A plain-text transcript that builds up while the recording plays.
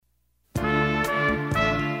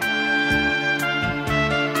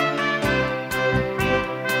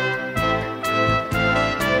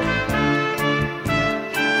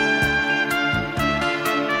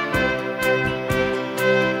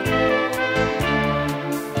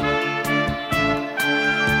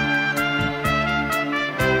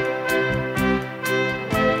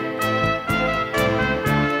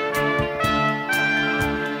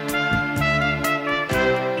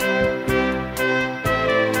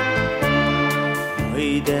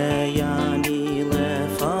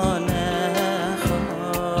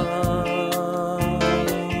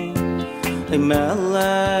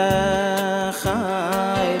melech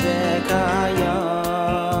chai v'kayam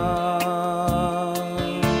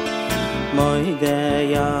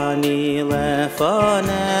moidei ani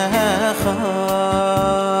lefanecha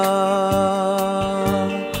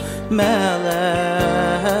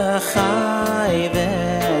melech chai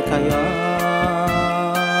v'kayam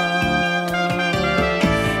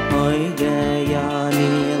moidei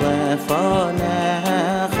ani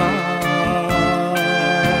lefanecha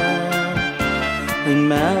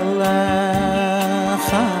melech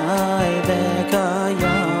chai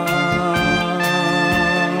v'kayam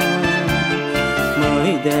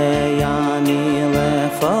moidei ani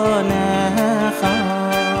lefanecha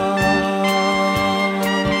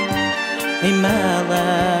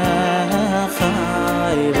melech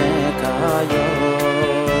chai v'kayam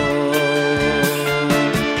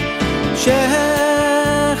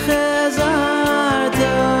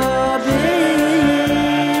shechazarta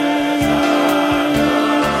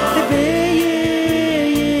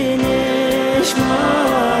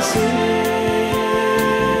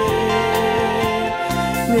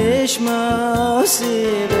nishmasi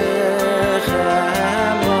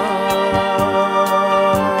b'chema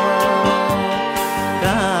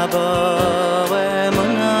Rabbo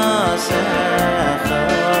emunasecha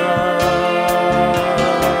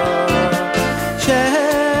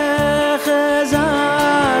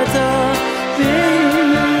shechazarta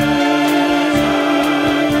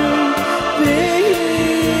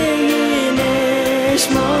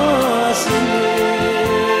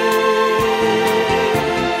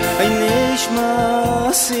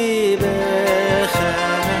nishmasi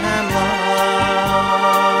b'chema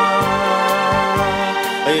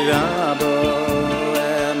Rabbo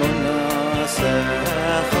emunasecha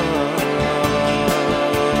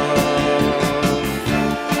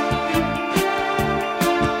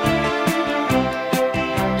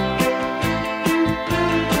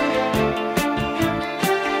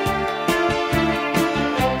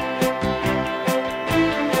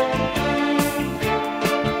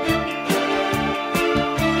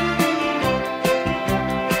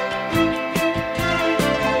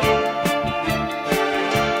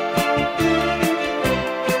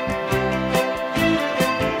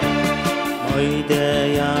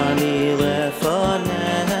moidei ani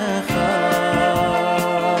lefanecha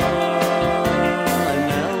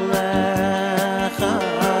melech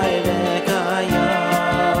chai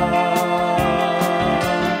v'kayam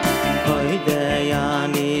moidei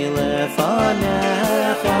ani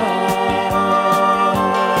lefanecha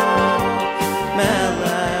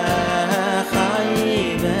melech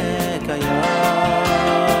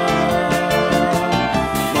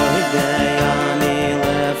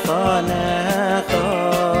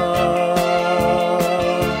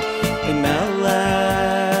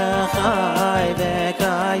chai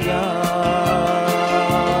v'kayam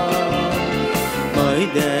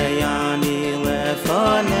moidei ani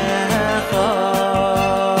lefanecha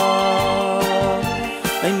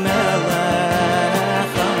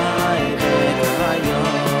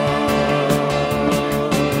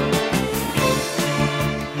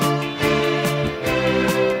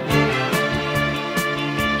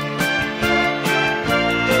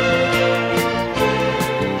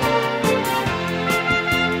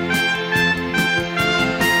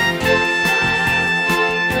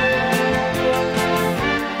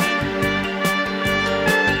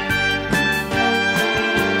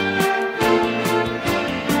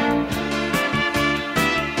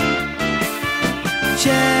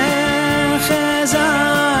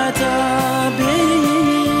shechazarta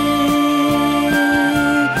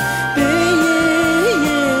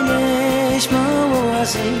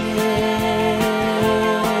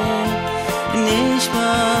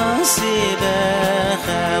nishmasi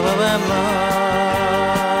b'chema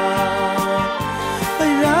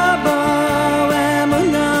Rabbo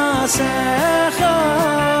emunasecha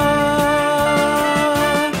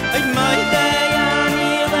moidei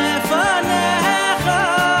ani lefanecha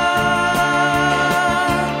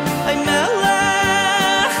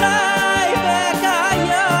melech chai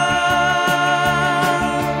v'kayam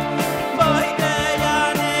moidei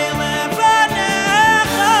ani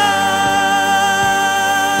lefanecha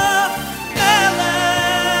melech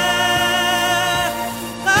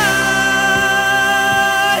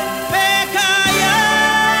chai v'kayam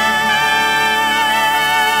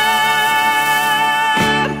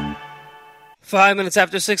 5 minutes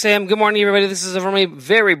after 6 a.m. Good morning, everybody. This is Avrami,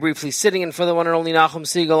 very briefly sitting in for the one and only Nachum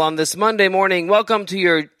Siegel on this Monday morning. Welcome to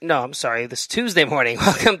your, this Tuesday morning.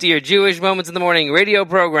 Welcome to your Jewish Moments in the Morning radio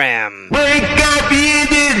program. Wake up,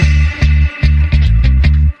 Yidin!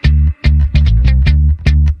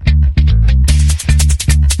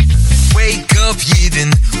 Wake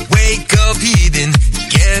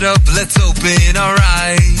Get up, let's open our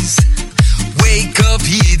eyes. Wake up,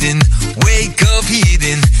 heathen,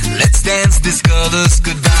 let's dance this colorless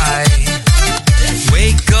goodbye.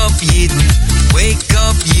 Wake up, heathen,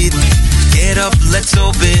 get up, let's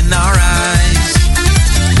open our eyes.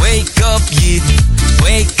 Wake up, heathen,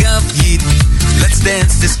 let's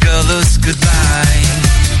dance this colorless goodbye.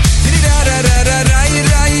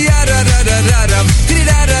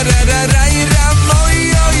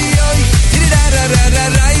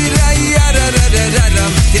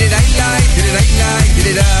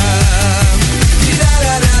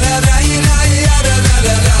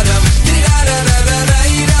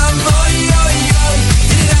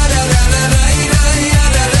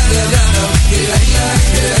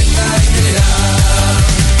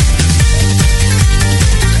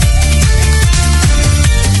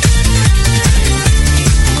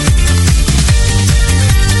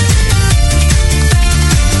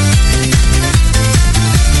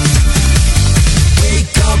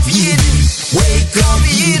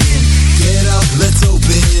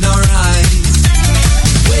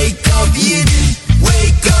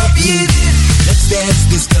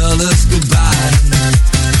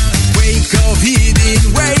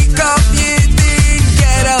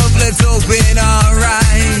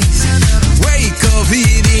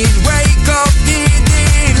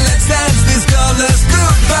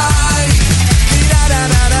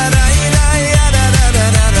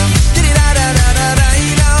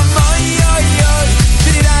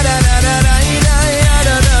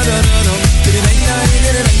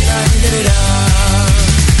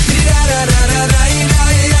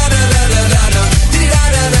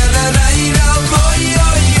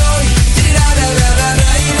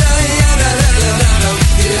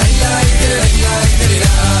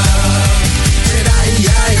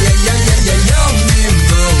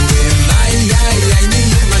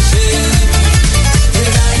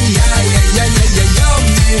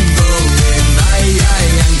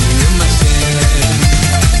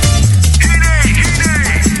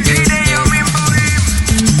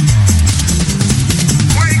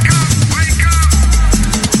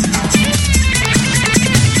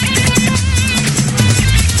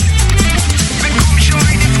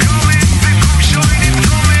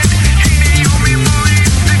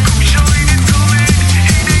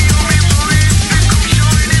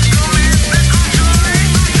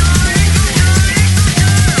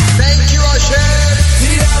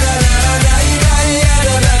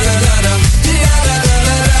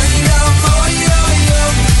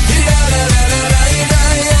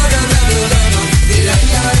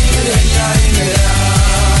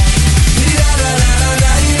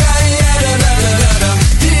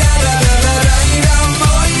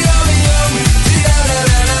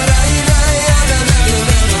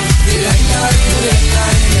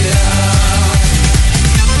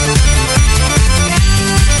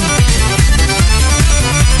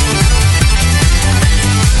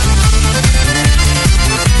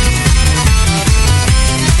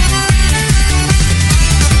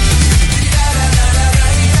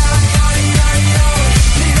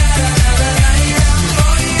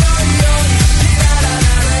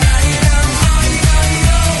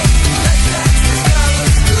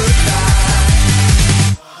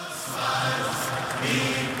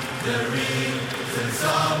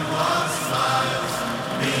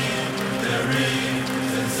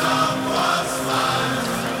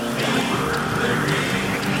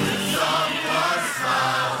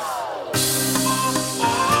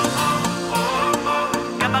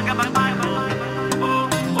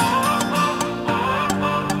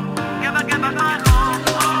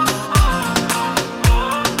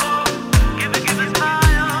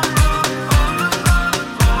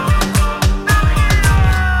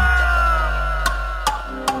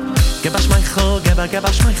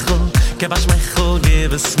 Give us Michael,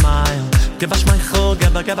 give a smile. Give us Michael,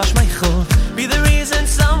 give us Michael. Be the reason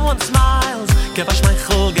someone smiles. Give us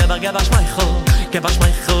Michael, give us Michael. Give us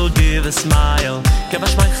Michael, give a smile. Give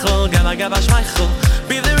us Michael, give us Michael.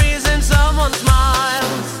 Be the reason someone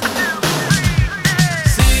smiles.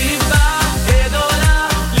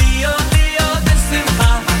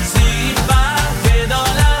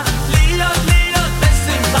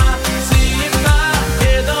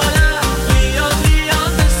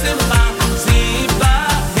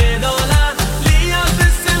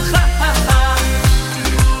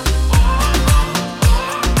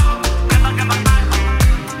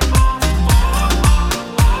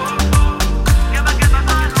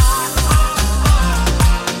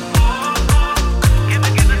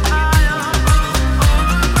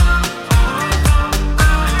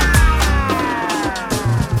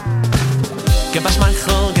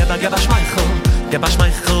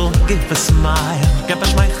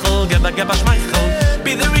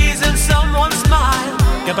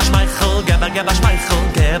 Give a smile, give a smile,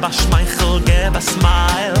 give a smile, give a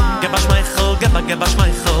smile. Give a smile, give a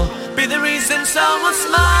smile. Be the reason someone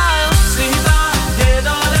smiles. Siva,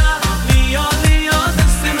 gedola, lio, lio,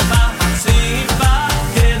 besimcha. Siva,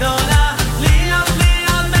 gedola, lio,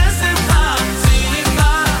 lio, besimcha. Siva,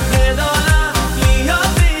 gedola, lio,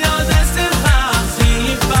 lio, besimcha.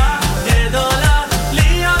 Siva, gedola,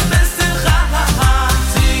 lio, besimcha.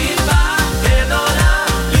 Siva, gedola,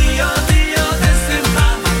 lio, lio, besimcha.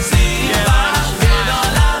 Siva,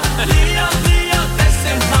 gedola, lio, lio,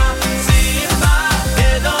 besimcha. Siva,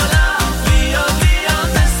 gedola, lio, lio,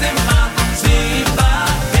 besimcha. Siva,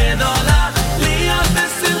 gedola, lio,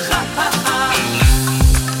 besimcha.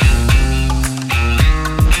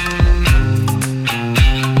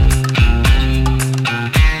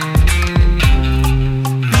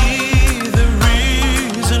 Be the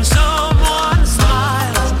reason someone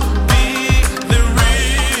smiles. Be the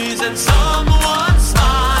reason someone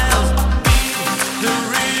smiles. Be the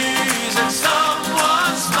reason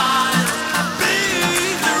someone smiles. Be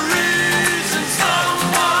the reason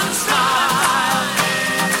someone smiles.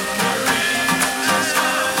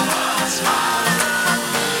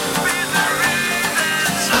 Be the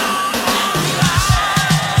reason someone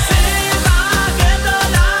smiles. Siva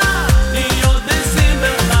gedola, lio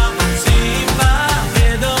besimcha. Siva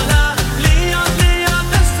gedola, lio lio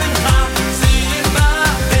besimcha. Siva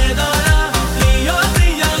gedola, lio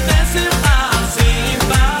lio besimcha.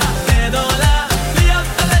 Siva gedola, lio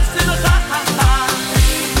besimcha.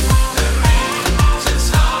 The reason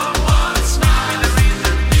someone smiles.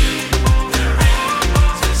 The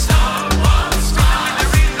reason someone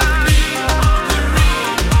smiles. The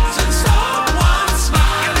reason someone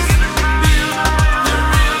smiles. The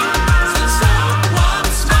reason someone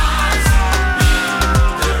smiles.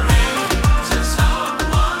 The reason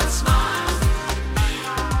someone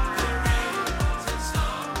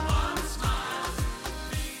smiles.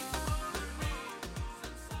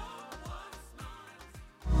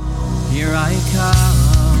 Here I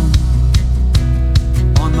come,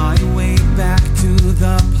 on my way back to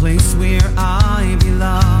the place where I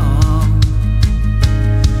belong.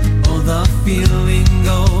 Oh, the feeling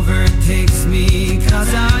overtakes me,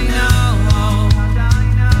 'cause I know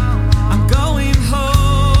I'm going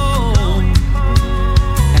home,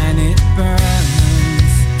 and it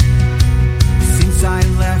burns. Since I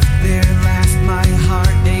left there last, my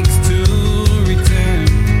heart aches to return.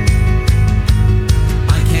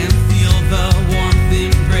 I can feel the warmth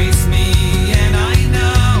embrace me, and I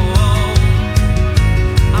know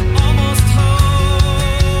I'm almost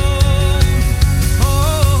home. Oh,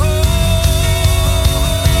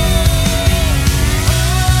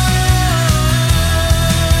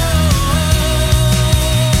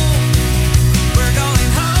 we're going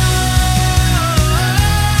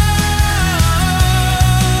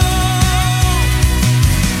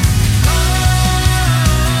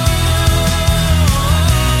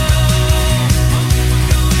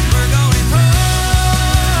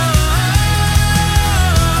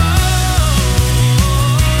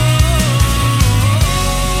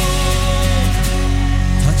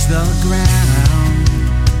touch the ground.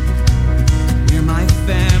 We're my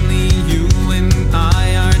family, you and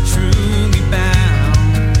I are truly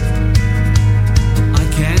bound. I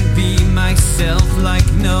can't be myself like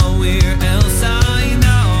nowhere else I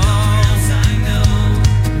know.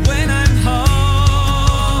 When I'm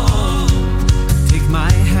home, take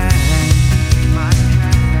my hand.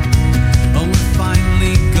 Oh, we're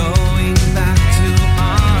finally going back to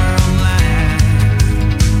our own land,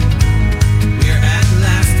 where at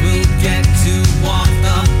last we'll get to walk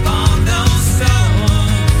upon those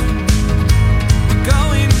stones. We're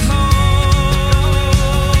going home.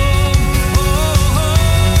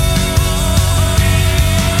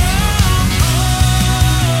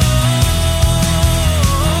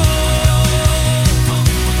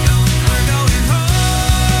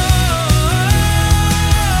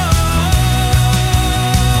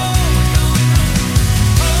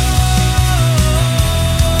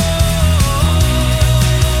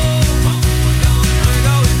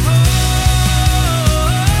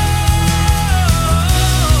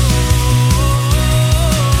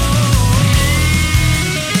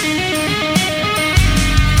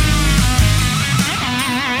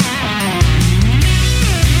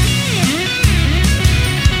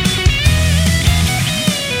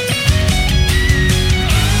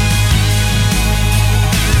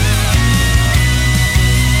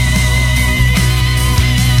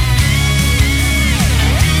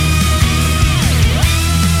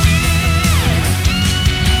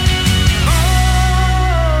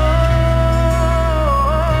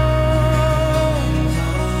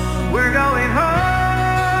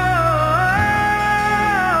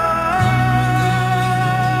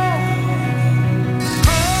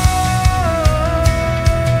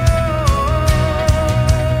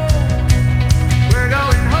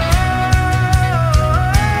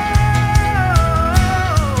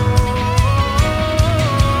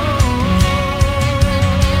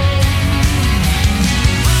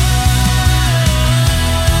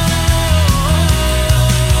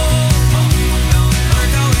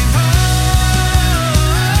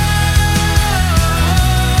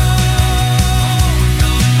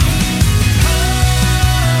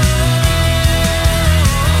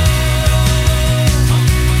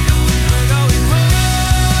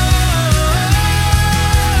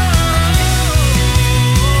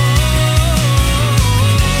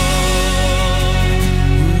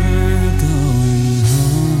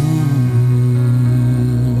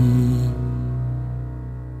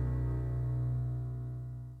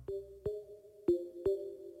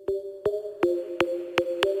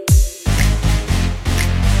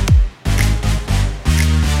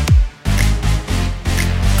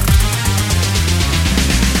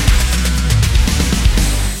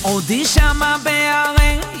 עודי שמה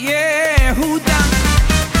בערי יהודה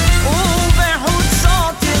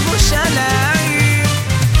ובחוצות ירושלים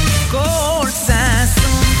כל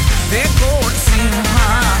ששון וכל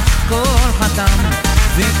שמחה כל חתם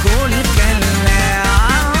וכל ירקלה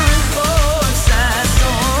כל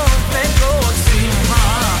ששון וכל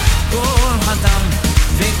שמחה כל חתם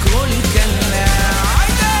וכל ירקלה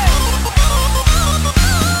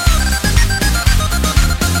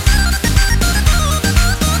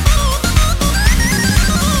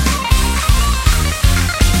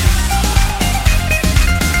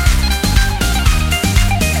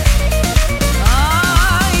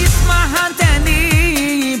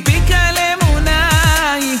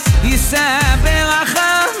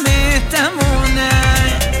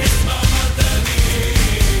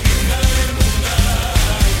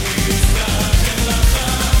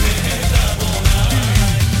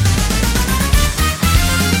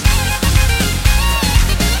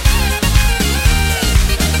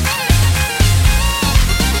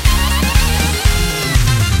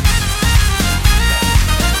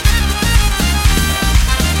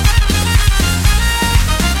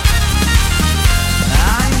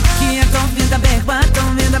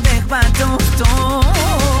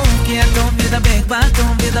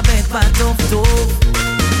בטוב טוב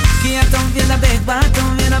כי הטוב ידבק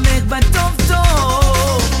בטוב ידבק בטוב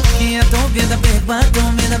טוב כי הטוב ידבק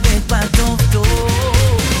בטוב ידבק בטוב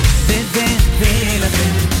טוב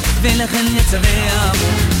ולכן יצווה עמו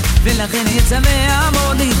ולכן יצווה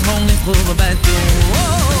עמו לבחור בטוב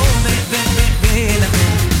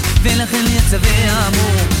ולכן יצווה עמו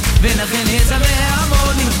ולכן יצווה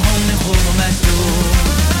עמו לבחור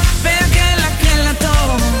בטוב ויקל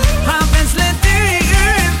הטוב חפש לטיב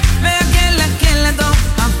ויקל הטוב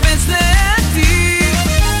חפש לטיב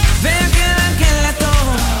ויקל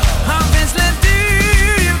הטוב חפש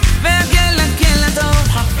לטיב ויקל הטוב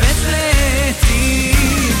חפש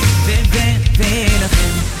לטיב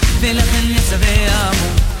ולכן יצווה עמו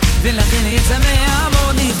ולכן יצווה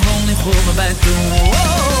עמו לבחור בטוב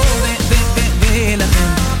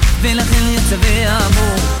ולכן יצווה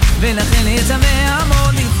עמו ולכן יצווה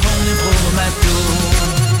עמו לבחור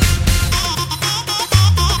בטוב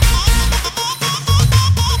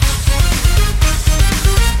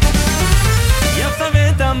יפה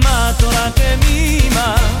ותמה תורת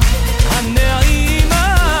אמא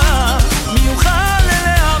הנעימה מיוחד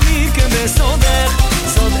להעמיק בסודך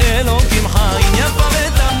סוד אלוקים חיים יפה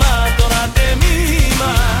ותמה תורת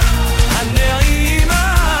אמא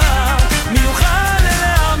הנעימה מיוחד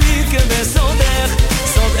להעמיק בסודך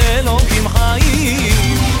סוד אלוקים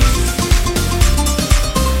חיים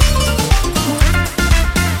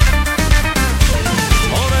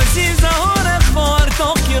אורזי זהורך בוער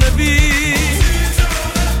תוך קרבי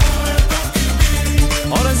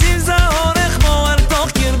אורזי זהורך בוער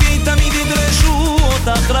תוך קרבי תמיד ידרשו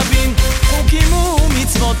אותך רבים חוקים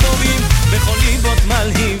ומצוות טובים בכל ליבות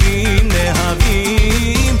מלהיבים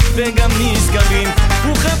נהבים וגם נשגבים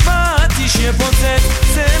וחפתי שפוצץ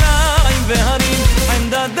צלעים והרים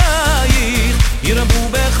עמדדייך ירבו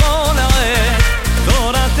בכל העת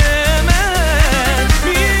תורת אמת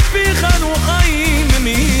מפיכנו חיים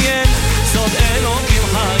מיין סוד אלוקים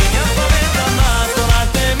חיים יפה ותמה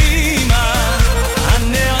תורת אמא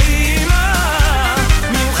הנעימה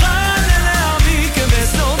מיוחד להעמיק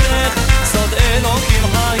בסודך סוד אלוקים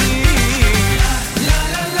חיים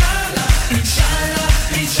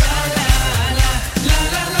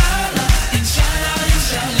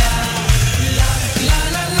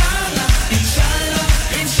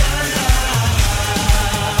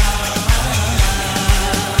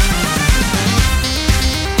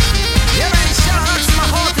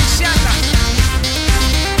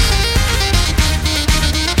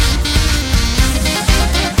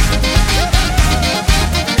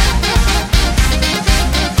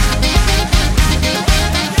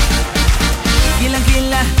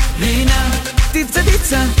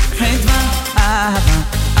תצא חדווה אהבה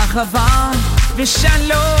אחווה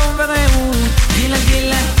ושלום ורעות גילה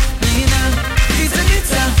רינה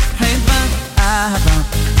תצא חדווה אהבה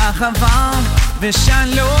אחווה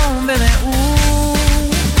ושלום ורעות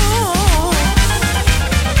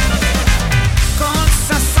כל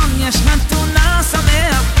ששון יש מתונה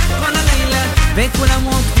שמח כל הלילה וכולם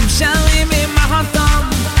רוקדים שרים ממחתם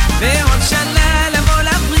ועוד שנה לבוא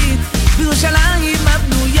לברית בירושלים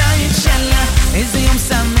הבנויה ישלה איזה יום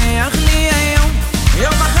שמח לי היום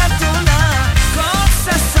יום החתונה כל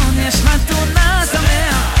ששון יש חתונה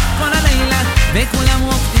שמח כל הלילה וכולם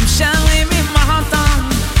רוקדים שרים ממחתם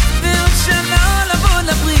ועוד שנה לבוא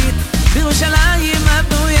לברית בירושלים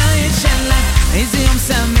הבנויה ישלה איזה יום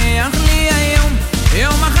שמח לי היום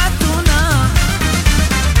יום החתונה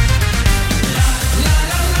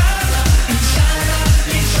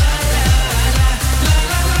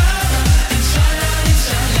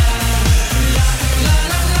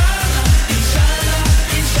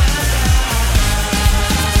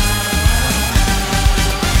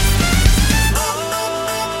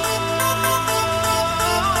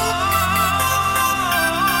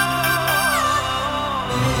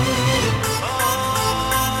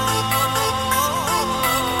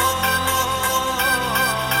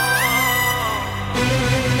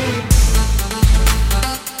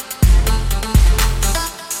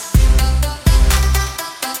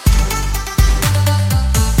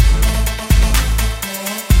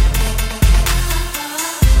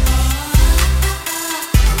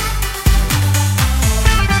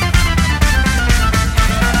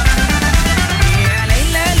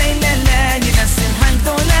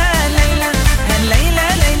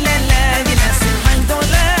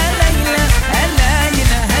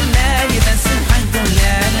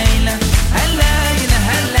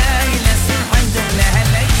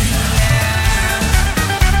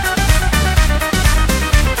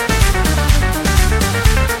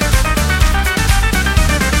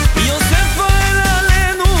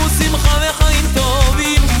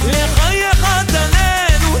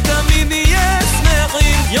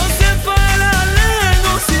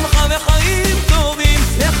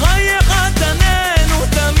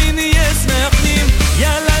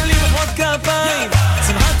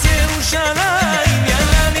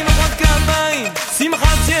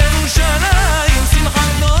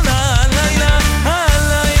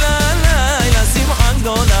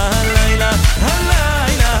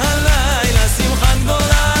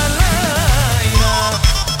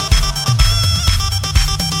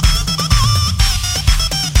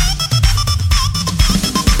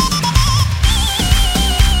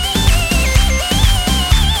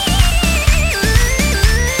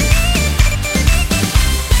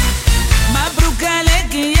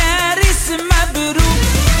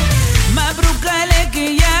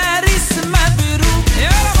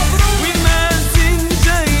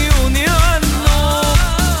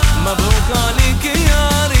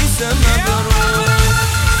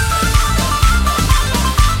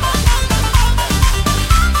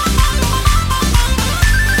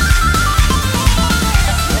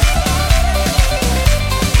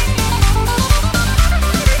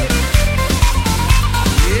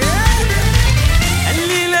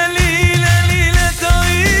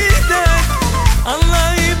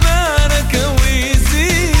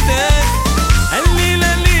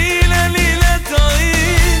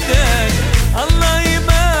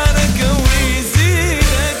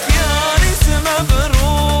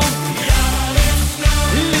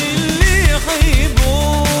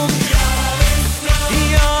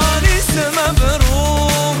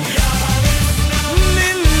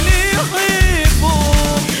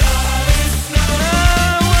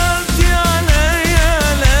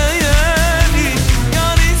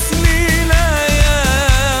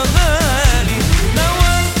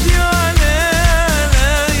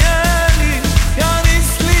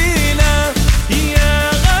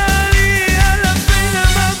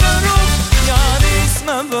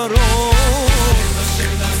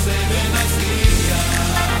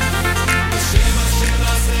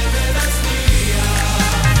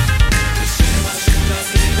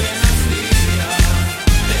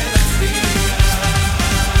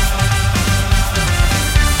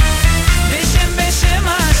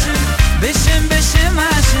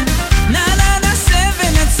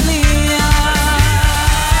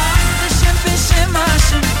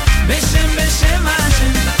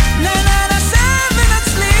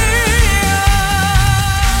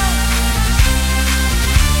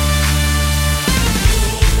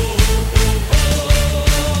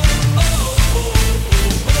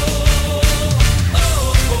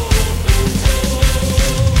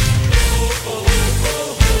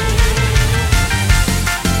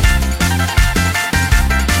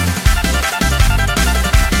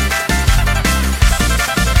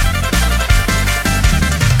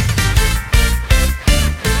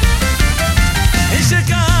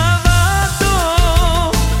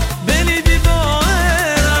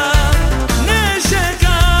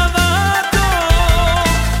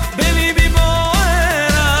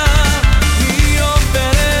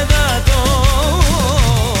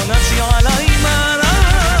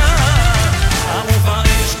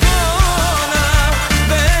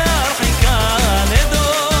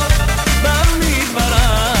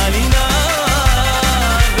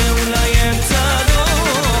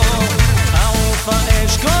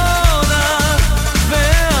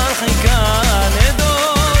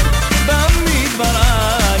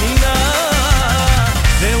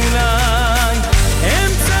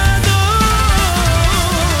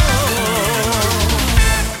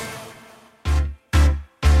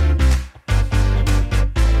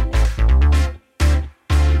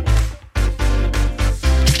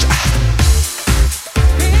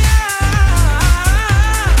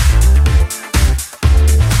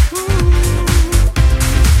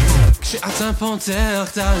פותח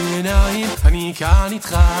את העיניים, אני כאן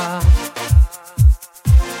איתך.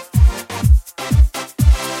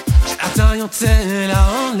 כשאתה יוצא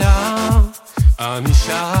לעולם, אני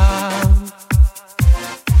שם.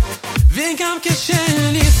 וגם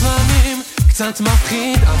כשלפעמים קצת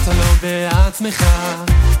מפחיד, אתה לא בעצמך,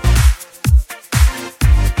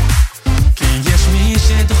 כי יש מי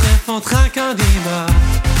שדוחף אותך קדימה.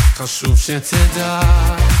 חשוב שתדע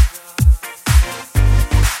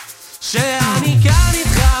שאני כאן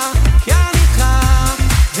איתך, כאן איתך,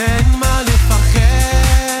 אין מה לפחד.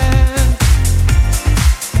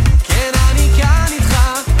 כן, אני כאן איתך,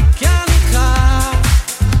 כאן איתך,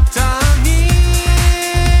 תמיד.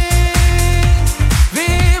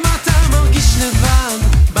 ואם אתה מרגיש לבד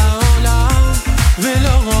בעולם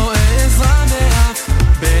ולא רואה עזרה מאף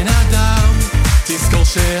בן אדם, תזכור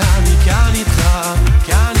שאני כאן איתך,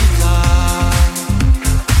 כאן איתך.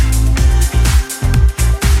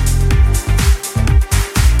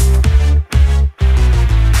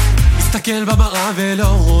 מסתכל במראה ולא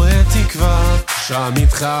רואה תקווה, שם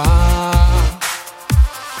איתך.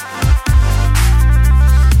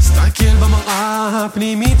 מסתכל במראה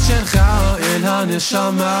הפנימית שלך אל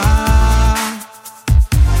הנשמה,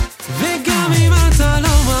 וגם אם אתה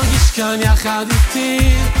לא מרגיש כאן יחד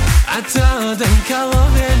איתי, אתה עדיין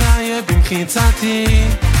קרוב אליי במחיצתי,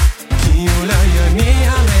 כי אולי אני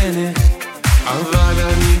המלך, אבל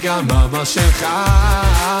אני גם אבא שלך.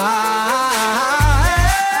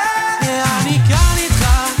 אני כאן איתך,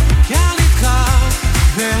 כאן איתך,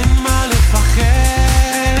 ואין מה לפחד.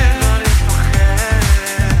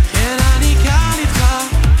 כן, אני כאן איתך,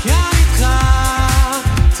 כאן איתך,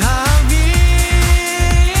 תמיד.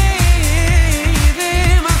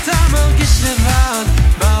 ואם אתה מרגיש לבד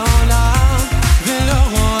בעולם ולא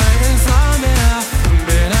רואה עזרה מאף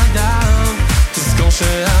בן אדם, תזכור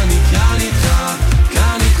שאני כאן איתך,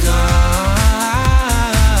 כאן איתך.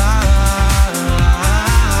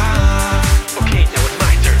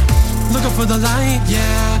 For the light,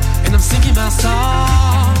 yeah, and I'm singing my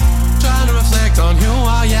song, trying to reflect on who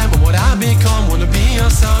I am and what I become. Wanna be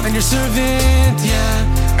your son and your servant,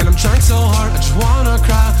 yeah, and I'm trying so hard, I just wanna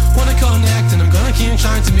cry, wanna connect, and I'm gonna keep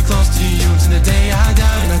trying to be close to you till the day I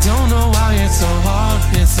die. And I don't know why it's so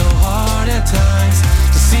hard at times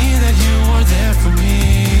to see that you are there for me,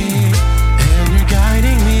 and you're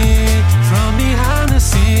guiding me from behind the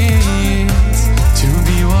scenes to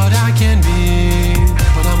be what I can be.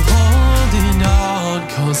 But I'm holding on,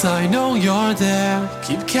 'cause I know you're there.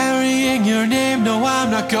 Keep carrying your name, no, I'm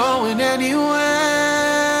not going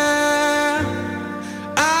anywhere.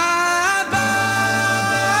 Abba,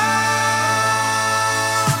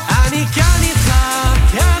 אני כאן איתך,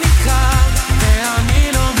 כאן איתך, ואני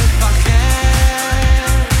לא מפחד.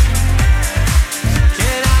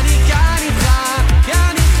 כן, אני כאן איתך,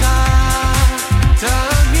 כאן איתך,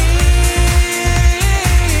 תמיד.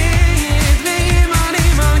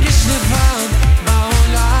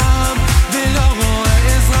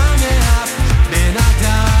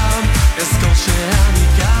 שאני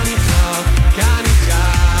כאן איתך, כאן איתך.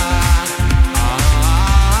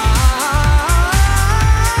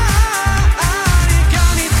 אני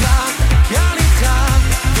כאן איתך, כאן איתך,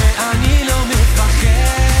 ואני לא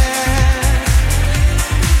מפחד.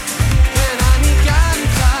 כן, אני כאן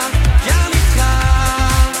איתך, כאן איתך,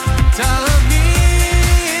 תמיד.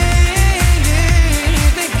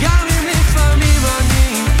 וגם אם לפעמים אני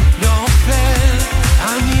נופל,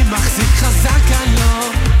 אני מחזיק חזק, אני לא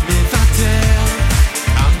מוותר.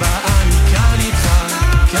 אבא, אני כאן איתך,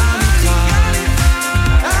 כאן איתך.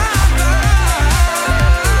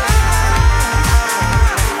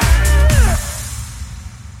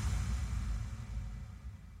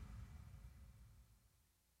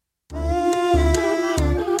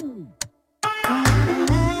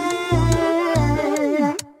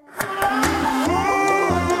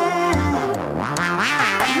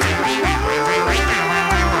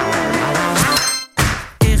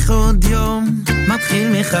 איך עוד יום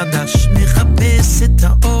מתחיל מחדש, מחפש את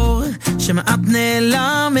האור שמעט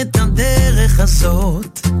נעלם את הדרך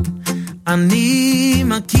הזאת, אני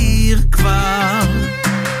מכיר כבר.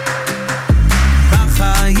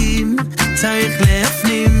 בחיים צריך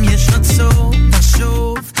להפנים, יש רצון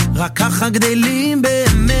לשוב, רק ככה גדלים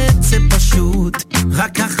באמת, זה פשוט,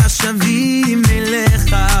 רק ככה שווים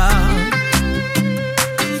אליך.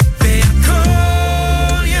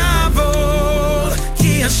 והכל יעבור,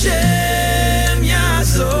 כי השם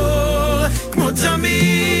יעזור, כמו תמיד,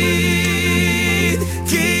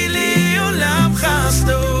 כי לי עולם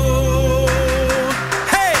חסדו.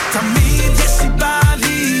 היי! תמיד יש סיבה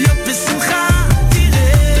להיות בשמחה,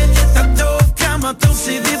 תראה את הטוב, כמה טוב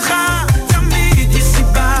סביבך. תמיד יש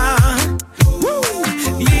סיבה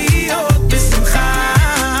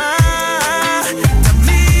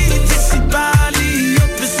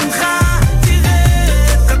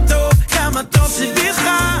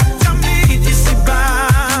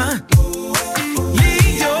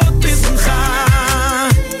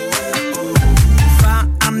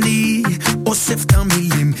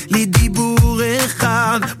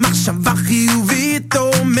לבד, מחשבה חיובית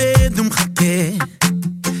עומד ומחכה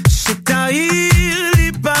שתאיר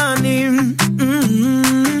לי פנים.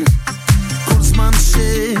 כל זמן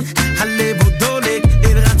שהלב עוד דולק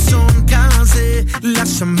אל רצון כזה,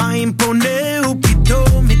 לשמיים פונה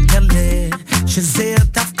ופתאום מתגלה שזה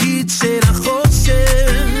התפקיד של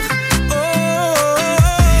החושך.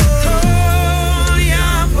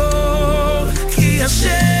 יעבור כי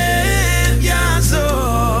השם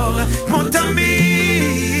יעזור כמו תמיד,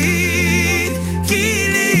 כי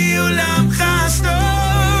לי עולם חסטו.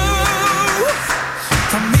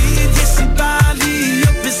 תמיד יש סיבה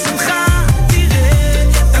להיות בשמחה, תראה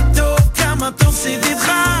את הטוב כמה טוב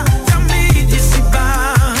סביבך. תמיד יש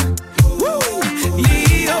סיבה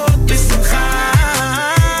להיות בשמחה,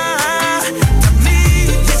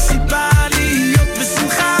 תמיד יש סיבה להיות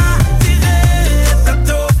בשמחה, תראה את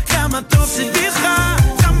הטוב כמה טוב סביבך.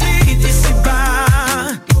 תמיד יש סיבה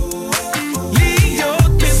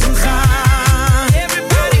להיות בשמחה.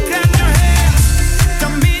 Everybody clap your hands.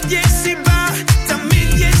 תמיד יש סיבה,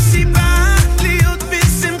 תמיד יש סיבה להיות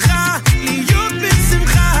בשמחה, להיות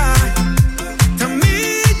בשמחה.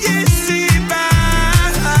 תמיד יש סיבה,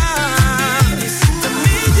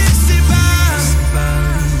 תמיד יש סיבה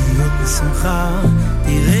להיות בשמחה,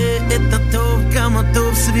 תראה את הטוב כמה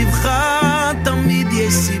טוב סביבך. תמיד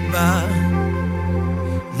יש סיבה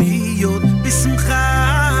להיות בשמחה.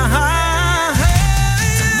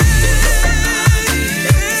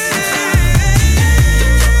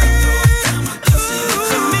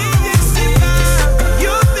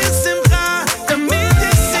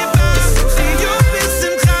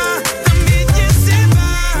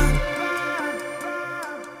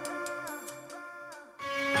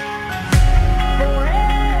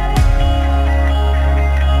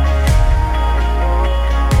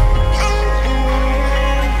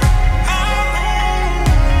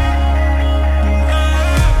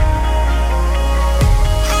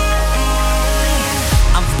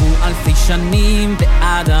 שנים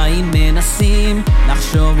ועדיין מנסים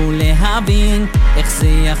לחשוב ולהבין איך זה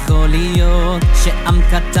יכול להיות שעם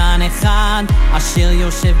קטן אחד אשר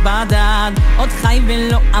יושב בדד עוד חי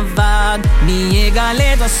ולא עבד. מי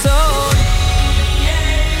יגלה את הסוד?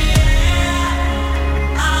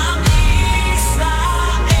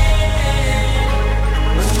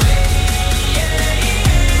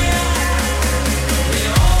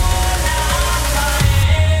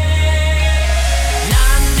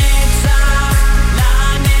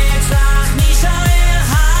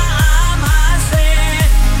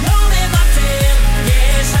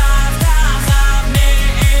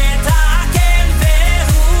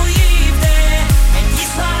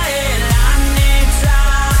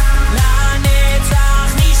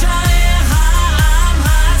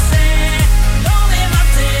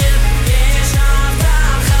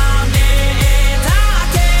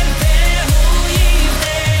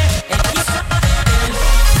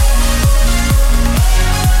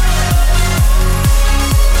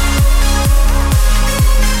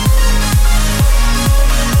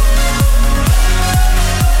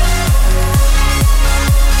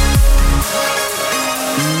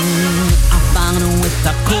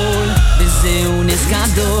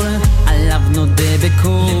 עליו נודה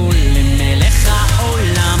בכל למלך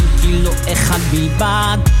העולם, כי לא אחד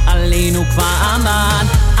בלבד עלינו כבר עמד,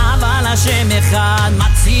 אבל השם אחד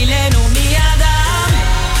מצילנו מידם.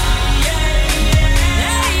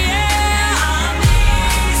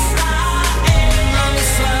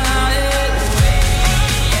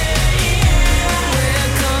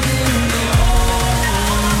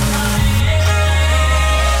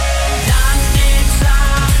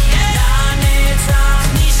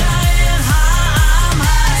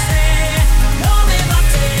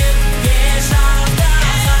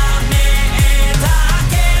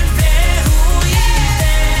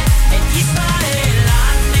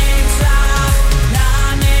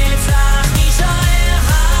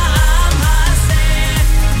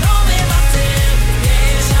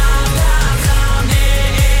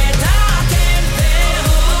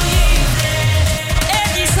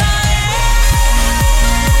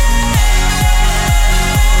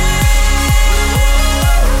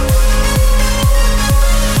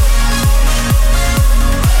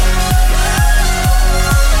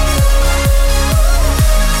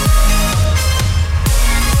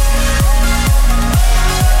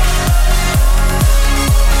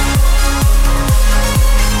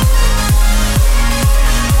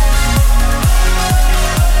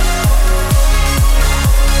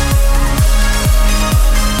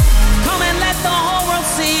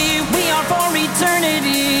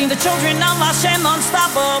 Children of Hashem,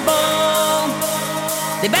 unstoppable.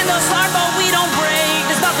 They bend us hard, but we don't break.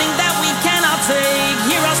 There's nothing that we cannot take.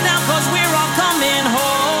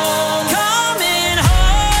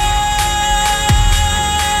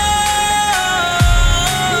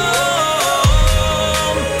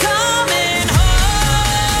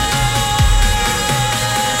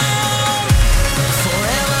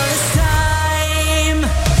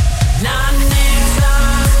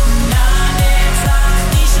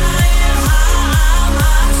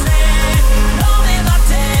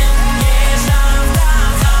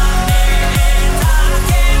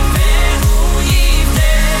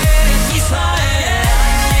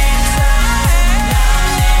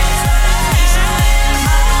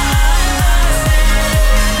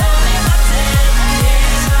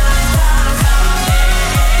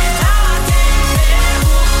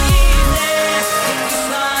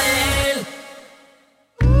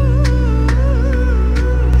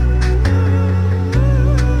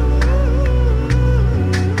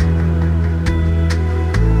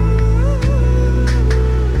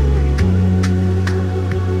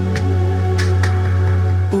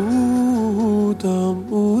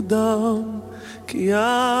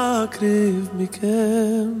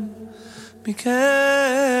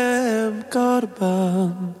 mikem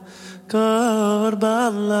korban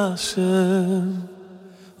Lashem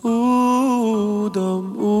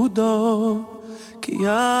udom ki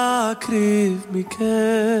yakriv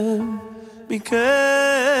mikem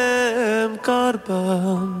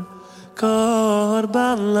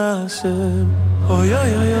korban Lashem oy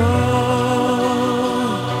oy oy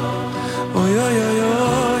oy oy oy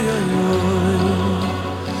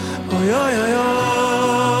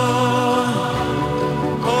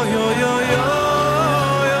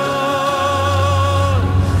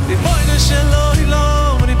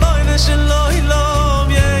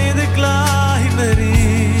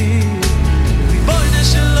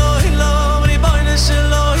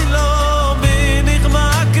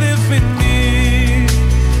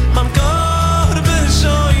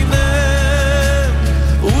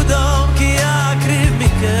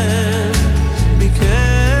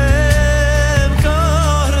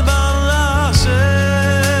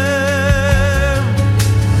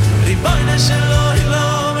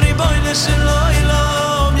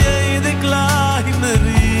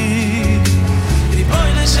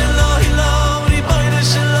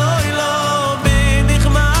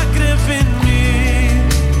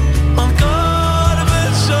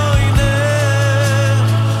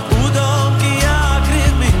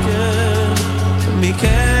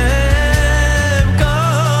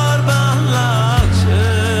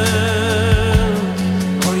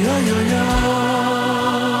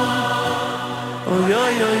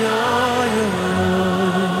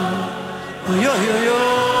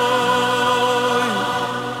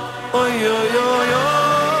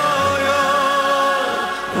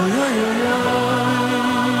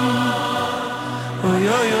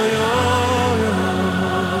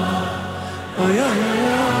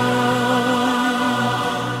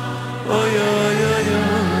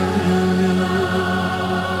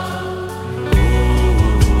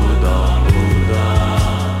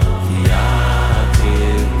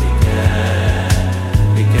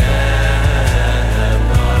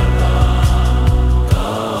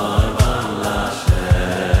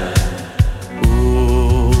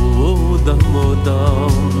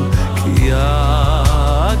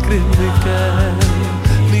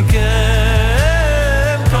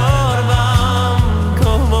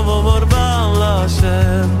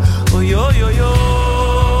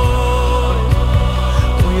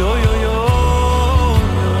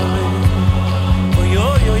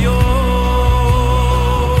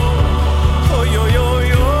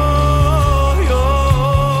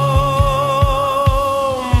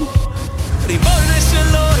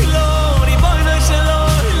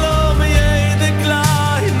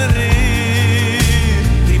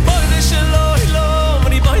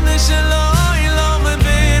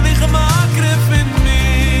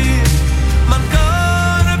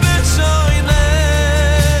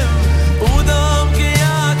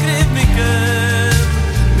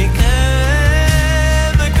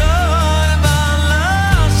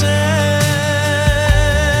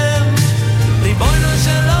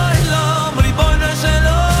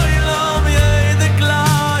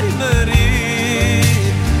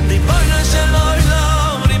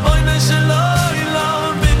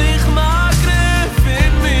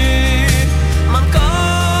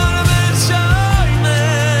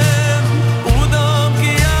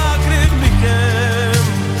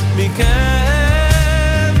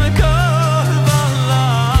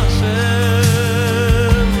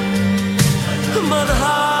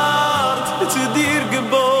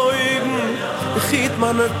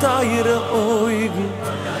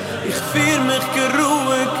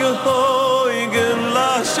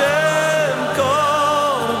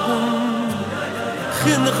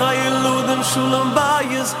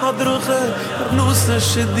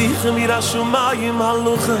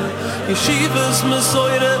Yeshivas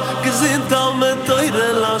mesoire gezindt al met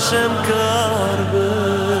teure Lashem karben.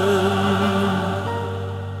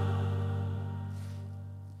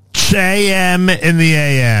 JM in the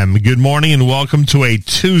AM. Good morning and welcome to a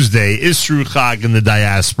Tuesday Isru Chag in the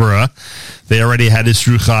diaspora. They already had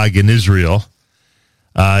Isru Chag in Israel.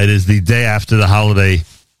 It is the day after the holiday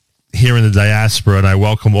here in the diaspora, and I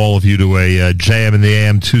welcome all of you to a JM in the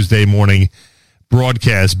AM Tuesday morning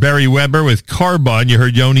broadcast. Barry Weber with Carbon. You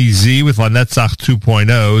heard Yoni Z with La Netzach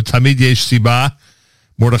 2.0. Tamid Yesh Siba.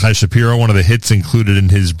 Mordechai Shapiro, one of the hits included in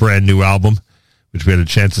his brand new album, which we had a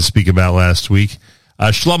chance to speak about last week.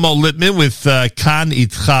 Shlomo Littman with Kan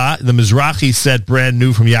Itcha. The Mizrahi set, brand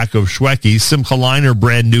new from Yaakov Shweki. Simcha Leiner,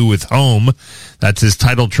 brand new with Home. That's his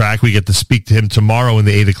title track. We get to speak to him tomorrow in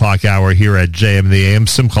the 8 o'clock hour here at JM in the AM.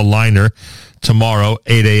 Simcha Leiner tomorrow,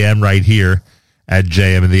 8 a.m. right here at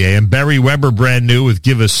JM in the AM. Barry Weber, brand new with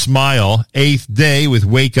Give a Smile. Eighth Day with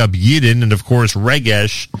Wake Up Yidden. And, of course,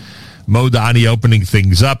 Regesh Modani opening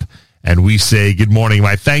things up. And we say good morning.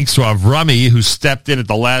 My thanks to Avrami, who stepped in at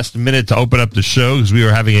the last minute to open up the show because we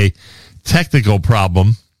were having a technical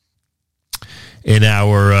problem in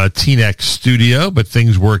our TNEX studio, but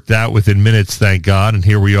things worked out within minutes, thank God. And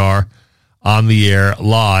here we are on the air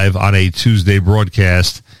live on a Tuesday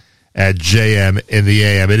broadcast at JM in the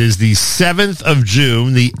AM. It is the 7th of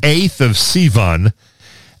June, the 8th of Sivan,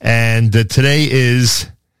 and today is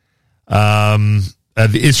the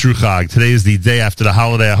Isru Chag. Today is the day after the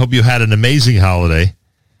holiday. I hope you had an amazing holiday.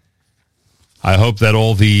 I hope that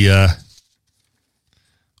all the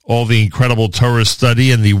incredible Torah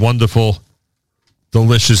study and the wonderful,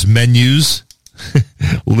 delicious menus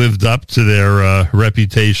lived up to their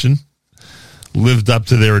reputation, lived up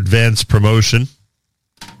to their advanced promotion,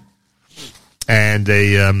 and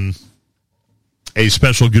a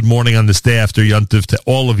special good morning on this day after Yontif to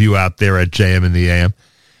all of you out there at JM in the AM.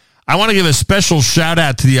 I want to give a special shout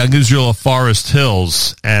out to the Young Israel of Forest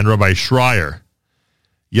Hills and Rabbi Schreier.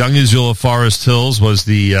 Young Israel of Forest Hills was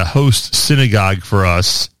the host synagogue for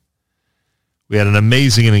us. We had an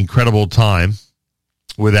amazing and incredible time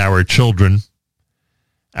with our children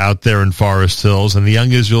out there in Forest Hills. And the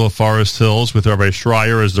Young Israel of Forest Hills with Rabbi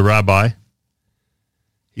Schreier as the rabbi,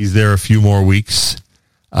 he's there a few more weeks,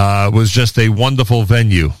 was just a wonderful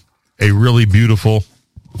venue, a really beautiful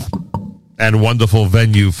and wonderful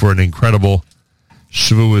venue for an incredible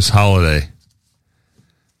Shavuos holiday.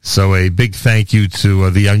 So a big thank you to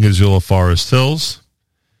the Young Israel of Forest Hills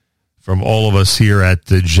from all of us here at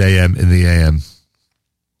the JM in the AM.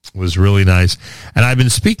 It was really nice. And I've been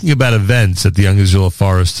speaking about events at the Young Israel of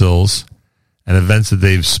Forest Hills and events that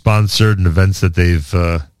they've sponsored and events that they've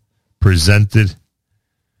presented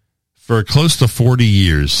for close to 40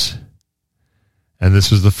 years. And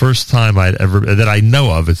this was the first time that I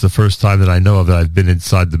know of. It's the first time that I know of that I've been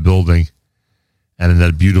inside the building and in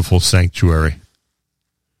that beautiful sanctuary.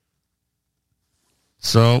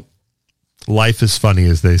 So, life is funny,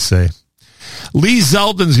 as they say. Lee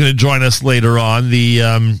Zeldin's going to join us later on.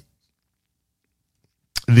 The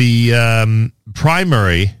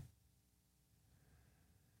primary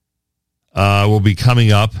will be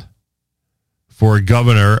coming up for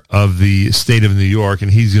governor of the state of New York, and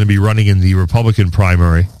he's going to be running in the Republican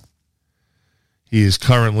primary. He is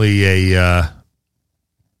currently a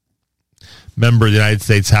member of the United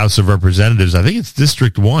States House of Representatives. I think it's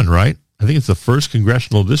District 1, right? I think it's the 1st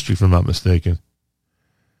congressional district, if I'm not mistaken.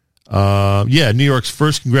 New York's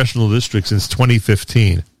 1st congressional district since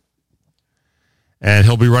 2015. And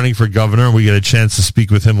he'll be running for governor, and we get a chance to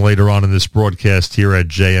speak with him later on in this broadcast here at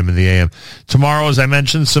JM in the AM. Tomorrow, as I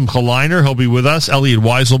mentioned, Simcha Leiner, he'll be with us. Elliot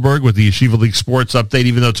Weiselberg with the Yeshiva League Sports Update,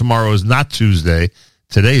 even though tomorrow is not Tuesday.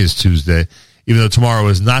 Today is Tuesday. Even though tomorrow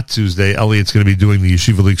is not Tuesday, Elliot's going to be doing the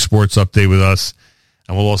Yeshiva League Sports Update with us.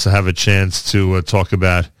 And we'll also have a chance to talk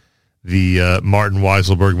about the Martin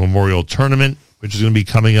Weiselberg Memorial Tournament, which is going to be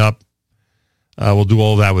coming up. We'll do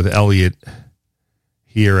all that with Elliot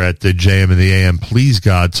here at the JM in the AM, please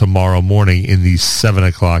God, tomorrow morning in the 7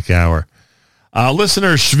 o'clock hour.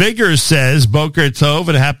 Listener Schwiger says, Boker Tov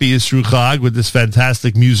and happy Yisru Chag with this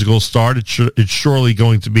fantastic musical start. It's surely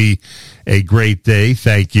going to be a great day.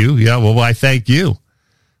 Thank you. Yeah, well, I thank you.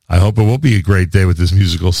 I hope it will be a great day with this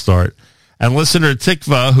musical start. And listener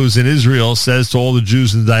Tikva, who's in Israel, says to all the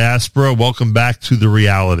Jews in the diaspora, welcome back to the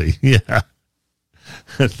reality. Yeah.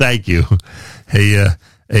 Thank you. Hey,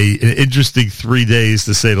 an interesting 3 days,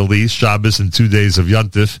 to say the least, Shabbos and 2 days of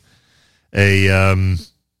Yontif, a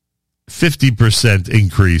 50%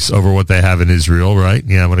 increase over what they have in Israel, right?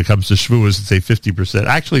 Yeah, when it comes to Shavuos, it's a 50%.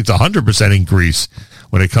 Actually, it's a 100% increase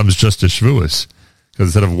when it comes just to Shavuos, because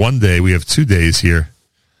instead of 1 day, we have 2 days here.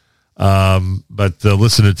 But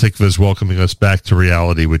listener Tikva is welcoming us back to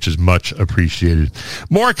reality, which is much appreciated.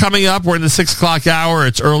 More coming up. We're in the 6 o'clock hour.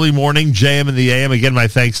 It's early morning, JM in the AM. Again, my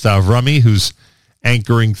thanks to Avrami, who's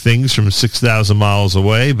anchoring things from 6,000 miles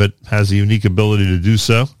away, but has a unique ability to do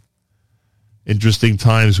so. Interesting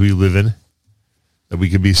times we live in, that we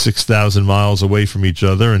could be 6,000 miles away from each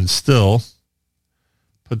other and still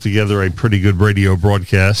put together a pretty good radio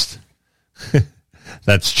broadcast.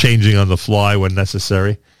 That's changing on the fly when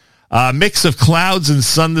necessary. Mix of clouds and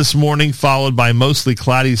sun this morning, followed by mostly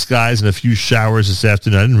cloudy skies and a few showers this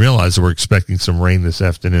afternoon. I didn't realize that we're expecting some rain this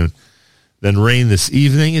afternoon. Then rain this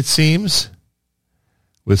evening, it seems,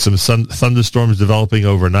 with some thunderstorms developing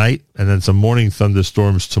overnight, and then some morning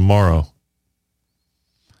thunderstorms tomorrow.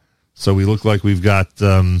 So we look like we've got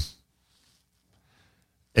a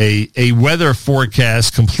weather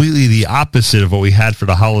forecast completely the opposite of what we had for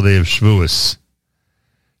the holiday of Shavuos.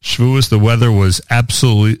 Shavuos, the weather was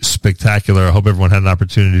absolutely spectacular. I hope everyone had an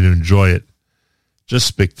opportunity to enjoy it. Just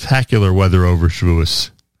spectacular weather over Shavuos.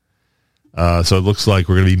 So it looks like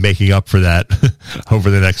we're going to be making up for that over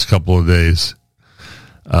the next couple of days.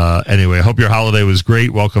 Anyway, I hope your holiday was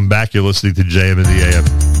great. Welcome back. You're listening to JM in the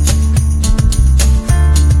AM.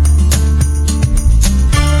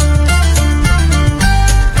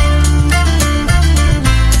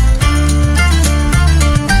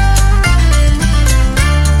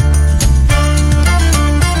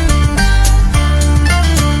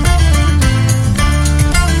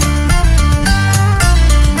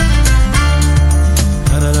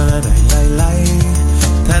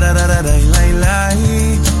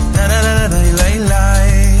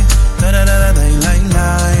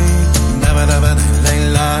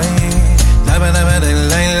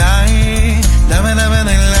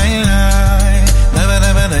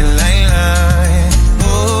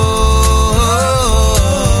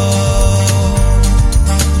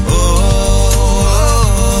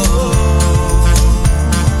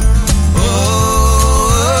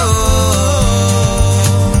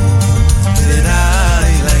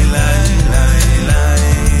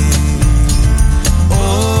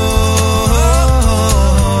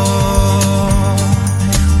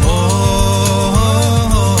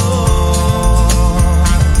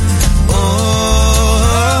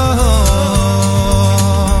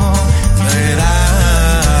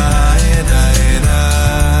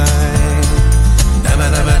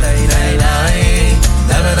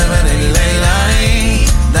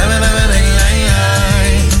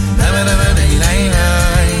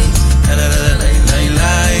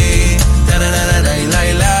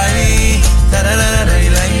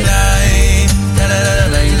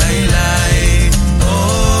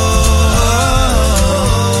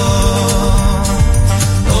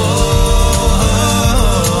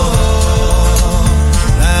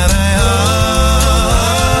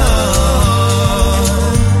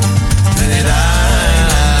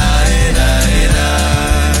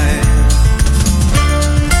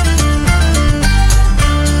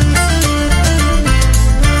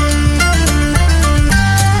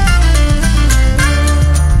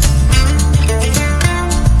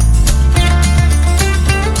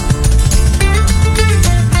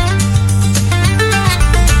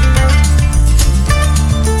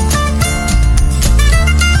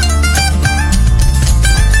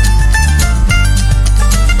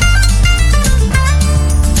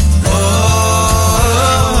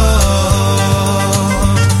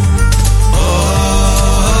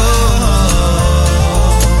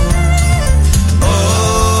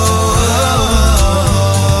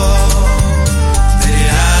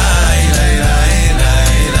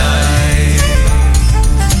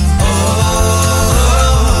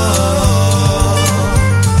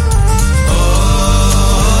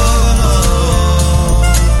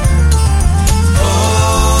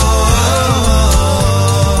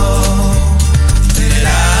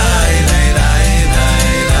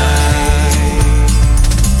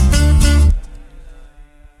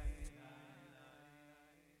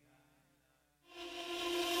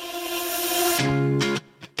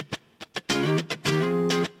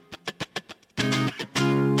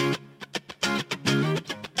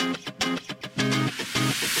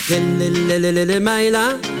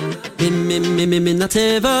 למעלה מן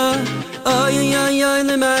הטבע אוי אוי אוי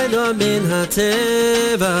למעלה מן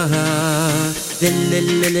הטבע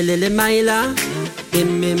למעלה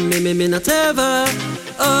מן הטבע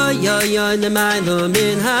אוי אוי אוי למעלה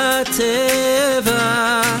מן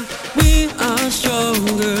הטבע We are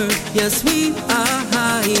stronger, yes we are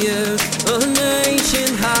higher a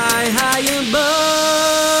nation high, high above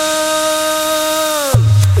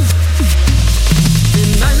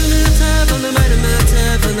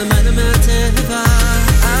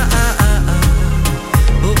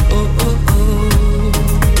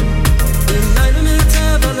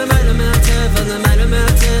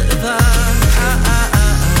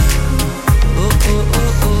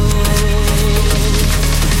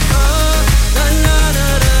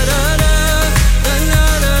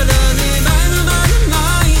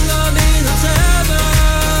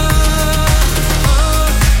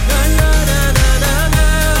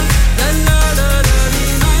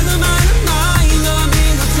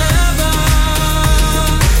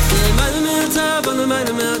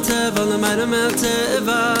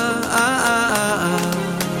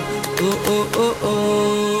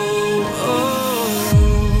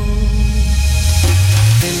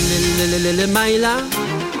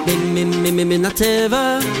למעלה מן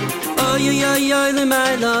הטבע אוי אוי אוי אוי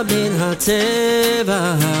למעלה מן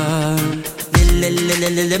הטבע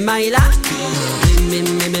למעלה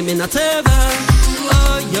מן הטבע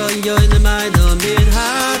אוי yoy yoy lemaylo min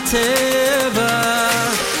hateva.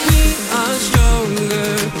 We are stronger,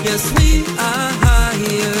 yes we are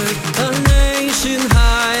higher, a nation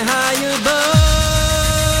high, high above.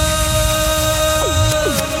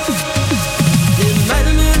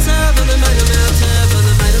 Lemaylo min hateva, lemaylo min hateva,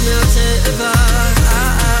 lemaylo min hateva.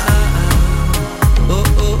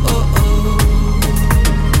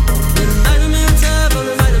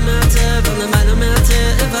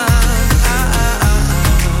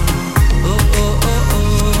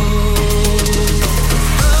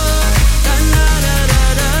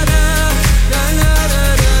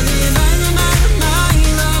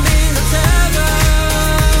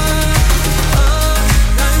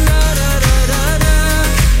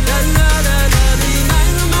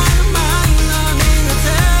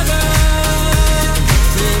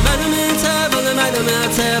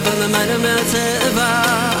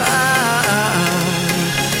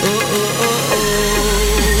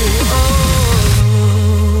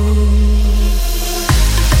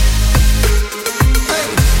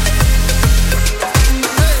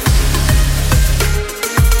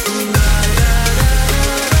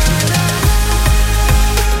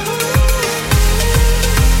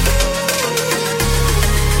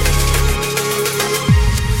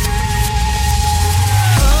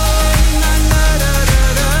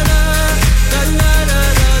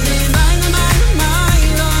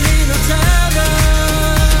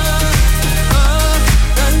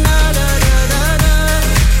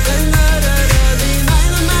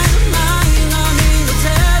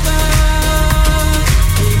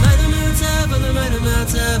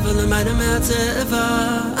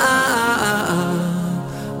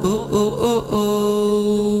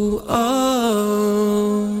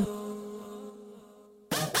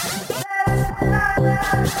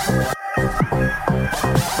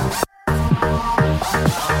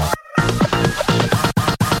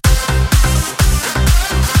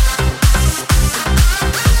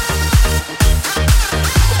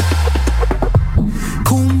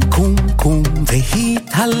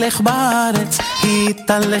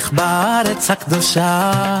 התהלך בארץ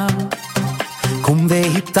הקדושה, קום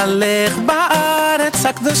והתהלך בארץ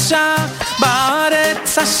הקדושה,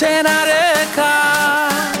 בארץ אשר הרקע.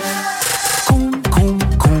 קום קום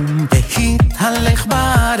קום והתהלך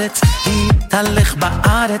בארץ, התהלך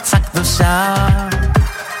בארץ הקדושה,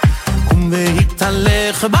 קום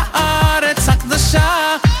והתהלך בארץ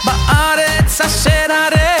הקדושה, בארץ אשר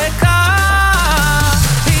הרקע.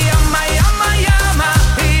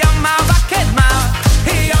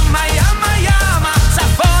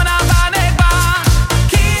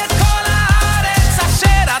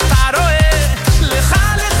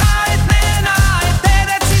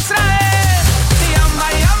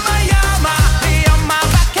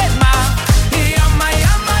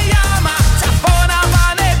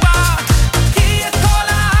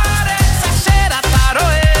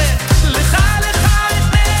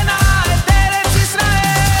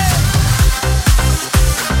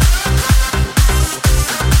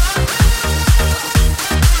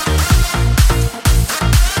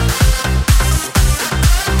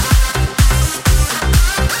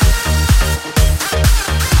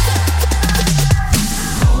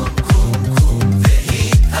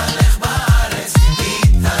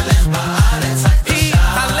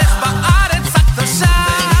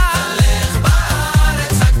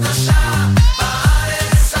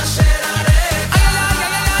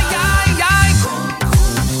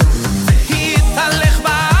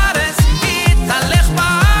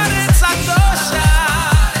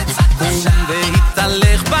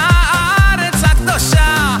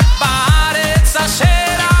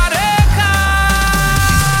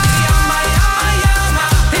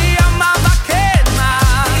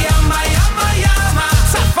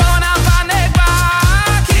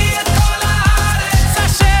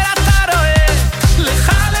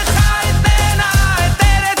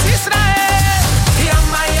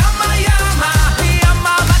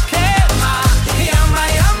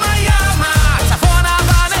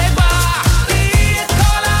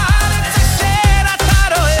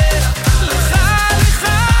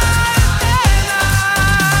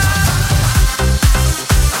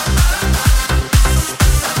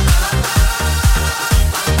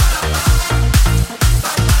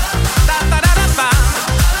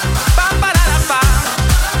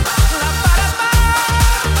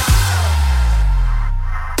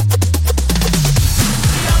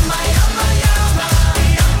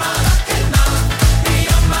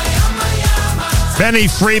 Benny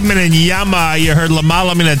Friedman and Yama. You heard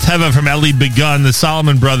Lamala Min Hateva from Eli Begun. The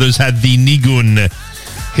Solomon Brothers had the Nigun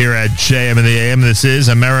here at JM in the AM. This is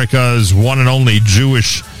America's one and only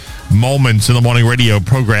Jewish moments in the morning radio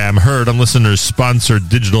program heard on listeners-sponsored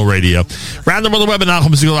digital radio. Round the world web at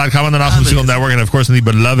NachumSegal.com on the Nachum Segal Network, and of course on the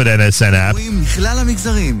beloved NSN app.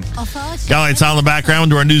 Galay Tzal in the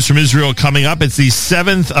background to our news from Israel coming up. It's the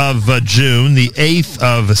 7th of June, the 8th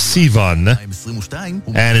of Sivan,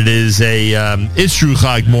 and it is a Isru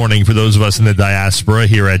Chag morning for those of us in the diaspora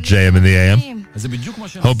here at JM in the AM.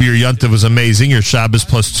 Hope your Yontiv was amazing. Your Shabbos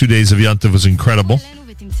plus 2 days of Yontiv was incredible.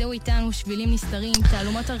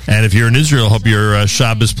 And if you're in Israel, hope your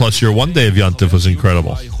Shabbos plus your 1 day of Yontif was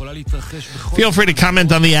incredible. Feel free to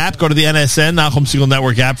comment on the app. Go to the NSN, Nachum Segal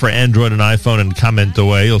Network app for Android and iPhone, and comment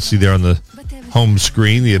away. You'll see there on the home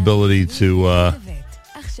screen the ability to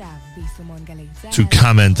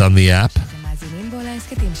comment on the app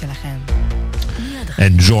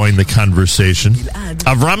and join the conversation.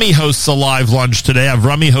 Avrami hosts a live lunch today.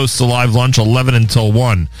 Avrami hosts a live lunch 11 until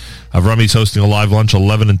 1. Avrami's hosting a live lunch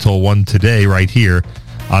 11 until 1 today right here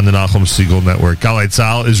on the Nachum Segal Network. Galay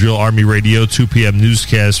Tzal, Israel Army Radio, 2 p.m.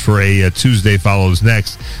 newscast for a Tuesday follows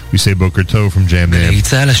next. We say Boker Tov from Jam Nam. גלי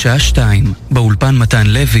צהל השעה 2, באולפן מתן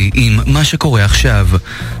לוי עם מה שקורה עכשיו.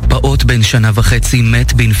 פעוט בן שנה וחצי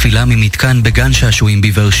מת בנפילה ממתקן בגן שעשועים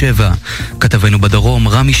בבאר שבע. כתבנו בדרום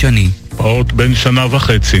רמי שני. פעוט בן שנה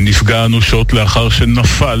וחצי נפגע אנושות לאחר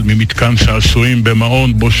שנפל ממתקן שעשועים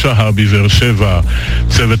במעון בו שהה בבאר שבע.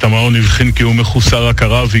 צוות המעון הבחין כי הוא מחוסר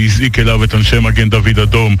הכרה והזעיק אליו את אנשי מגן דוד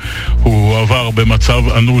אדום. הוא עבר במצב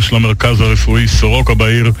אנוש למרכז הרפואי סורוקה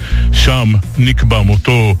בעיר, שם נקבע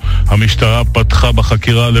מותו. המשטרה פתחה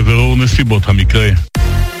בחקירה לבירור נסיבות המקרה.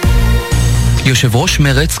 יושב ראש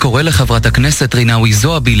מרץ קורא לחברת הכנסת רינאוי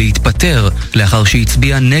זועבי להתפטר לאחר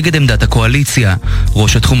שהצביעה נגד עמדת הקואליציה.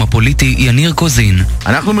 ראש התחום הפוליטי יניר קוזין.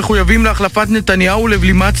 אנחנו מחויבים להחלפת נתניהו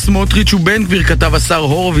לבלימת סמוטריץ' ובן גביר, כתב השר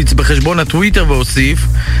הורוביץ בחשבון הטוויטר והוסיף,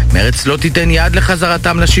 מרץ לא תיתן יד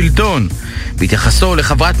לחזרתם לשלטון. בהתייחסו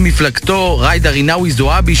לחברת מפלגתו ריידה רינאוי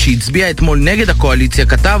זועבי שהצביעה אתמול נגד הקואליציה,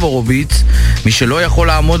 כתב הורוביץ, מי שלא יכול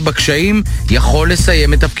לעמוד בקשיים יכול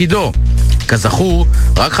לסיים את תפקידו. כזכור,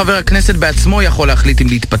 רק חבר הכנסת בעצמו יכול להחליט אם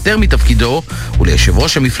להתפטר מתפקידו, וליושב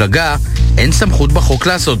ראש המפלגה אין סמכות בחוק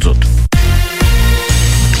לעשות זאת.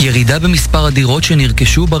 ירידה במספר הדירות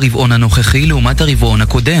שנרכשו ברבעון הנוכחי לעומת הרבעון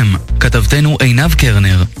הקודם. כתבתנו עינב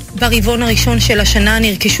קרנר. ברבעון הראשון של השנה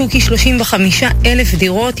נרכשו כ-35,000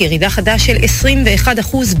 דירות, ירידה חדה של 21%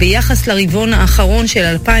 ביחס לרבעון האחרון של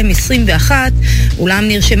 2021, אולם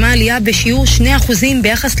נרשמה עלייה בשיעור 2%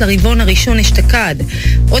 ביחס לרבעון הראשון אשתקד.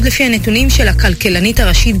 עוד לפי הנתונים של הכלכלנית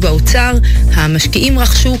הראשית באוצר, המשקיעים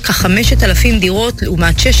רכשו כ-5,000 דירות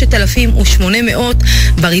לעומת 6,800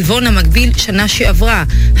 ברבעון המקביל שנה שעברה.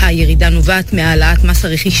 הירידה נובעת מהעלאת מס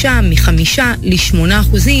הרכישה מ5% ל8%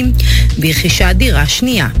 ברכישת דירה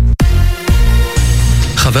שנייה.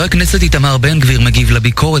 חבר הכנסת איתמר בן גביר מגיב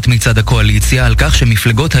לביקורת מצד הקואליציה על כך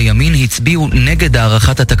שמפלגות הימין הצביעו נגד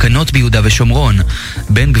הארכת התקנות ביהודה ושומרון.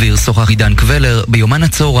 בן גביר שוחח עידן קבלר ביומן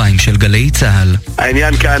הצהריים של גלי צהל.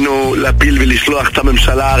 העניין כאן הוא להפיל ולשלוח את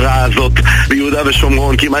הממשלה הרעה הזאת ביהודה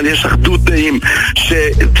ושומרון, כי יש אחדות דעים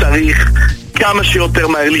שצריך כמה שיותר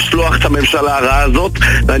מהר לשלוח את הממשלה הרעה הזאת,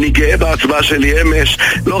 ואני גאה בהצבעה שלי אמש.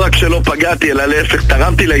 לא רק שלא פגעתי, אלא להפך,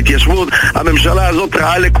 תרמתי להתיישבות. הממשלה הזאת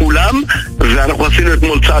רעה לכולם, ואנחנו עשינו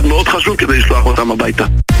אתמול צעד מאוד חשוב כדי לשלוח אותם הביתה.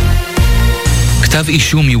 כתב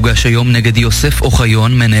אישום יוגש היום נגד יוסף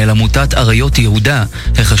אוחיון, מנהל עמותת עריות יהודה,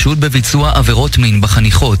 החשוד בביצוע עבירות מין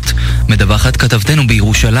בחניכות. מדווחת כתבתנו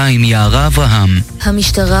בירושלים יערה אברהם.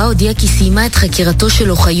 המשטרה הודיעה כי סיימה את חקירתו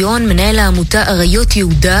של אוחיון, מנהל העמותה עריות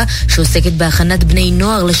יהודה, שעוסקת בהכנת בני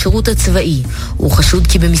נוער לשירות הצבאי. הוא חשוד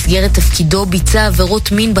כי במסגרת תפקידו ביצע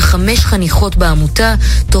עבירות מין ב5 חניכות בעמותה,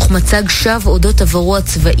 תוך מצג שווא אודות עברו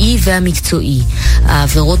הצבאי והמקצועי.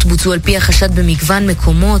 העבירות בוצעו על פי החשד במגוון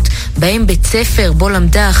מקומות, בהם בית ספר בו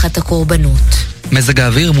למדה אחת הקורבנות. מזג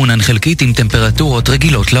האוויר מונן חלקית עם טמפרטורות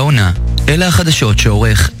רגילות לעונה. אלה החדשות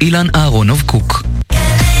שעורך אילן אהרונוב קוק.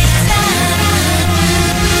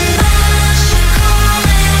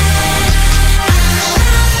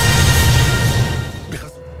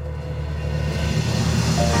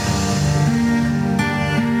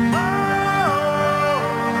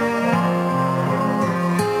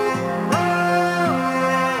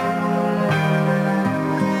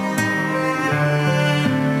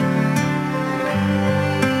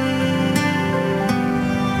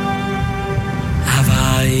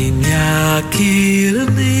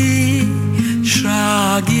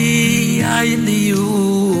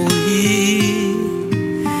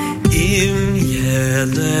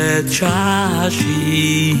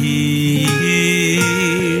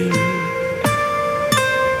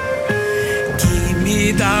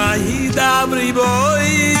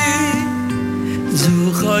 Boy, zu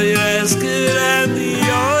khoyes kerem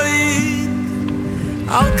yoy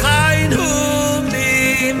Al kein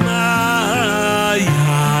Humi mai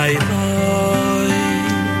Loi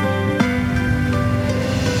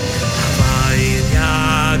Vain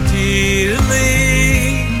yatir li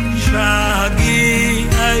Shagi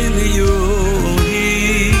Eiliui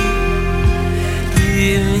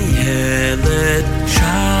Im Yelet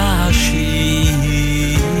Shashi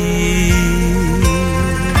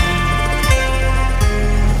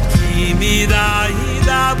Kimi dai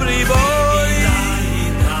dabri boy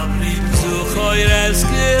Zuchoy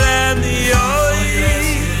reskereni oi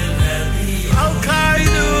Al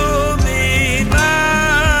kainu mina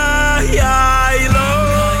yailo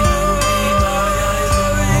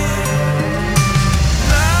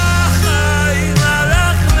Nachai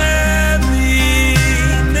malachmeni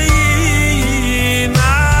ni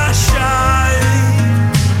mashai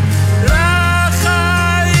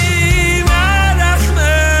Nachai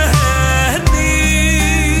malachmeni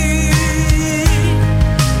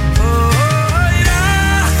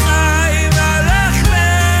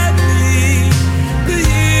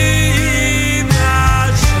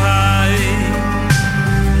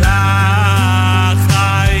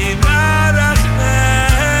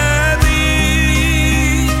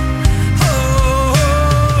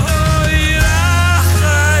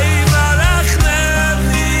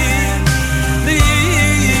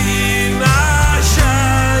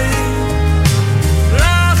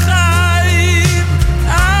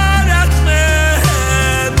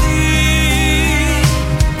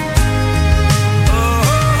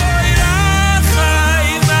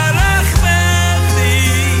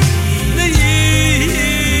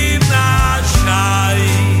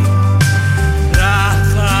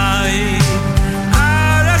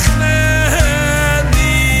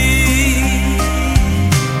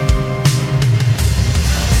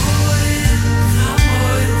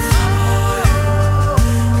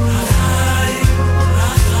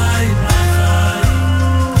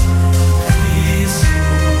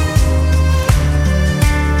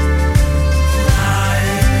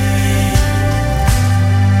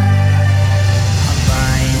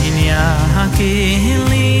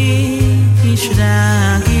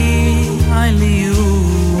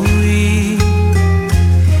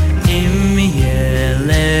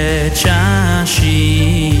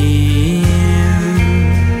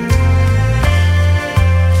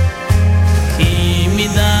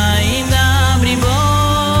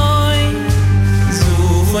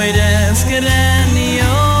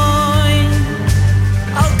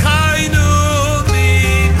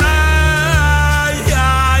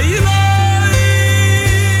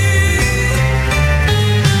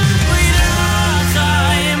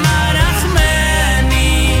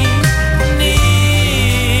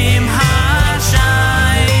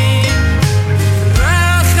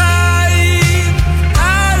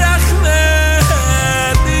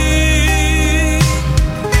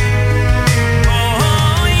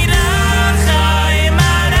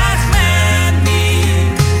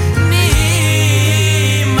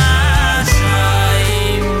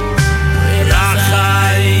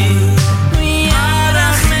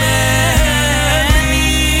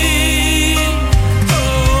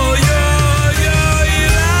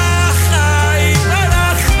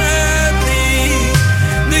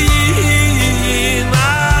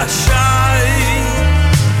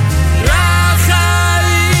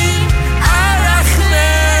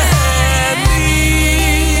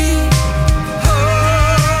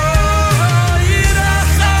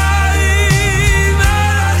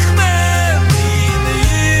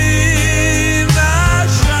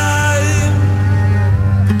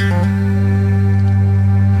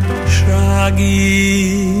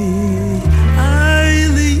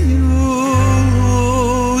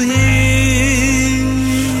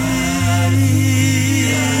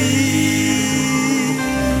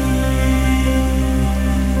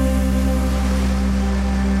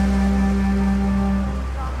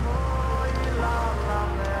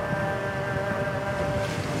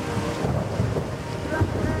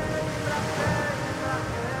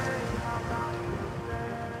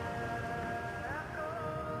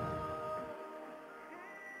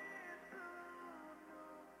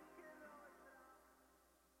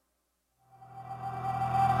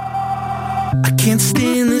I can't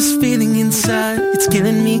stand this feeling inside. It's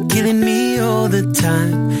killing me all the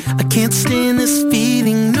time. I can't stand this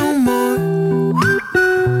feeling no more.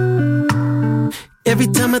 Every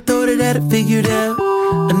time I thought it had it figured out,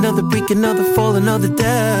 another break, another fall, another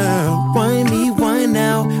doubt. Why me, why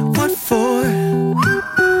now, what for?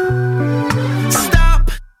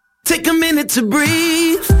 Stop, take a minute to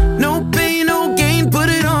breathe. No pain, no gain, put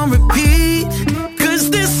it on repeat. 'Cause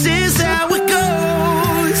this is how it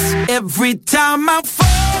goes. Every time I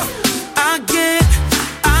fall, I get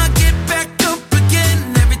back up again.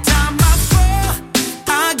 Every time I fall,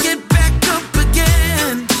 I get back up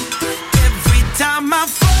again. Every time I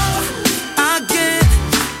fall, I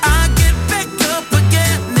get back up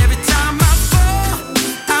again. Every time I fall,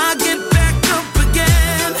 I get back up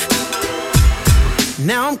again.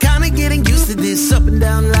 Now I'm kinda getting used to this up and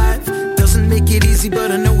down life. Doesn't make it easy, but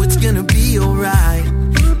I know it's gonna be alright.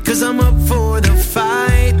 'Cause I'm up for the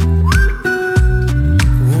fight.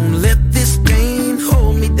 Won't let this pain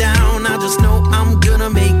hold me down. I just know I'm gonna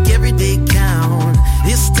make every day count.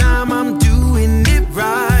 This time I'm doing it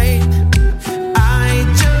right. I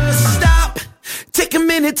just stop, take a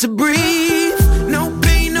minute to breathe. No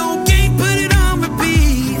pain, no gain, put it on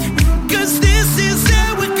repeat. 'Cause this is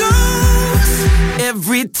how it goes.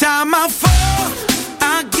 Every time I fall,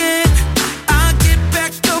 I get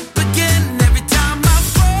back up again. Every time I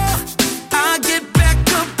fall, I get back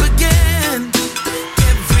up again.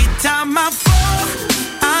 Every time I fall,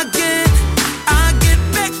 I get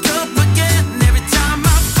back up again. Every time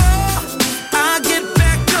I fall, I get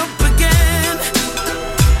back up again.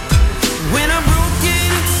 When I'm broken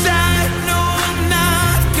inside, no, I'm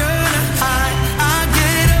not gonna hide. I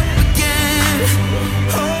get up again.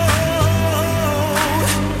 Oh,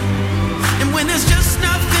 and when there's just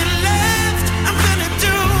nothing left, I'm gonna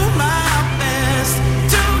do my best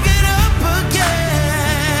to get up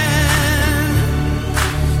again.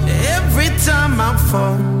 Every time I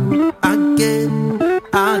fall, I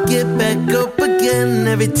get back up again.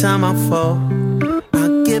 Every time I fall, I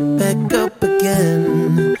get back up again.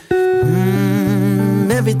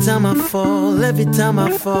 Every time I fall,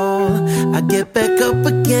 I get back up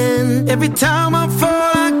again. Every time I fall,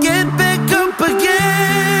 I get back up again.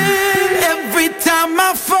 Every time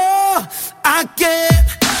I fall, I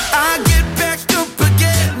get back up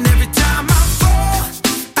again. Every time I fall,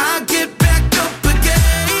 I get back up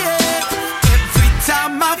again. Every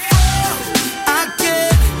time I fall, I get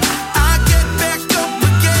back up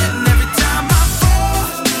again. Every time I fall,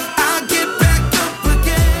 I get back up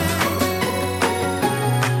again.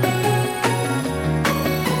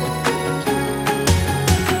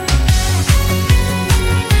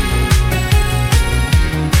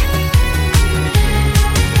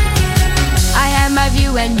 I have my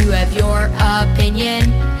view and you have your opinion.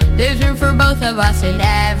 There's room for both of us in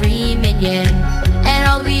every minion. And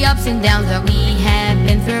all the ups and downs that we have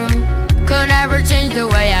been through could never change the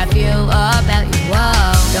way I feel about you.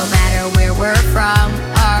 Whoa. No matter where we're from,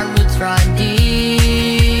 our roots run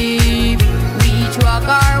deep. We each walk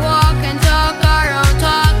our walk and talk our own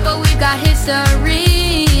talk, but we've got history.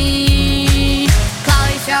 Call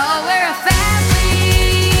each other, we're a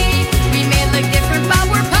family. We may look different, but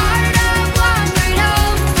we're part of one great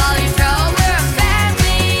home. Call each other, we're a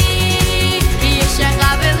family.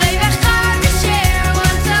 Share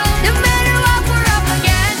one soul. No matter what we're up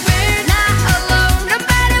against, we're not alone. No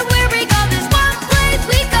matter where we go, there's one place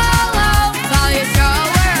we call home. Call each other,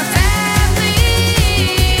 we're a family.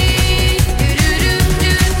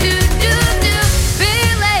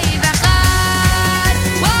 Believe echad.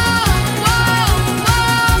 Whoa, whoa,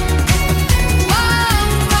 whoa. Whoa,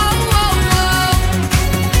 whoa, whoa, whoa.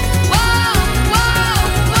 Whoa, whoa,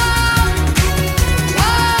 whoa.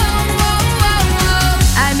 Whoa, whoa, whoa.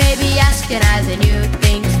 I may be Ashkenaz and you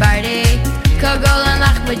think Sephardi. Kogol and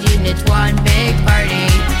Lachbajin, it's one big party.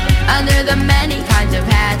 Under the many kinds of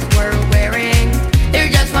hats we're wearing,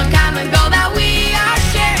 there's just one common goal that we are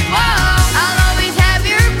sharing. Whoa, I'll always have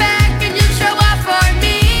your back and you show up for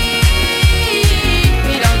me.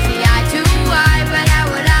 We don't see eye to eye, but how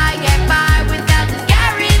would I get by without this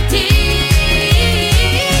guarantee?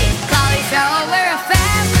 Call each other, we're a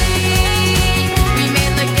family. We may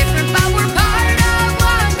look different, but we're part of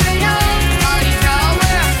one great home. Call each other,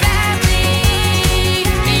 we're a family.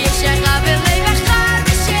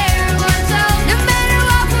 Share one soul. No matter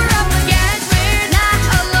what we're up against, we're not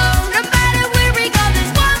alone. No matter where we go,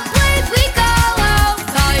 there's one place we call home.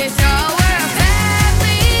 Call each other, we're a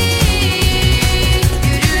family.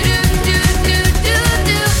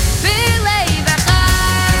 Believe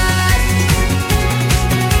echad.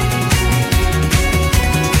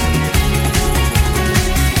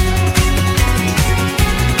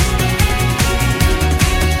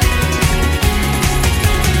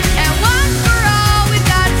 And once for all, we've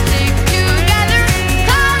got to stick together.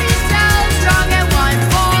 Call yourself strong and one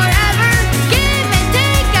forever. Give and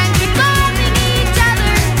take and keep loving each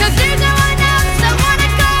other. 'Cause there's no one else I wanna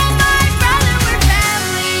call my brother. We're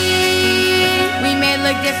family. We may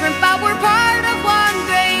look different, but we're part of one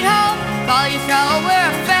great home. Call yourself, we're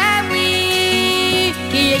a family.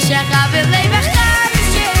 Ki yeshecha b'leiv echad,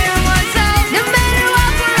 share one soul. No matter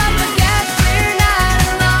what we're up against.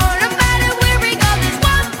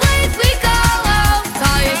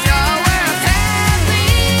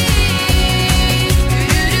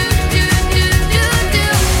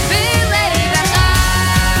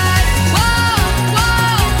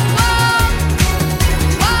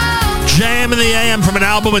 the AM from an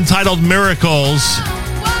album entitled Miracles.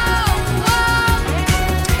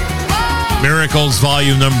 Miracles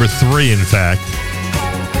volume number 3, in fact.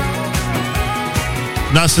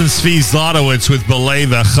 Nassim Tzvi Zlotowitz with Belay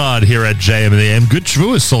V'Chad here at JM in the AM. Good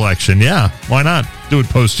Shavuos selection, yeah. Why not? Do it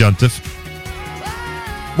post-Yontif.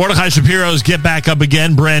 Mordechai Shapiro's Get Back Up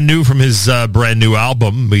Again, brand new from his brand new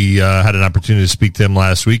album. We had an opportunity to speak to him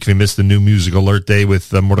last week. If you missed the new Music Alert Day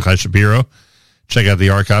with Mordechai Shapiro, check out the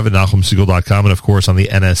archive at NachumSegal.com and, of course, on the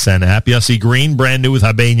NSN app. Yossi Green, brand new with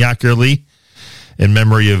Habein Yakir Lee, in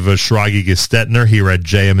memory of Shragi Gestetner here at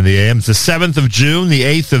JM in the AM. It's the 7th of June, the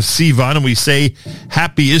 8th of Sivan, and we say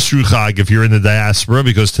Happy Isru Chag if you're in the diaspora,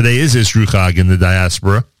 because today is Isru Chag in the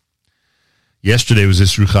diaspora. Yesterday was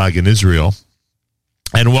Isru Chag in Israel.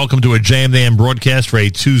 And welcome to a JM in the AM broadcast for a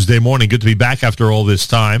Tuesday morning. Good to be back after all this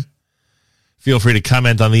time. Feel free to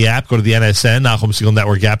comment on the app. Go to the NSN, Nachum Segal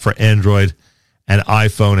Network app for Android and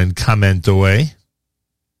iPhone, and comment away.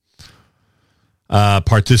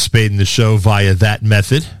 Participate in the show via that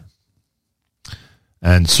method.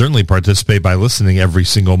 And certainly participate by listening every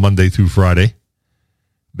single Monday through Friday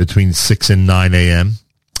between 6 and 9 a.m.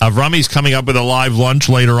 Avrami's coming up with a live lunch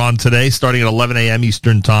later on today, starting at 11 a.m.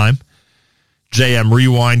 Eastern Time. JM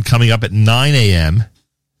Rewind coming up at 9 a.m.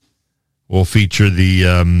 We'll feature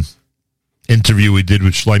the interview we did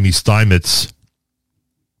with Shlomi Steinmetz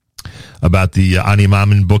about the Ani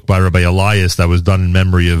Mamin book by Rabbi Elias that was done in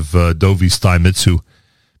memory of Dovi Steinmetz, who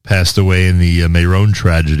passed away in the Meron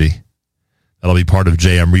tragedy. That'll be part of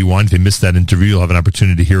JM Rewind. If you missed that interview, you'll have an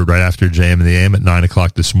opportunity to hear it right after JM in the AM at 9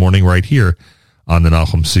 o'clock this morning, right here on the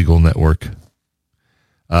Nachum Segal Network.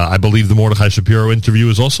 I believe the Mordechai Shapiro interview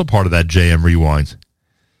is also part of that JM Rewind.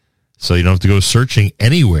 So you don't have to go searching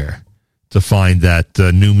anywhere to find that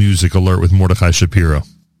new music alert with Mordechai Shapiro.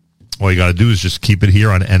 All you got to do is just keep it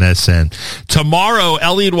here on NSN. Tomorrow,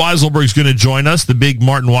 Elliot Weiselberg's going to join us. The big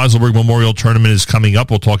Martin Weiselberg Memorial Tournament is coming up.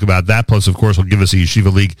 We'll talk about that. Plus, of course, he'll give us a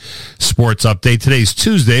Yeshiva League sports update. Today's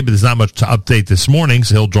Tuesday, but there's not much to update this morning,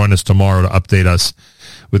 so he'll join us tomorrow to update us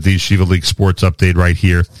with the Yeshiva League sports update right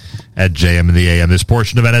here at JM in the AM. This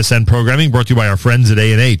portion of NSN programming brought to you by our friends at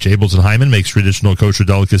A&H. Abels and Hyman makes traditional kosher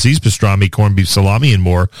delicacies, pastrami, corned beef, salami, and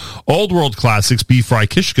more. Old world classics, beef fry,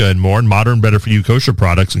 kishka, and more. And modern, better-for-you kosher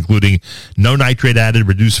products, including no nitrate added,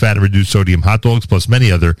 reduced fat, and reduced sodium hot dogs, plus many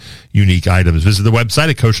other unique items. Visit the website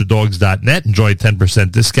at kosherdogs.net. Enjoy a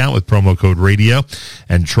 10% discount with promo code radio.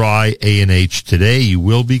 And try A&H today. You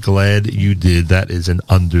will be glad you did. That is an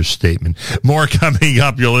understatement. More coming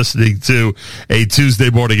up. You're listening to a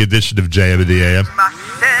Tuesday morning edition of JM in the AM.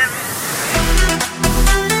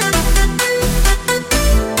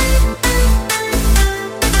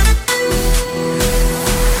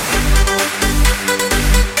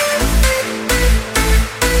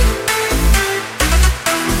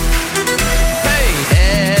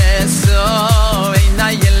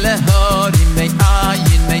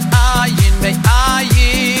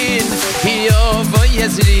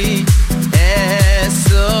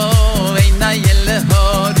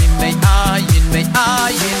 May I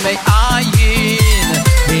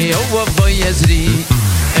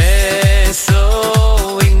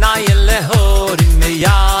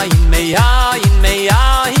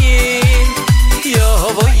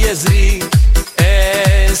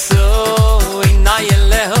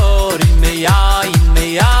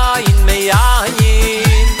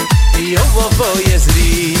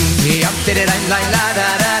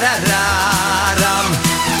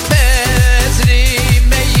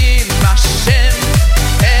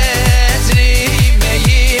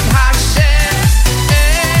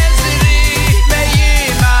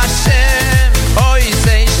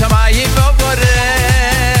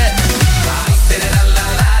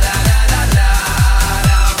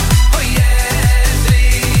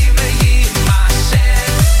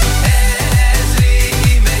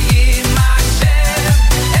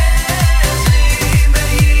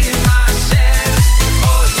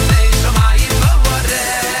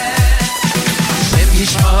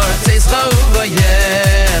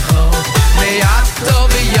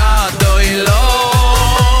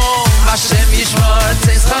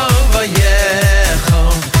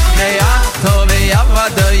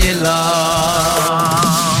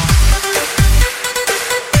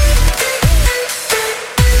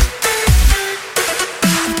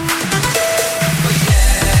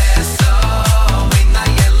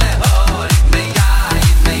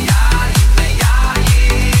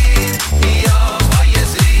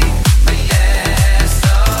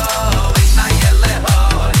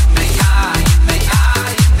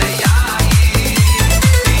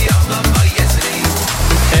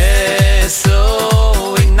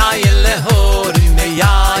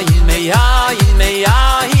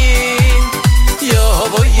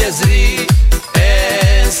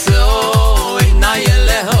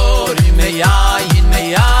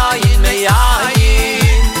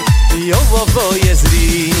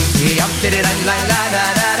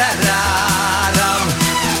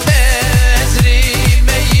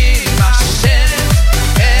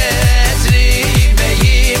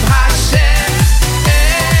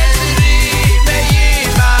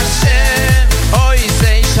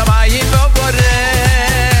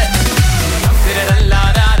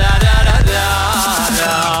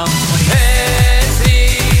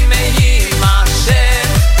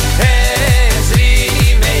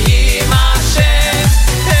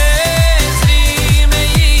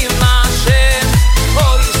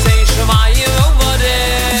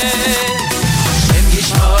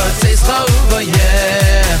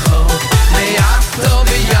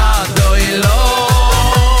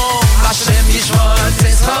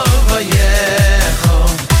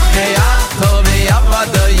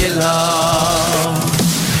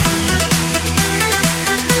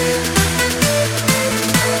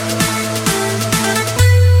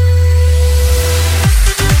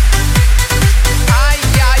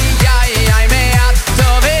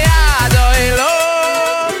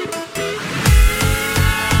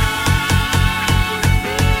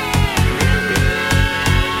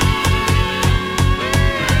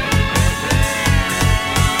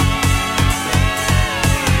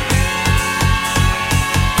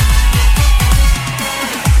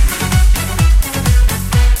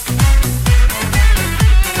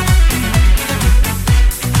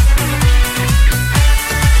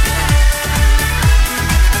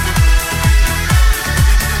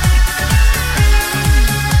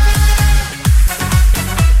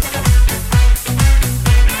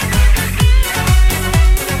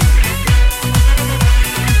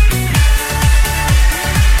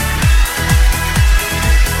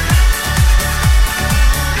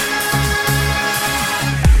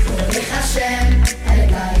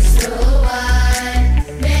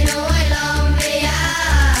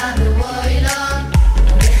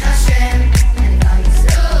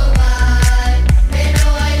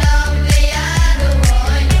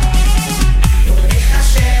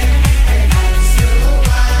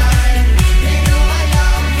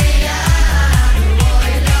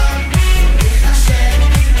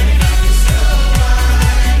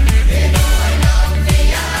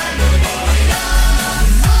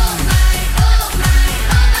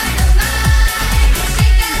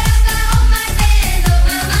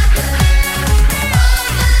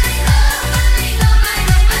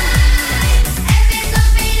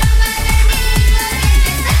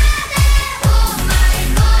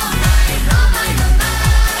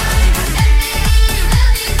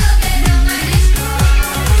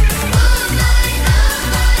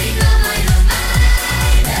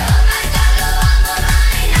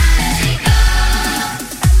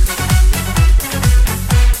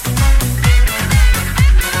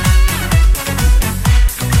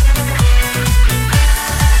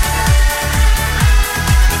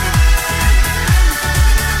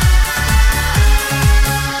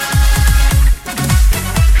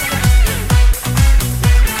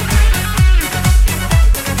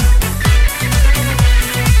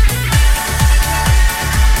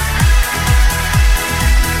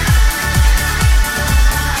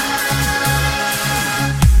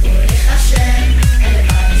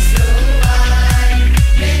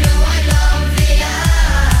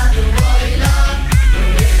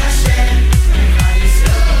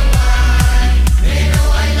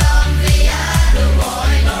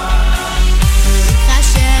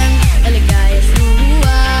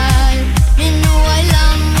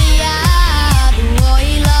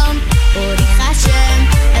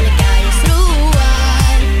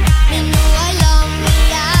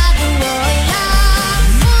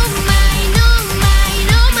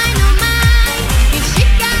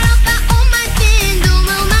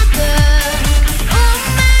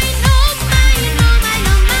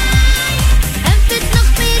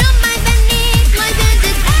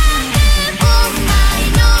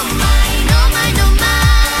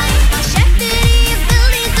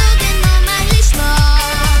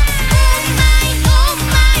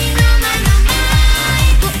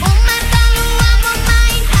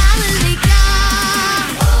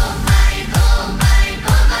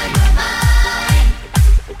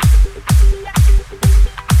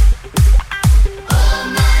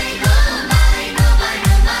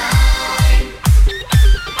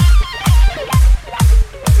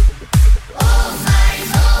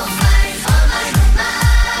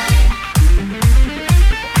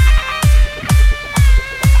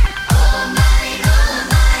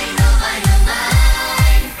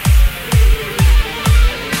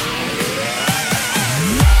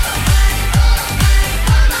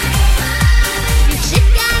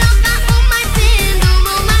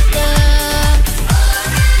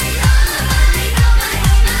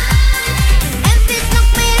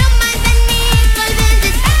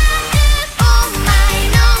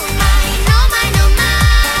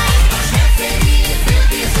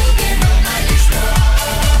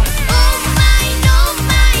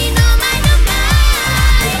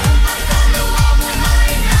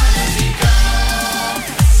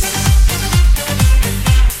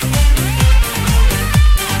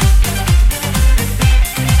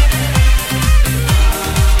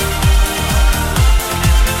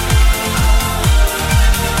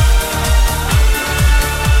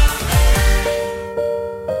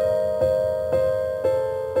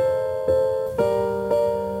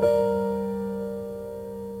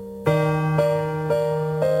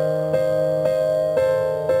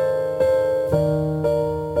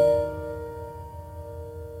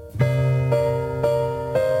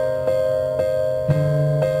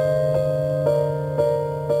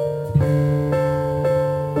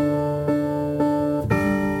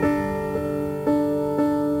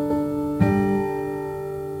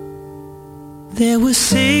There were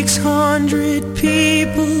 600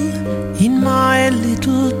 people in my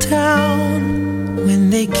little town when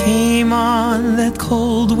they came on that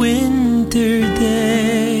cold winter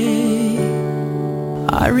day.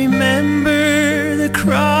 I remember the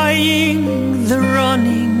crying, the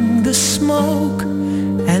running, the smoke,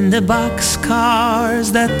 and the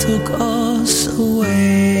boxcars that took us away.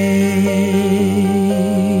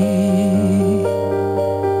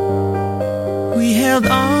 We held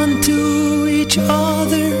on to each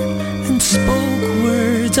other and spoke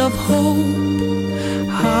words of hope,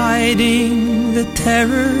 hiding the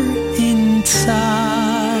terror inside.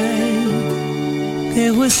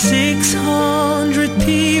 There were 600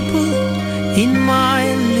 people in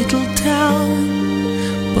my little town,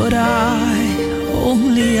 but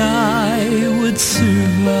only I would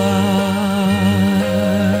survive.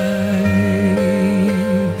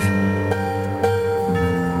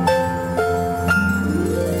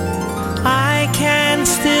 I can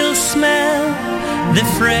still smell the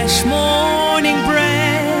fresh morning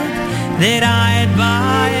bread that I'd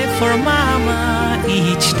buy for Mama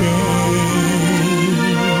each day.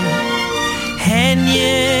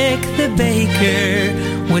 Henrik the baker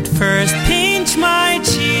would first pinch my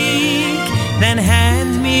cheek, then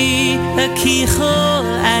hand me a kichel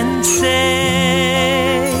and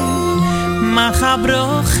say, Macha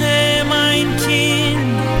broche, mein Kind,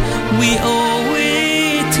 we owe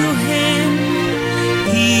it to him.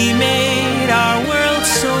 He made our world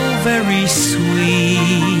so very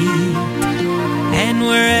sweet. And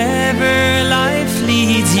wherever life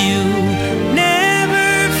leads you,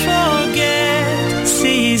 never forget,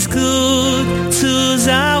 say it's good to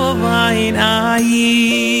Zauwein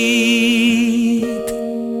Ayid.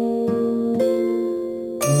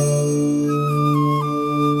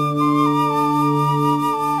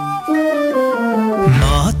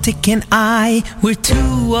 Motik and I, we're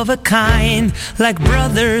two of a kind, like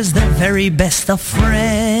brothers, the very best of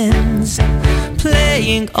friends,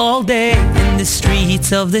 playing all day in the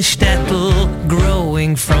streets of the shtetl,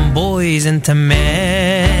 growing from boys into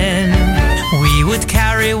men. We would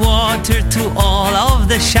carry water to all of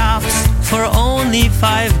the shops for only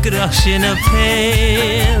 5 grosh in a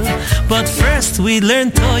pail. But first we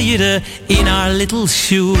learned Torah in our little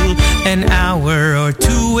shul, an hour or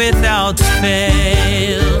two without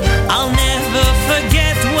fail. I'll never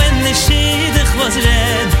forget when the shidduch was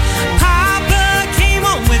read. Papa came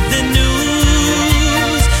home with the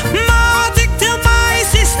news. Motik till my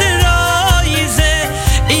sister, oh,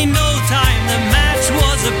 in no time the match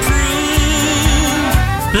was approved.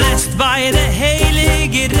 Blessed by the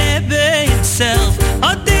Heilige Rebbe himself,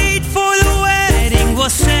 a date for the wedding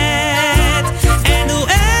was set. And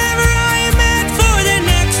whoever I met for the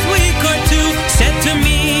next week or two said to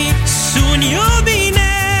me, soon you'll be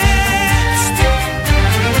next.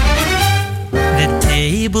 The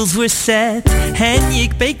tables were set,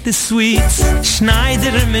 Henrik baked the sweets,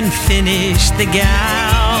 Schneiderman finished the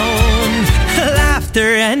gown.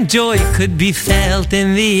 Laughter and joy could be felt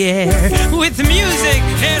in the air, with music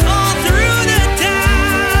and all through the town.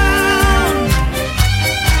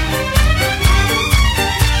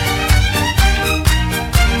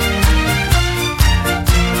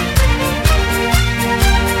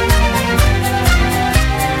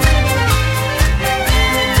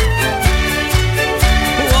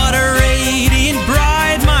 What a radiant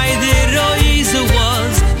bride my dear Roisa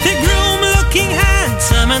was, the groom looking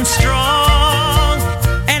handsome and strong.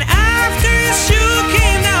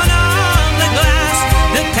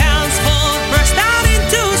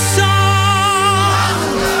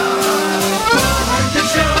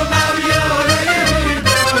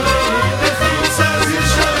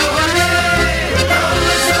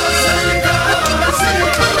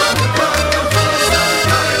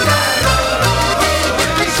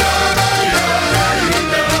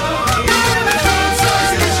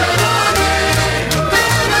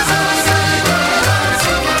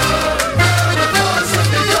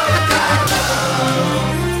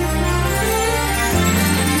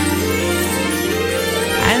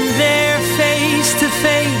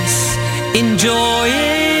 In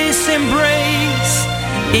joyous embrace,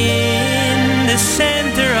 in the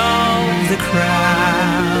center of the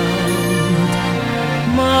crowd,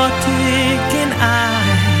 Motik and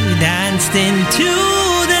I danced into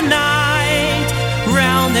the night,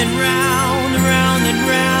 round and round, round and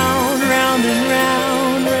round, round and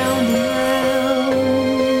round, round and round.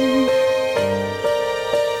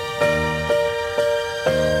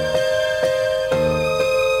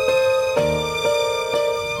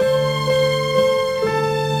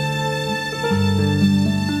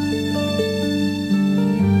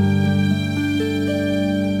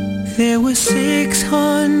 There were 600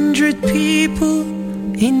 600 people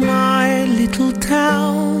in my little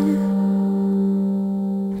town,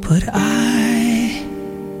 but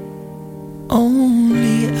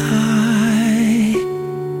only I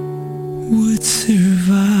would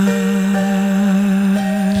survive.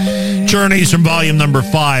 Journeys from volume number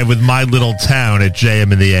 5 with My Little Town at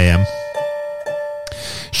JM in the AM.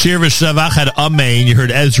 Shir V'Shevach had Amen. You heard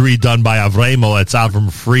Ezri done by Avremo. It's Avram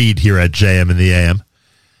Fried here at JM in the AM.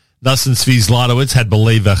 Nassim Tzvi Zlotowitz had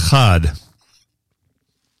B'Lev Echad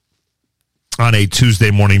on a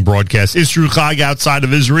Tuesday morning broadcast. Isru Chag outside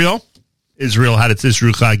of Israel. Israel had its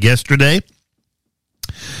Isru Chag yesterday.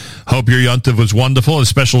 Hope your Yontiv was wonderful. A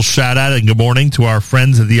special shout out and good morning to our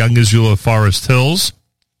friends at the Young Israel of Forest Hills,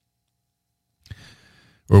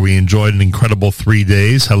 where we enjoyed an incredible 3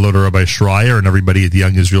 days. Hello to Rabbi Schreier and everybody at the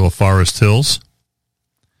Young Israel of Forest Hills.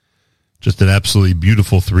 Just an absolutely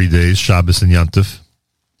beautiful 3 days, Shabbos and Yontif,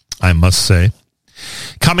 I must say.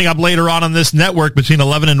 Coming up later on this network between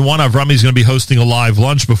 11 and 1, Avrami's going to be hosting a live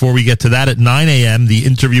lunch. Before we get to that, at 9 a.m., the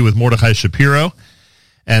interview with Mordechai Shapiro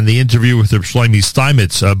and the interview with Shlomi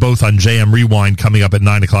Steinmetz, both on JM Rewind, coming up at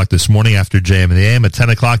 9 o'clock this morning after JM in the AM. At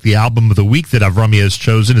 10 o'clock, the album of the week that Avrami has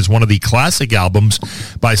chosen is one of the classic albums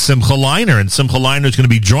by Simcha Leiner. And Simcha Leiner is going to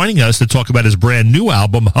be joining us to talk about his brand new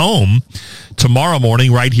album, Home, tomorrow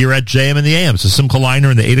morning right here at JM in the AM. So Simcha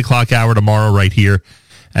Leiner in the 8 o'clock hour tomorrow right here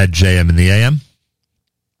at JM in the AM.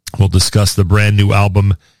 We'll discuss the brand new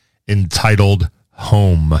album entitled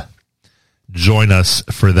Home. Join us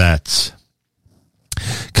for that.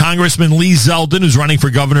 Congressman Lee Zeldin, who's running for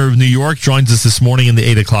governor of New York, joins us this morning in the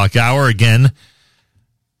 8 o'clock hour. Again,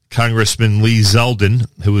 Congressman Lee Zeldin,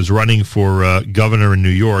 who is running for governor in New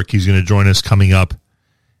York, he's going to join us coming up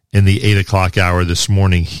in the 8 o'clock hour this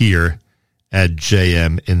morning here at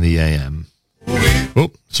JM in the AM. Oh,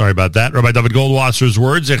 sorry about that. Rabbi David Goldwasser's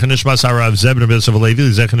words. Zechon Nishmas Harav Zeb Rabbi Yosef Alevi.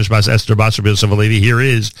 Zechon Nishmas Esther Bas Rabbi Yosef Alevi. Here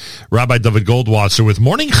is Rabbi David Goldwasser with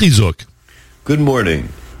Morning Chizuk. Good morning.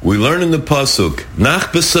 We learn in the Pasuk,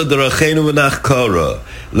 Nach besadrachenu v'nach kara.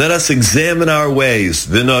 Let us examine our ways,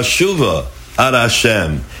 v'nashuva ad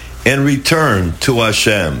Hashem, and return to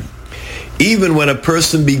Hashem. Even when a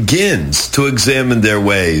person begins to examine their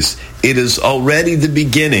ways, it is already the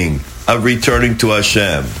beginning of returning to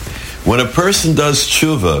Hashem. When a person does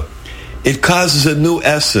tshuva, it causes a new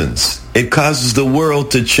essence. It causes the world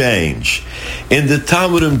to change. In the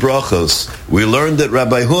Talmud in Brachos, we learned that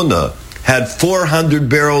Rabbi Huna had 400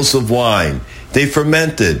 barrels of wine. They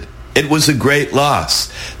fermented. It was a great loss.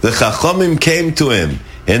 The Chachamim came to him,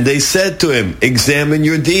 and they said to him, examine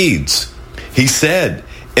your deeds. He said,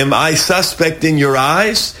 am I suspect in your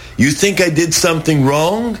eyes? You think I did something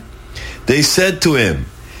wrong? They said to him,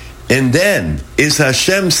 and then, is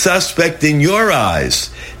Hashem suspect in your eyes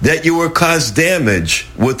that you were caused damage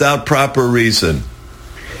without proper reason?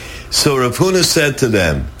 So Rav Huna said to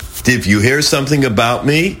them, did you hear something about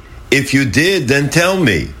me? If you did, then tell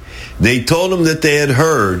me. They told him that they had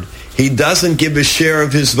heard he doesn't give a share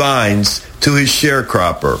of his vines to his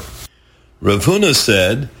sharecropper. Rav Huna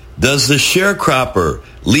said, does the sharecropper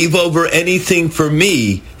leave over anything for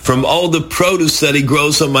me from all the produce that he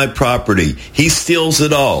grows on my property? He steals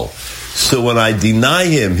it all. So when I deny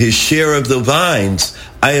him his share of the vines,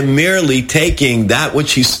 I am merely taking that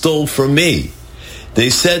which he stole from me. They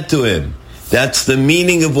said to him, that's the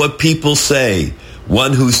meaning of what people say.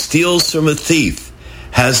 One who steals from a thief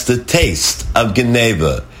has the taste of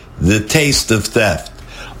Geneva, the taste of theft.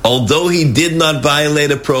 Although he did not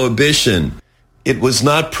violate a prohibition, it was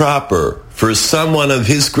not proper for someone of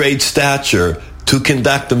his great stature to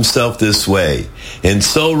conduct himself this way. And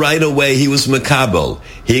so right away he was makabel.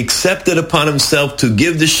 He accepted upon himself to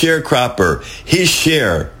give the sharecropper his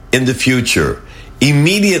share in the future.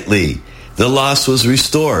 Immediately, the loss was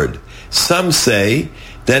restored. Some say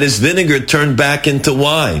that his vinegar turned back into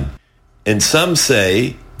wine. And some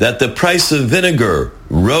say that the price of vinegar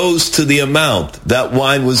rose to the amount that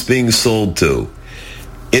wine was being sold to.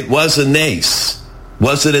 It was a nace.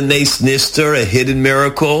 Was it a nace nister, a hidden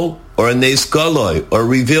miracle, or a nace galoi, or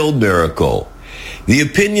revealed miracle? The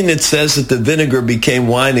opinion that says that the vinegar became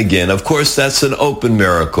wine again, of course that's an open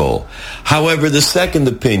miracle. However, the second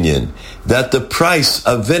opinion, that the price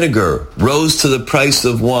of vinegar rose to the price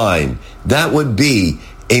of wine, that would be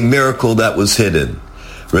a miracle that was hidden.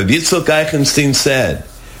 Rabbi Yitzchak Eichenstein said,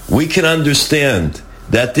 we can understand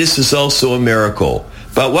that this is also a miracle.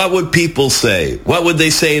 But what would people say? What would they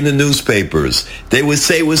say in the newspapers? They would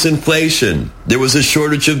say it was inflation. There was a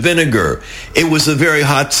shortage of vinegar. It was a very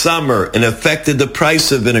hot summer and affected the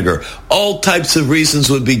price of vinegar. All types of reasons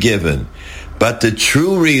would be given. But the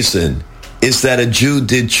true reason is that a Jew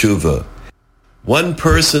did tshuva. One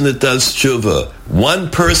person that does tshuva, one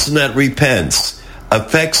person that repents,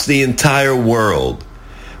 affects the entire world.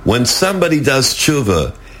 When somebody does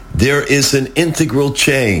tshuva, there is an integral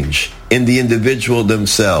change in the individual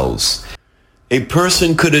themselves. A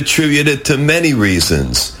person could attribute it to many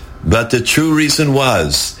reasons, but the true reason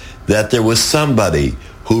was that there was somebody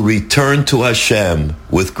who returned to Hashem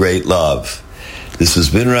with great love. This has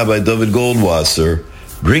been Rabbi David Goldwasser,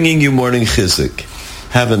 bringing you Morning Chizuk.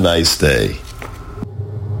 Have a nice day.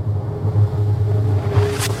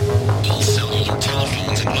 All cellular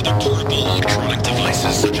telephones and other portable electronic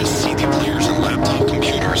devices such as CD players and laptop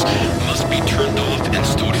computers must be turned off and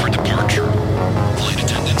stowed for departure. Flight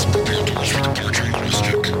attendants, prepare doors for departure in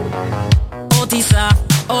Westchuk. עוד טיסה,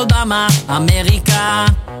 עוד במה, אמריקה,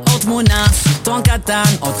 עוד תמונה, סרטון קטן,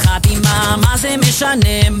 עוד חתימה, מה זה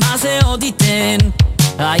משנה, מה זה עוד ייתן?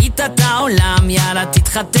 ראית את העולם, יאללה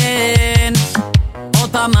תתחתן. עוד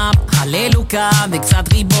פעם אפ, הללוקה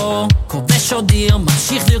וקצת ריבו, כובש עוד דיר,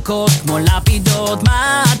 ממשיך לרקוד כמו לפידות.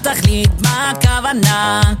 מה התכלית, מה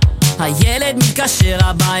הכוונה? הילד מתקשר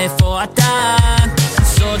הבא, איפה אתה?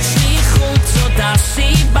 זאת שליחות, זאת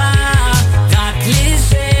הסיבה, רק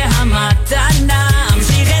לזה המתנה.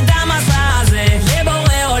 המשיך את המסע הזה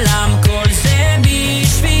לבורא עולם, כל זה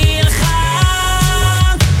בשבילך.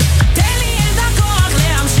 תן לי את הכוח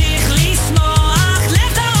להמשיך לשמוח,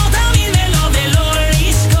 לב טהור תמיד ולא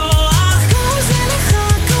לשכוח. כל זה לך,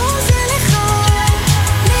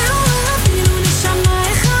 לעורר אפילו נשמה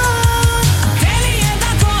אחד. תן לי את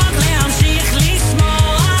הכוח להמשיך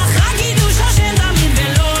לשמוח, רק קידוש השם תמיד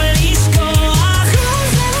ולא לשכוח.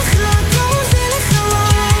 כל זה לך,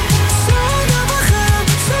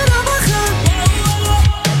 סוד הברכה.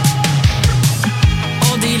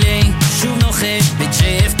 עוד דילי, שוב נוחת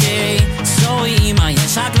ב-JFK, סורי אמא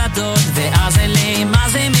יש הקלטות ואז אלי. מה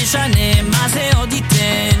זה משנה, מה זה עוד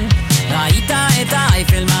ייתן? ראית את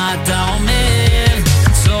האייפל, מה אתה אומר?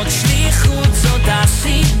 זאת שליחות, זאת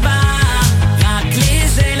הסיבה, רק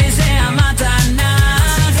לזה המתנה.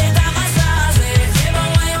 את המסע הזה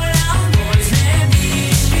לבורא עולם, כל זה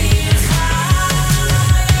בשבילך.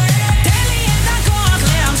 תן לי את הכוח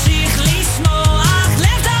להמשיך לשמוח,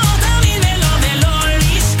 לב טהור תמיד ולא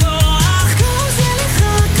לשכוח. כל זה לך,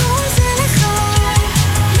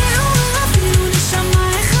 לעורר אפילו נשמה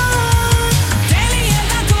אחד. תן לי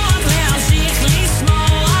את הכוח להמשיך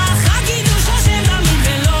לשמוח, רק קידוש השם תמיד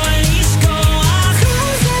ולא לשכוח.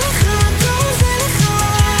 כל זה לך,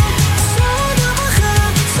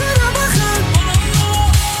 סוד הברכה.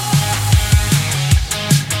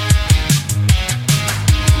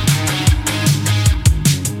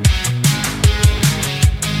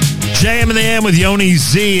 JM in the AM with Yoni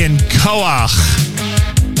Z and Koach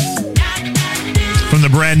from the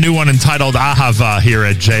brand new one entitled Ahava here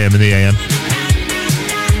at JM in the AM.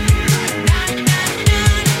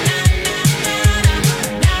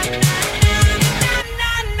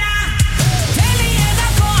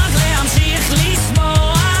 להמשיך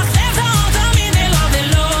לשמוח, לב טהור תמיד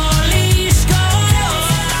ולא לשכוח.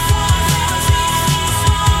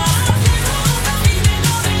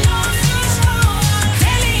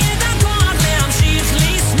 תן לי את הכוח להמשיך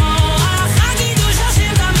לשמוח, רק קידוש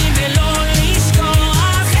השם תמיד ולא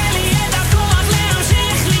לשכוח. תן לי את הכוח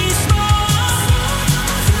להמשיך לשמוח.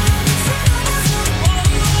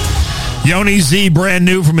 Yoni Z, brand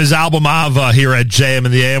new from his album Ava here at JM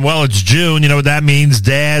in the AM. Well, it's June. You know what that means.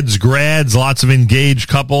 Dads, grads, lots of engaged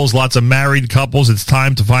couples, lots of married couples. It's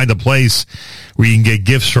time to find a place where you can get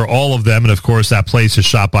gifts for all of them. And, of course, that place is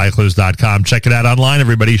shopeichler's.com. Check it out online,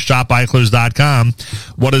 everybody, shopeichler's.com.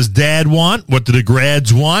 What does dad want? What do the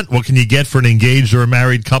grads want? What can you get for an engaged or a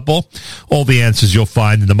married couple? All the answers you'll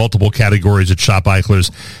find in the multiple categories at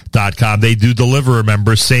shopeichler's.com. They do deliver,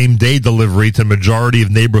 remember, same-day delivery to the majority of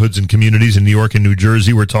neighborhoods and communities in New York and New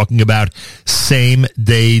Jersey. We're talking about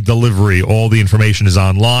same-day delivery. All the information is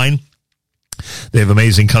online. They have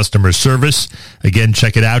amazing customer service. Again,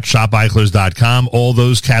 check it out, shopeichler's.com. All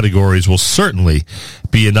those categories will certainly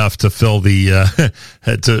be enough to fill the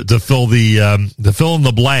to fill in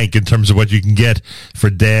the blank in terms of what you can get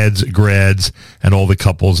for dads, grads, and all the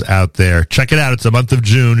couples out there. Check it out. It's the month of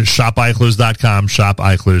June. Shopeichler's.com,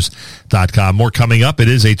 shopeichler's.com. More coming up. It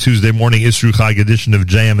is a Tuesday morning Isru Chag edition of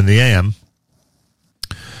JM in the AM.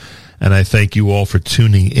 And I thank you all for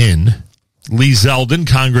tuning in. Lee Zeldin,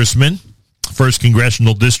 Congressman, 1st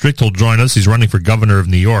Congressional District. He'll join us. He's running for governor of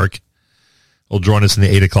New York. He'll join us in the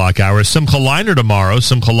 8 o'clock hour. Simcha Leiner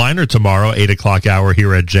tomorrow, 8 o'clock hour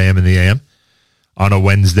here at JM in the AM on a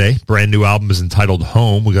Wednesday. Brand new album is entitled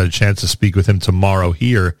Home. We got a chance to speak with him tomorrow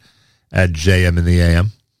here at JM in the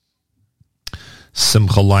AM.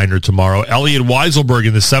 Simcha Liner tomorrow. Elliot Weiselberg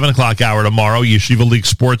in the 7 o'clock hour tomorrow. Yeshiva League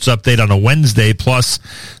Sports Update on a Wednesday. Plus,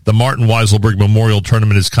 the Martin Weiselberg Memorial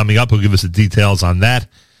Tournament is coming up. He'll give us the details on that,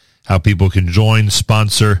 how people can join,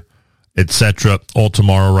 sponsor, etc. All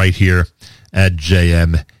tomorrow right here at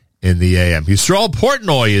JM in the AM. Yisrael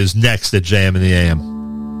Portnoy is next at JM in the AM.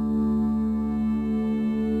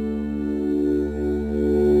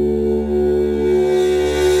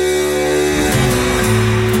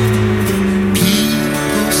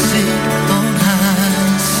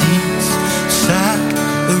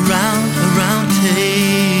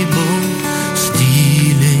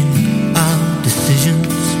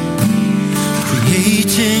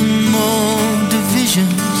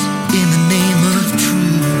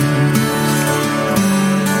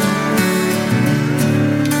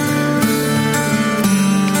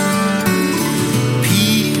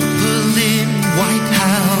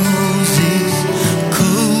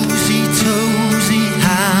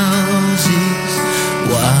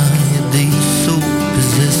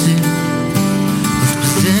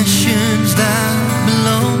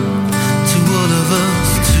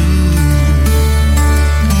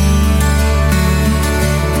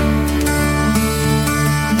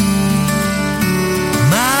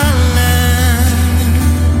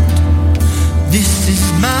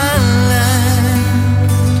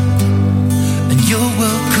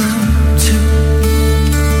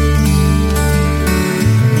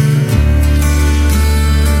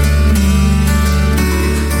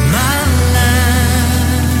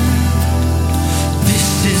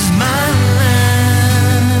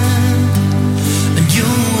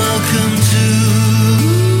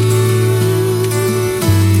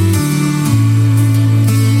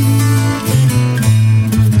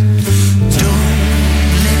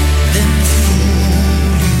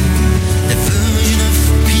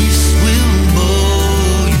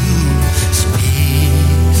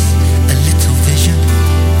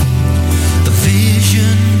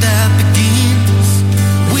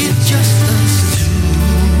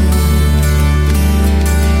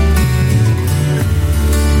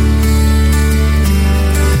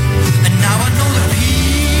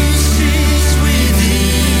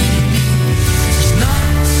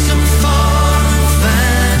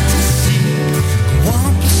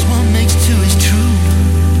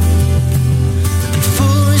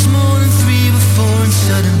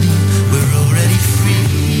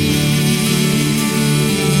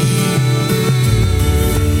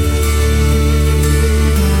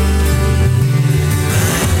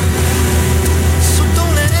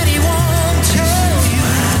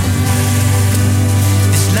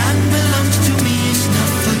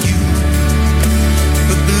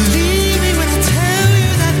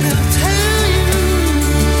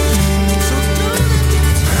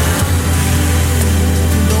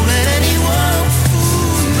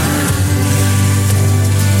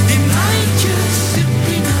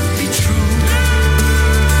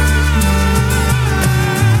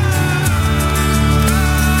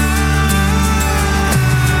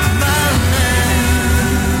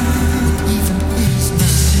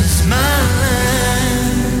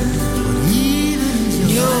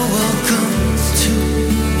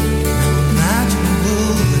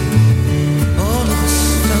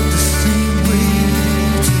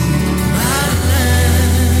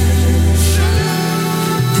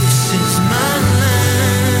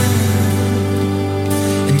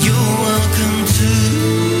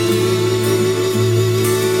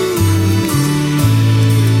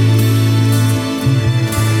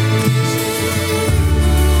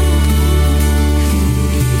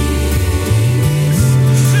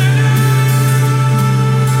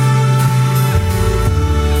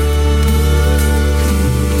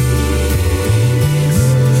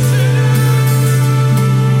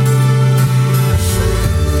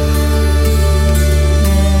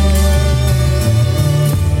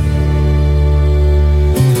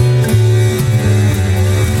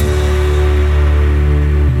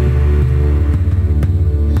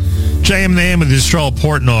 JM the AM with Yisrael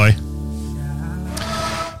Portnoy.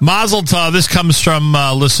 Mazel Tov. This comes from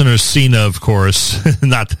listener Sina, of course.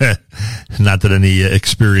 not that any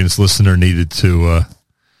experienced listener needed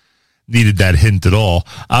that hint at all.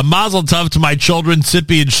 Mazel Tov to my children,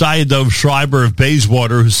 Tzipi and Shayadov Schreiber of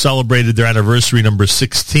Bayswater, who celebrated their anniversary number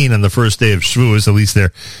 16 on the first day of Shavuos, at least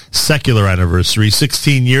their secular anniversary.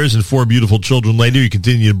 16 years and 4 beautiful children later, you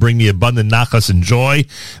continue to bring me abundant nachas and joy.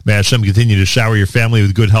 May Hashem continue to shower your family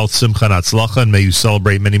with good health, simcha and atzlacha, and may you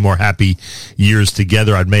celebrate many more happy years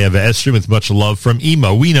together. Admei Esther, with much love from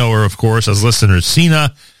Ema. We know her, of course, as listener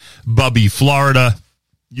Sina, Bubby, Florida.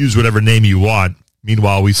 Use whatever name you want.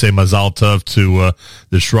 Meanwhile, we say Mazal Tov to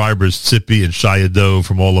the Schreibers, Tzipi and Shayado,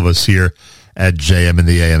 from all of us here at JM in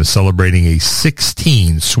the AM, celebrating a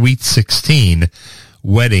sweet 16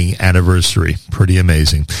 wedding anniversary. Pretty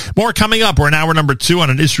amazing. More coming up. We're in hour number 2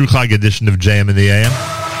 on an Isru Chag edition of JM in the AM.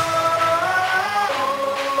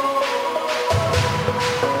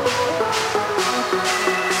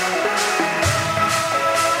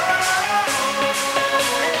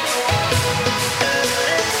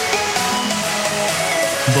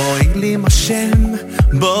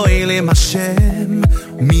 בואי לי משם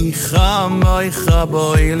מיכה מויכה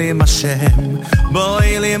בואי לי משם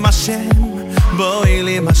בואי לי משם בואי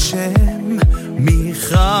לי משם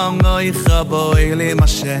מיכה מויכה בואי לי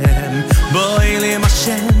משם בואי לי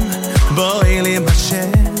משם בואי לי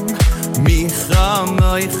משם מיכה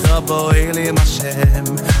מויכה בואי לי משם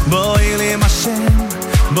בואי לי משם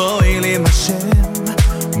בואי לי משם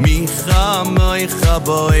מיכה מויכה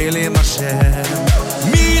בואי לי משם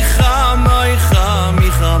מיכה מויכה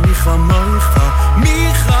מיכה מיכה מויכה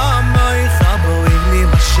מיכה מויכה בואי לי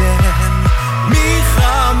משם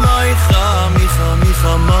מיכה מויכה מיכה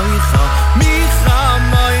מיכה מויכה מיכה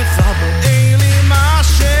מויכה בואי לי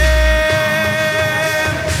משם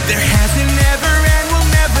There hasn't never and will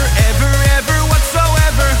never ever ever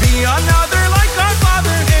whatsoever be another like our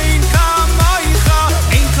Father Ein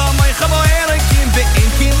kamoicha boi Elokim ve'en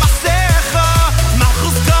kimasecha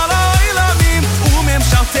Malchus kol ha'olamim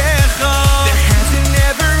u'memshaltecha There hasn't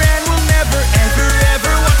never and will never ever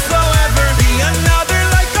ever whatsoever be another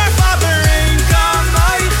like our Father Ein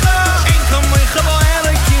kamoicha boi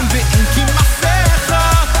Elokim ve'en kimasecha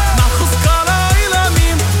Malchus kol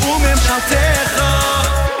ha'olamim u'memshaltecha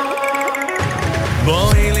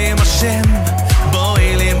בואי לי משם,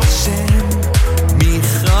 בואי לי משם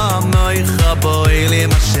מיכה מויכה בואי לי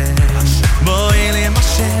משם בואי לי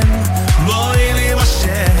משם, בואי לי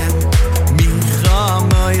משם מיכה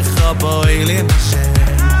מויכה בואי לי משם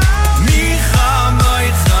מיכה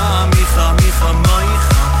מויכה, מיכה מיכה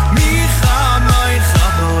מויכה מיכה מויכה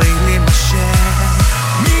בואי לי משם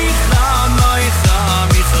מיכה מויכה,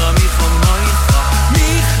 מיכה מיכה מויכה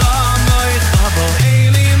מיכה מויכה בואי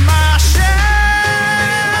לי משם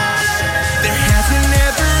There hasn't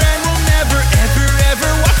never and will never ever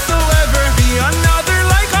ever whatsoever be another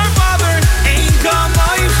like our Father Ein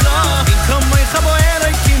kamoicha boi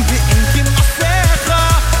Elokim ve'en kimasecha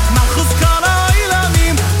Malchus kol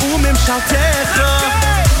ha'olamim u'memshaltecha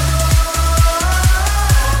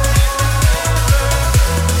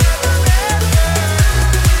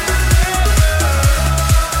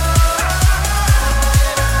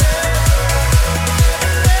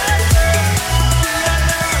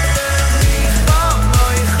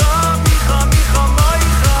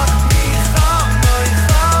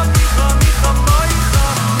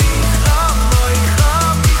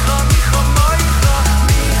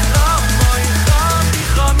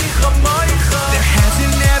There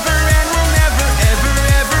hasn't never and will never ever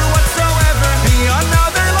ever whatsoever be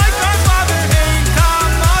another like our Father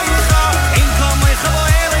Ein kamoicha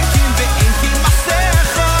boi Elokim ve'en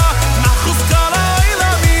kimasecha Malchus kol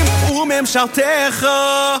ha'olamim u'memshaltecha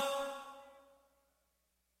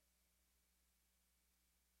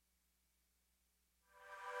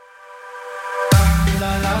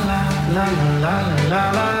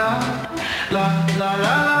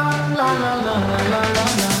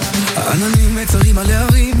העננים מצרים על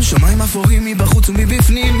הערים, שמיים אפורים מבחוץ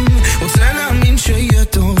ומבפנים רוצה להאמין שיהיה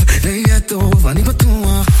טוב, יהיה טוב, אני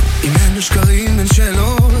בטוח אם אין שקרים, אין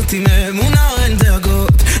שאלות, אם אמונה אין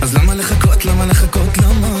דאגות אז למה לחכות, למה לחכות,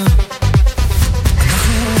 למה?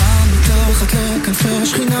 אנחנו עם מתחת לכנפי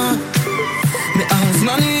השכינה מאז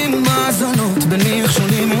זמנים ומאזנות בין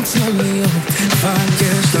מכשולים וצלליות אבל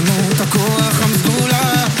יש לנו את הכוח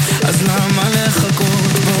המסגולה אז למה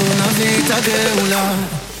לחכות, בואו נביא את הגאולה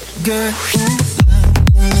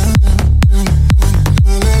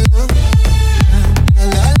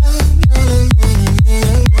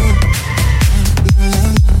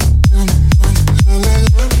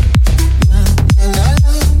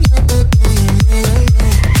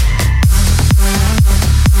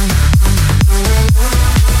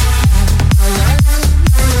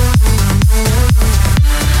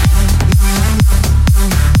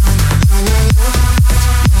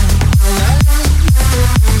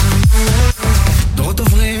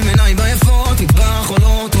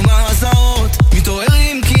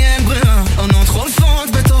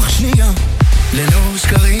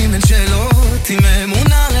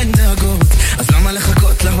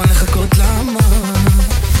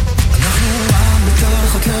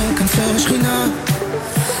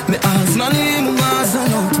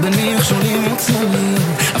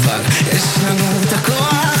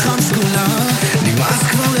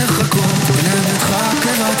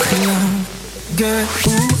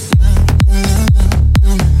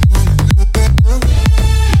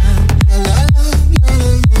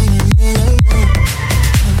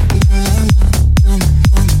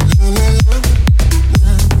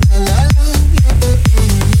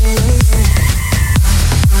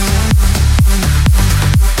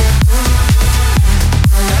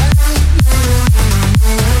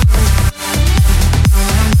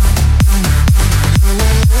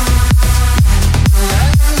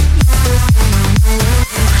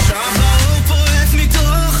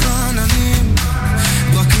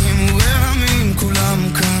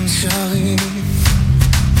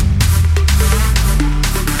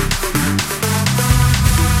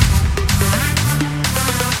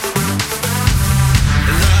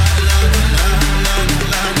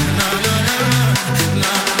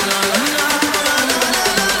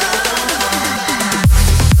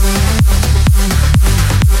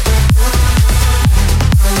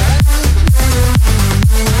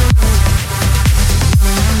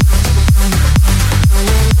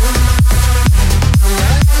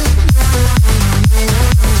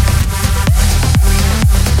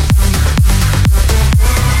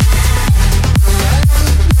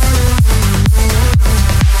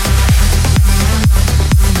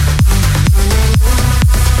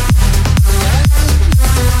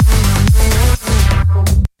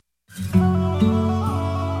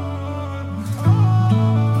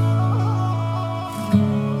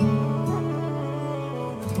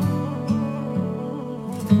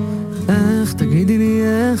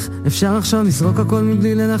איך אפשר עכשיו לזרוק הכל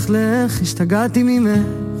מבלי ללכלך? השתגעתי ממך,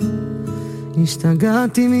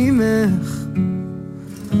 השתגעתי ממך,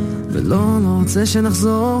 ולא, לא רוצה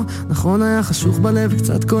שנחזור. נכון היה חשוך בלב,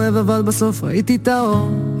 קצת כואב, אבל בסוף ראיתי את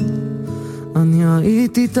האור, אני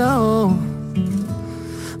ראיתי את האור.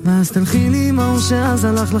 ואז תלכי לי עם האור שאז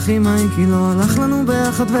הלך לך עם העין, כי לא הלך לנו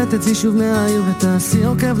ביחד, ותצאי שוב מהעיר ותעשי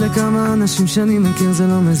עוקב לכמה אנשים שאני מכיר, זה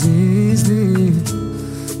לא מזיז לי,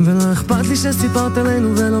 ולא אכפת לי שסיפרת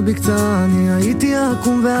עלינו ולא בקצרה. אני הייתי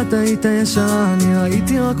עקום ואת היית ישר, אני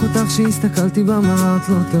ראיתי רק אותך שהסתכלתי במראה, את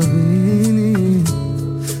לא תביני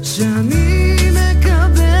שאני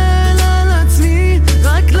מקבל על עצמי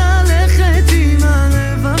רק ללכת עם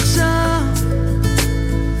הלב עכשיו.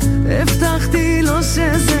 הבטחתי לו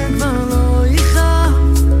שזה כבר לא יכאב,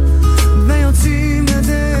 ויוצאים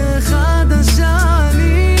לדרך חדשה.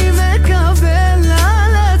 אני מקבל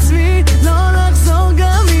על עצמי לא לחזור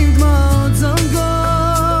גם עם דמעות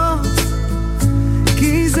זולגות,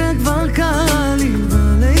 כי זה כבר קרה לי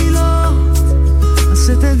בלילות. אז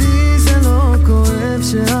שתדעי זה לא כואב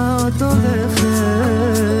שאת הולכת.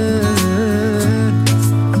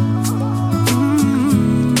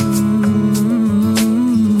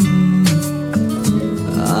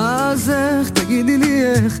 תגידי לי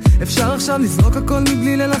איך אפשר עכשיו לזרוק הכל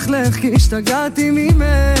מבלי ללכלך, כי השתגעתי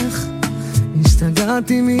ממך,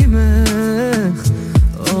 השתגעתי ממך.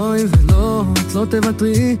 אוי ולא, את לא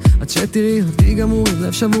תוותרי עד שתראי אותי גמור עם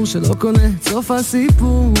לב שבור שלא קונה את סוף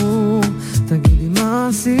הסיפור. תגידי מה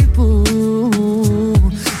הסיפור,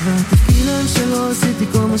 ואת תפקי להם שלא עשיתי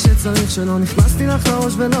כל מה שצריך, שלא נכנסתי לך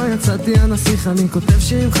לראש ולא יצאתי הנסיך. אני כותב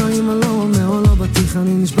שירים חיים, אני לא אומר או לא בטיח,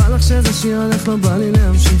 אני נשבע לך שזה שיר עליך לא בא לי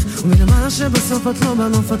להמשיך. ומלמעלה שבסוף את לא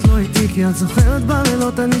בנוף, את לא איתי, כי את זוכרת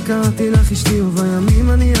בלילות אני קראתי לך אשתי, ובימים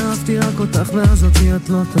אני אהבתי רק אותך, ואז אותי את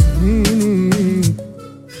לא תביני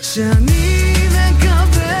שאני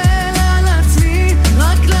מקבל על עצמי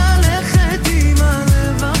רק ללכת עם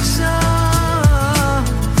הלב עכשיו.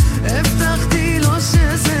 הבטחתי לו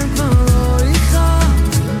שזה כבר לא יכאב,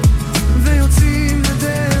 ויוצאים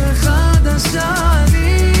לדרך חדשה.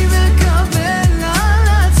 אני מקבל על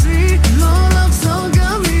עצמי לא לחזור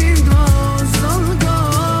גם עם דמעות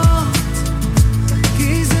זולגות,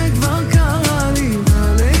 כי זה כבר קרה לי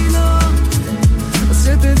בלילות. אז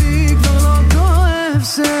שתדעי כבר לא כואב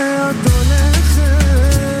שאת הולכת.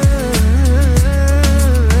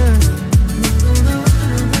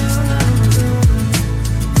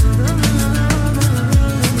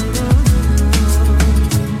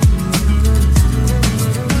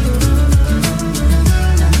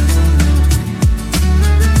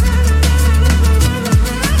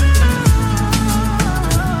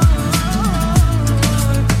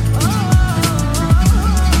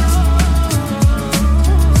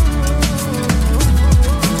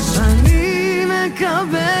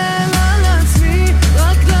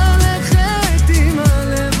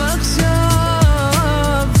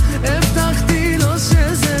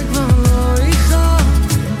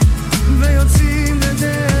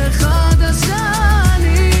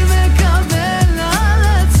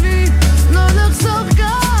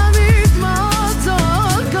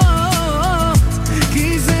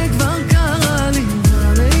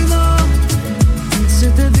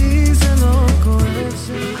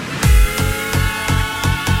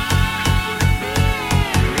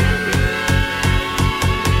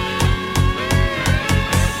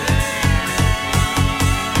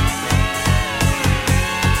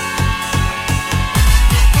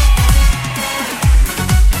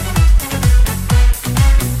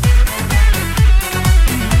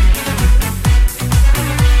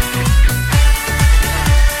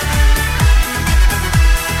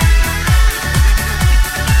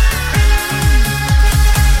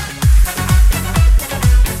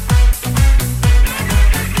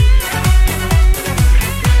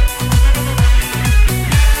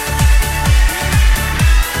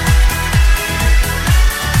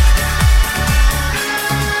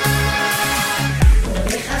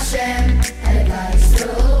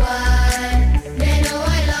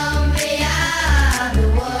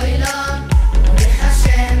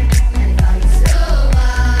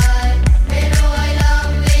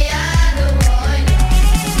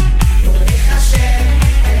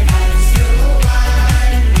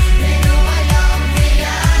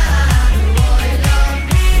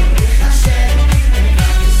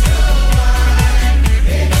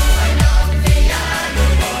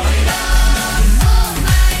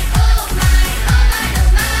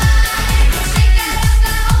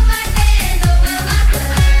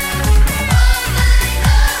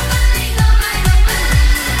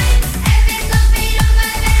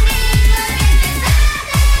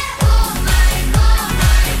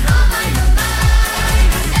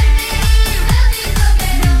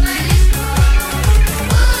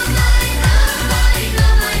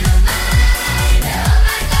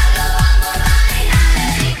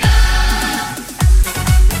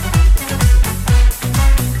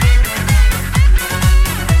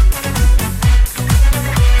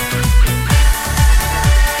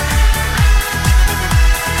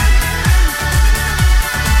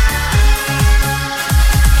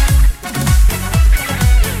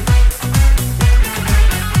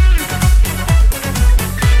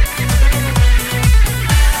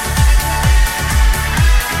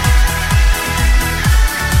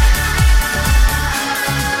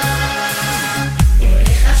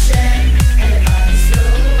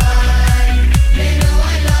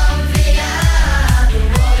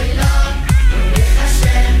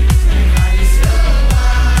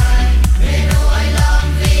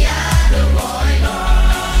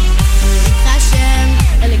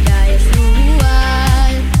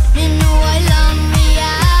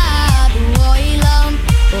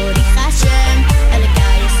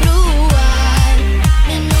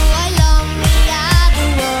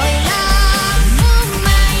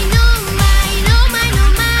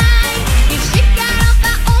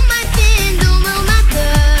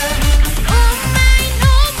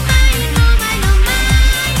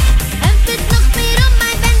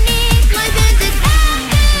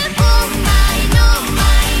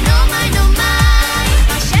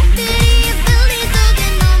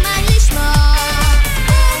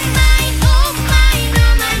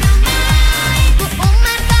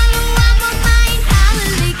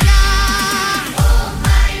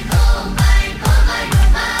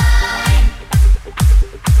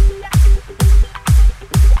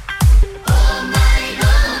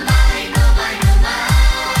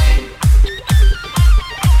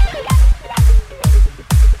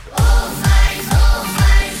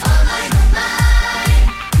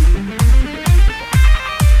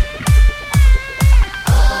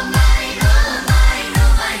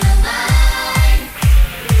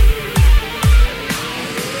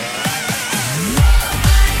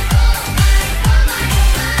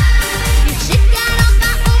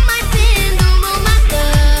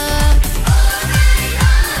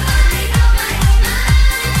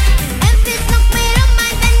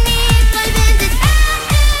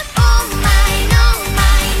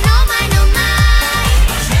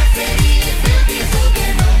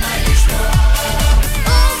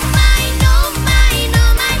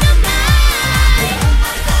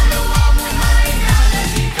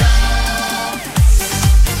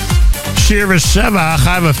 Shir V'Shevach.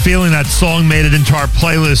 I have a feeling that song made it into our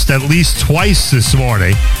playlist at least twice this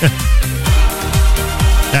morning.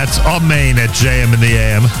 That's Amen at JM in the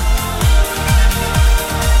AM.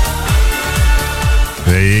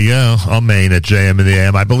 There you go. Amen at JM in the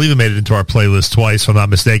AM. I believe it made it into our playlist twice, if I'm not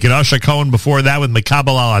mistaken. Usha Cohen before that with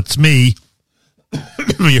Mekabel Al Atzmi.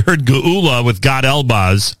 You heard Geula with God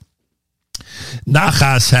Elbaz.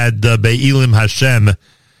 Nachas had Be'ilim Hashem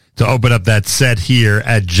to open up that set here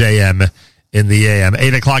at JM in the AM.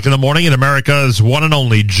 8 o'clock in the morning in America's one and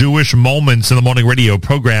only Jewish Moments in the Morning radio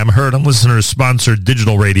program, heard on listeners-sponsored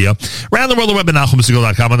digital radio. Around the world, the web at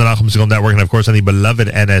NachumSegal.com, on the Nachum Segal Network, and, of course, on the beloved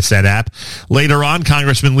NSN app. Later on,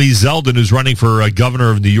 Congressman Lee Zeldin, who's running for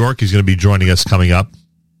governor of New York, is going to be joining us coming up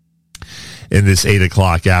in this 8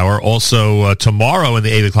 o'clock hour. Also, tomorrow in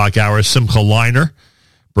the 8 o'clock hour, Simcha Leiner,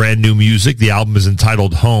 brand new music. The album is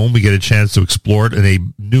entitled Home. We get a chance to explore it in a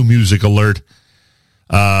new music alert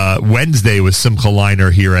Wednesday with Simcha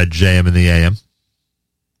Leiner here at JM in the AM.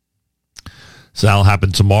 So that'll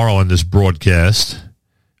happen tomorrow on this broadcast.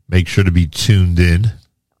 Make sure to be tuned in.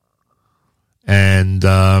 And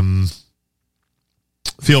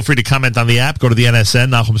feel free to comment on the app. Go to the NSN,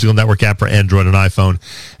 Nachum Segal Network app for Android and iPhone,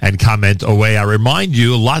 and comment away. I remind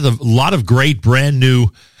you, a lot of great brand new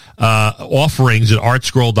offerings at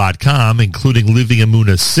artscroll.com, including Living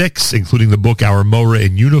Emunah 6, including the book Our Morah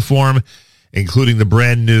in Uniform, including the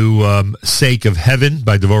brand new Sake of Heaven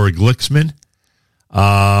by Devorah Glicksman.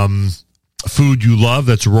 Food You Love,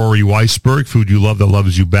 that's Rory Weisberg. Food You Love That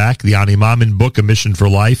Loves You Back. The Ani Mamin book, A Mission for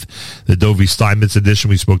Life, the Dovi Steinmetz edition.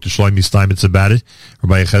 We spoke to Shlomi Steinmetz about it.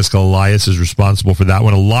 Rabbi Yechezkel Elias is responsible for that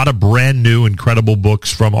one. A lot of brand new, incredible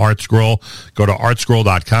books from ArtScroll. Go to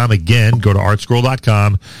artscroll.com. Again, go to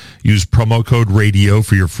artscroll.com. Use promo code RADIO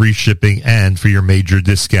for your free shipping and for your major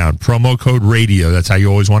discount. Promo code RADIO. That's how you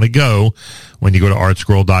always want to go when you go to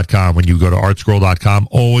artscroll.com. When you go to artscroll.com,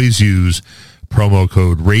 always use promo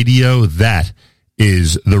code RADIO. That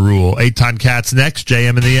is the rule. Eitan Katz next.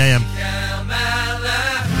 JM in the AM.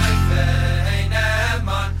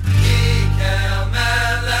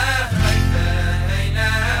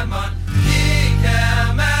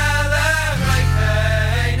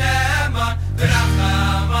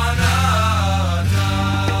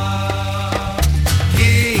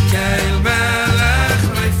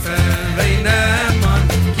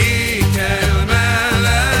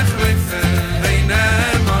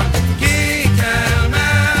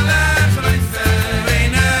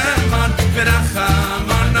 Ach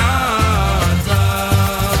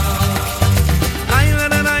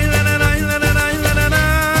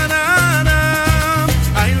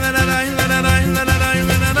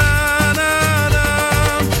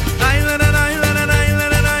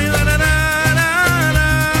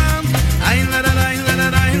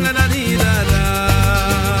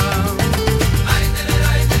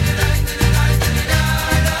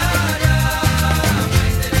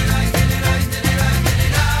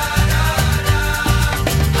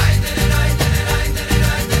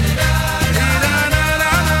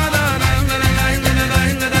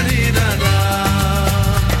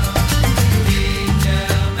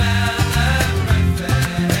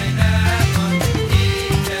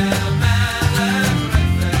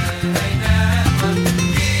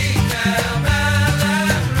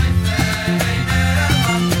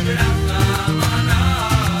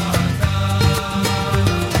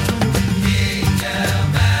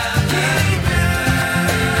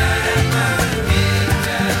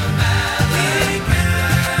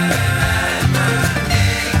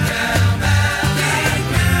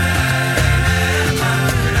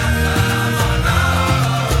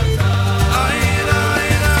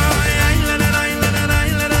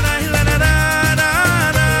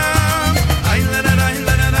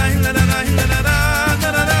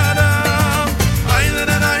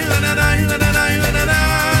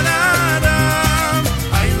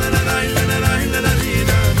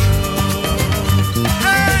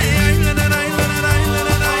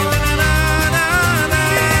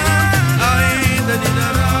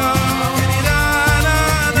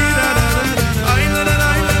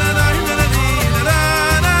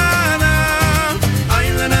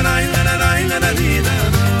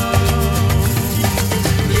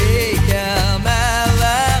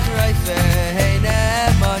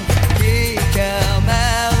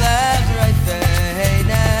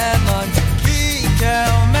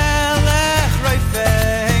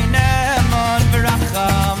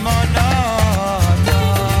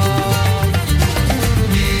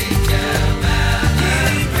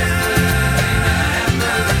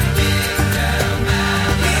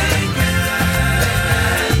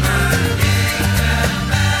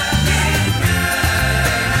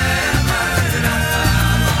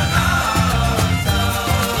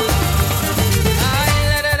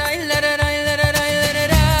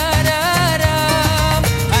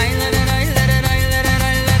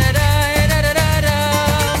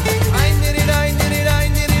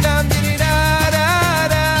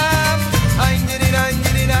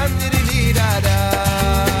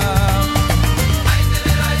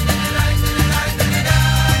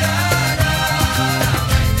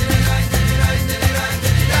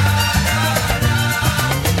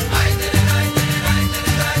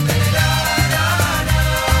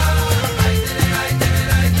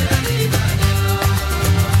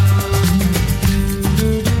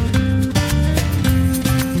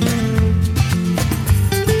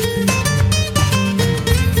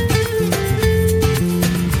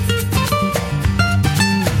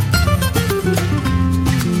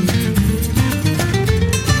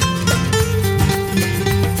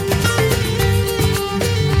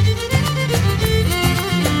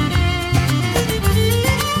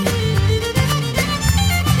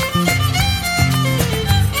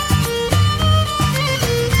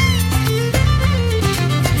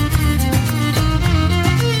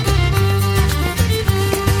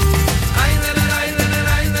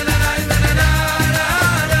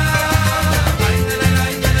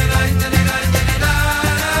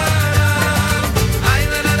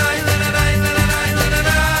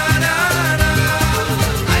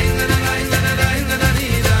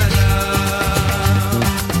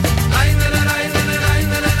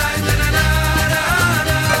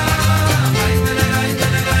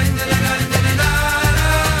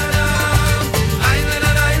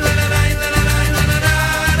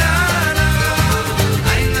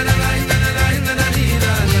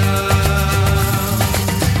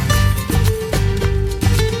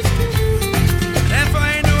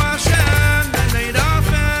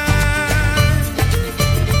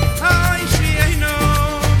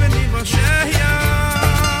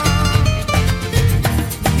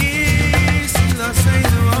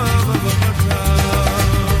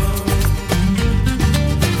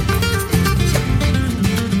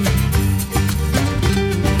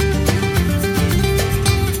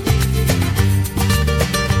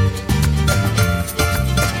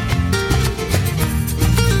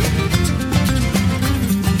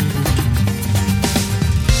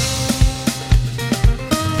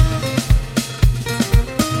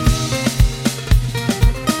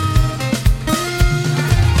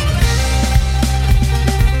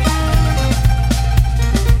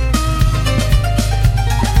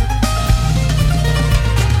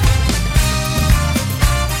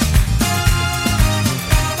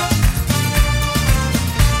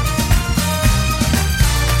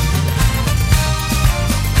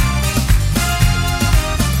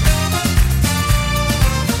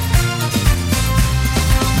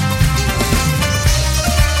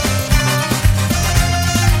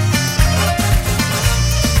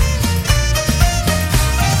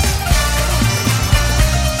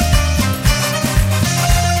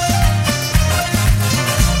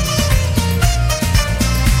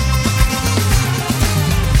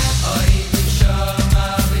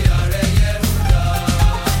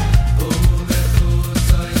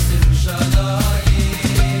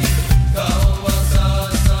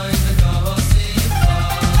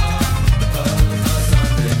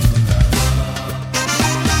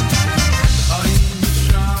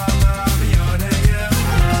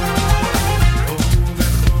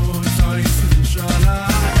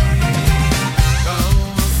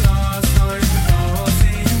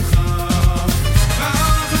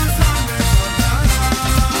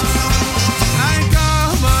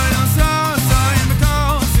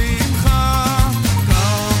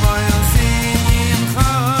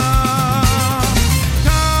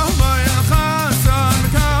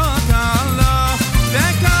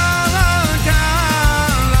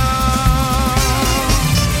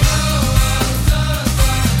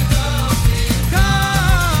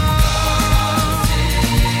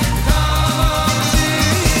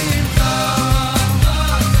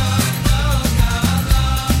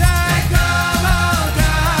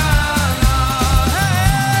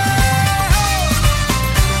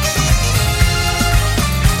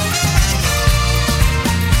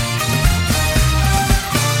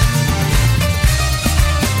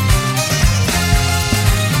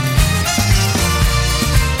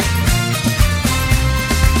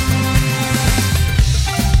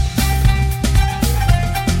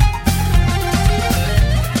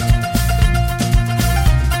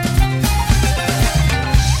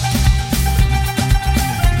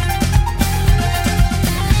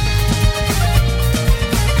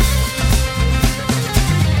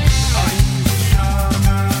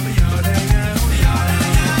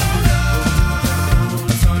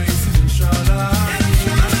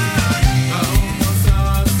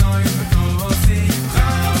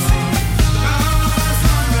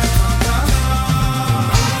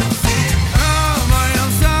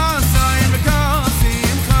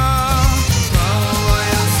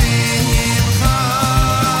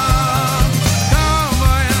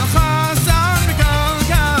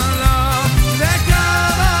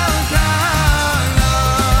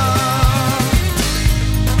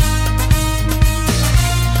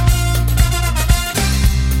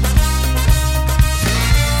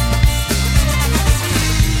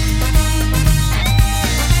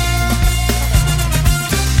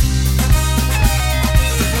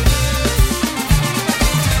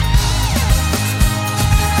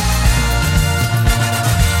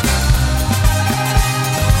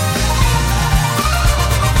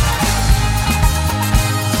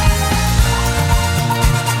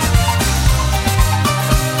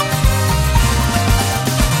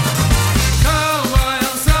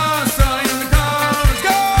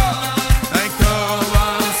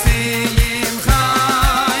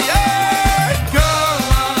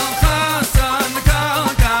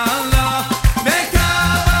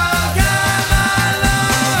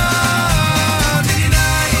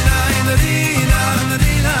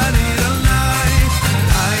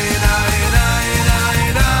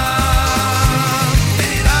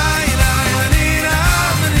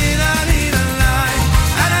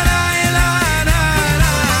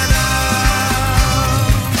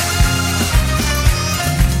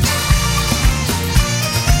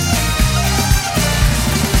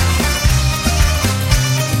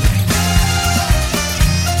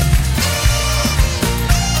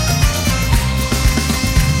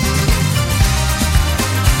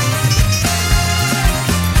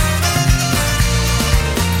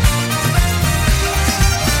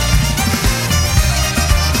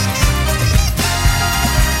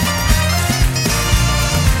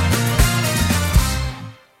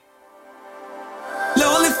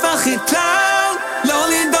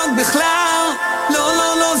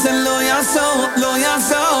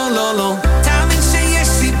לא, לא. תאמין שיש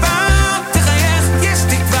סיבה, תחייך, יש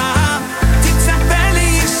תקווה, תצפה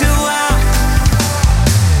לישועה.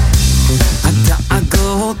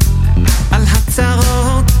 הדאגות על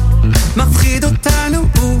הצרות מפחיד אותנו,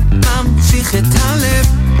 הוא ממשיך את הלב.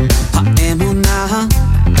 האמונה,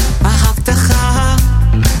 ההבטחה,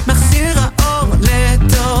 מחזיר האור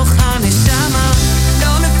לתוך הנשמה.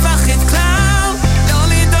 לא לפחד כלל, לא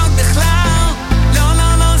לדאוג בכלל, לא, לא,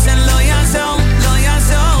 לא, זה לא יעזור, לא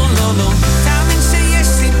יעזור, לא, לא. תאמין שיש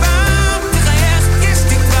סיבה, תחייך, יש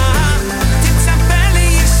תקווה, תצפה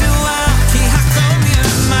לישועה, כי הכל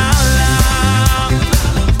מלמעלה,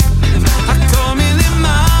 הכל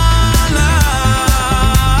מלמעלה,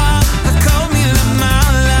 הכל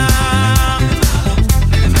מלמעלה,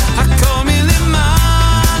 הכל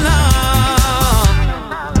מלמעלה.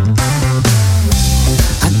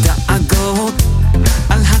 הדאגות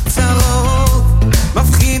על הצרות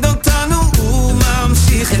מפחיד אותנו, הוא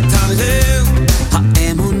ממשיך את הלב.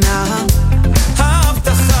 האמונה,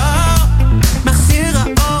 ההבטחה, מחזיר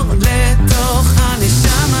האור לתוך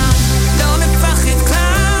הנשמה. לא לפחד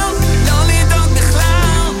כלל, לא לדאוג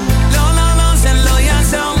בכלל, לא, לא, לא, זה לא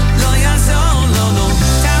יעזור, לא יעזור, לא, לא.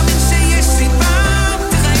 תאמין שיש סיבה,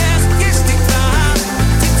 תחייך, יש תקווה,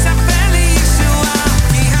 תצפה לישועה,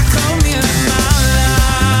 כי הכל מלמעלה,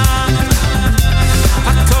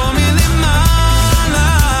 הכל מלמעלה,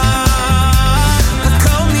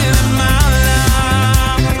 הכל מלמעלה,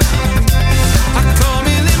 הכל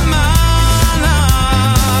מלמעלה.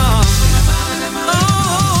 Oh,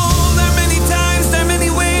 there are many times, there are many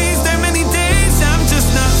ways, there are many days I'm just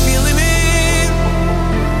not feeling it.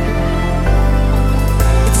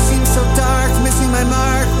 It seems so dark, missing my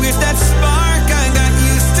mark. Where's that spark? I got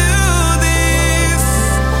used to this.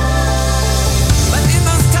 But in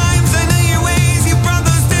those times, I know your ways. You brought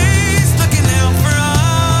those days, looking out for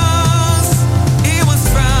us. It was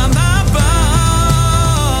from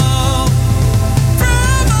above,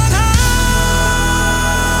 from on high.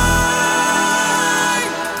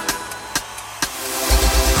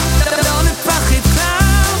 לא לפחד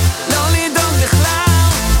כלל, לא לדאוג בכלל,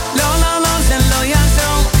 לא, לא, לא, זה לא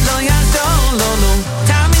יעזור, לא יעזור, לא, לא.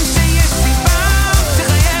 תאמין שיש סיבה,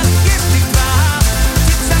 תחייך, יש תקווה,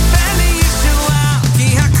 תצפה לישועה, כי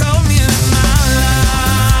הכל מלמעלה,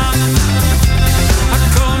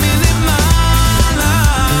 הכל מלמעלה,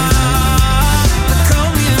 הכל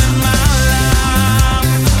מלמעלה,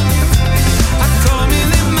 הכל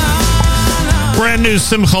מלמעלה. Brand new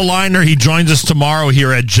Simcha Liner. He joins us tomorrow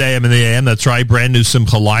here at JM in the AM. That's right, brand new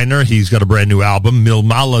Simcha Liner. He's got a brand new album.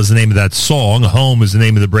 Milmala is the name of that song. Home is the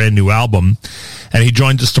name of the brand new album. And he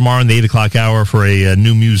joins us tomorrow in the 8 o'clock hour for a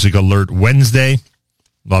new music alert Wednesday.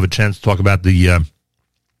 We'll have a chance to talk about the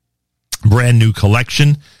brand new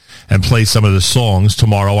collection and play some of the songs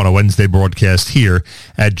tomorrow on a Wednesday broadcast here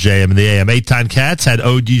at JM in the AM. Eitan Katz had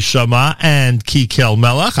Odi Shama and Kikel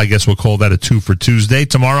Melech. I guess we'll call that a 2 for Tuesday.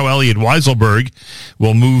 Tomorrow, Elliot Weiselberg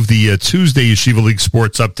will move the Tuesday Yeshiva League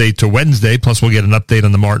Sports update to Wednesday. Plus, we'll get an update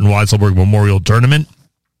on the Martin Weiselberg Memorial Tournament.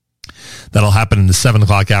 That'll happen in the 7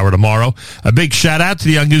 o'clock hour tomorrow. A big shout out to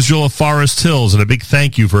the Young Israel of Forest Hills and a big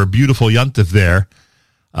thank you for a beautiful Yontif there.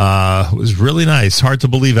 It was really nice. Hard to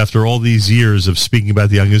believe after all these years of speaking about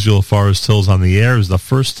the Young Israel of Forest Hills on the air. It was the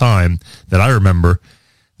first time that I remember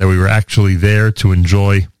that we were actually there to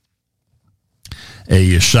enjoy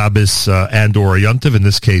a Shabbos and or a Yontif, in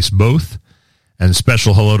this case both. And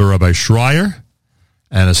special hello to Rabbi Schreier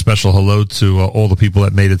and a special hello to all the people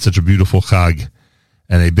that made it such a beautiful Chag.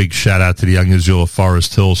 And a big shout out to the Young Israel of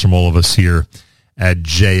Forest Hills from all of us here at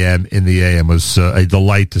JM in the AM. It was a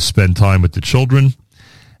delight to spend time with the children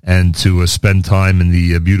and to spend time in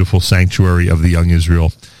the beautiful sanctuary of the Young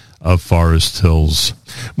Israel of Forest Hills.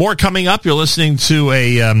 More coming up. You're listening to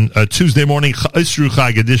a Tuesday morning Isru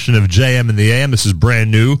Chag edition of JM in the AM. This is brand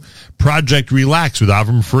new Project Relax with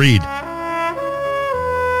Avram Fried.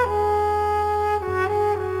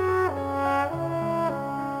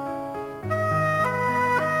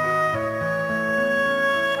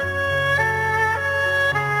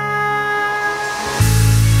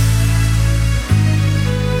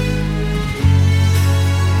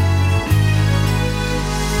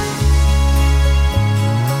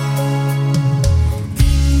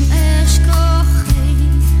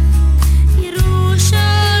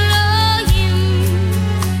 Yerushalayim,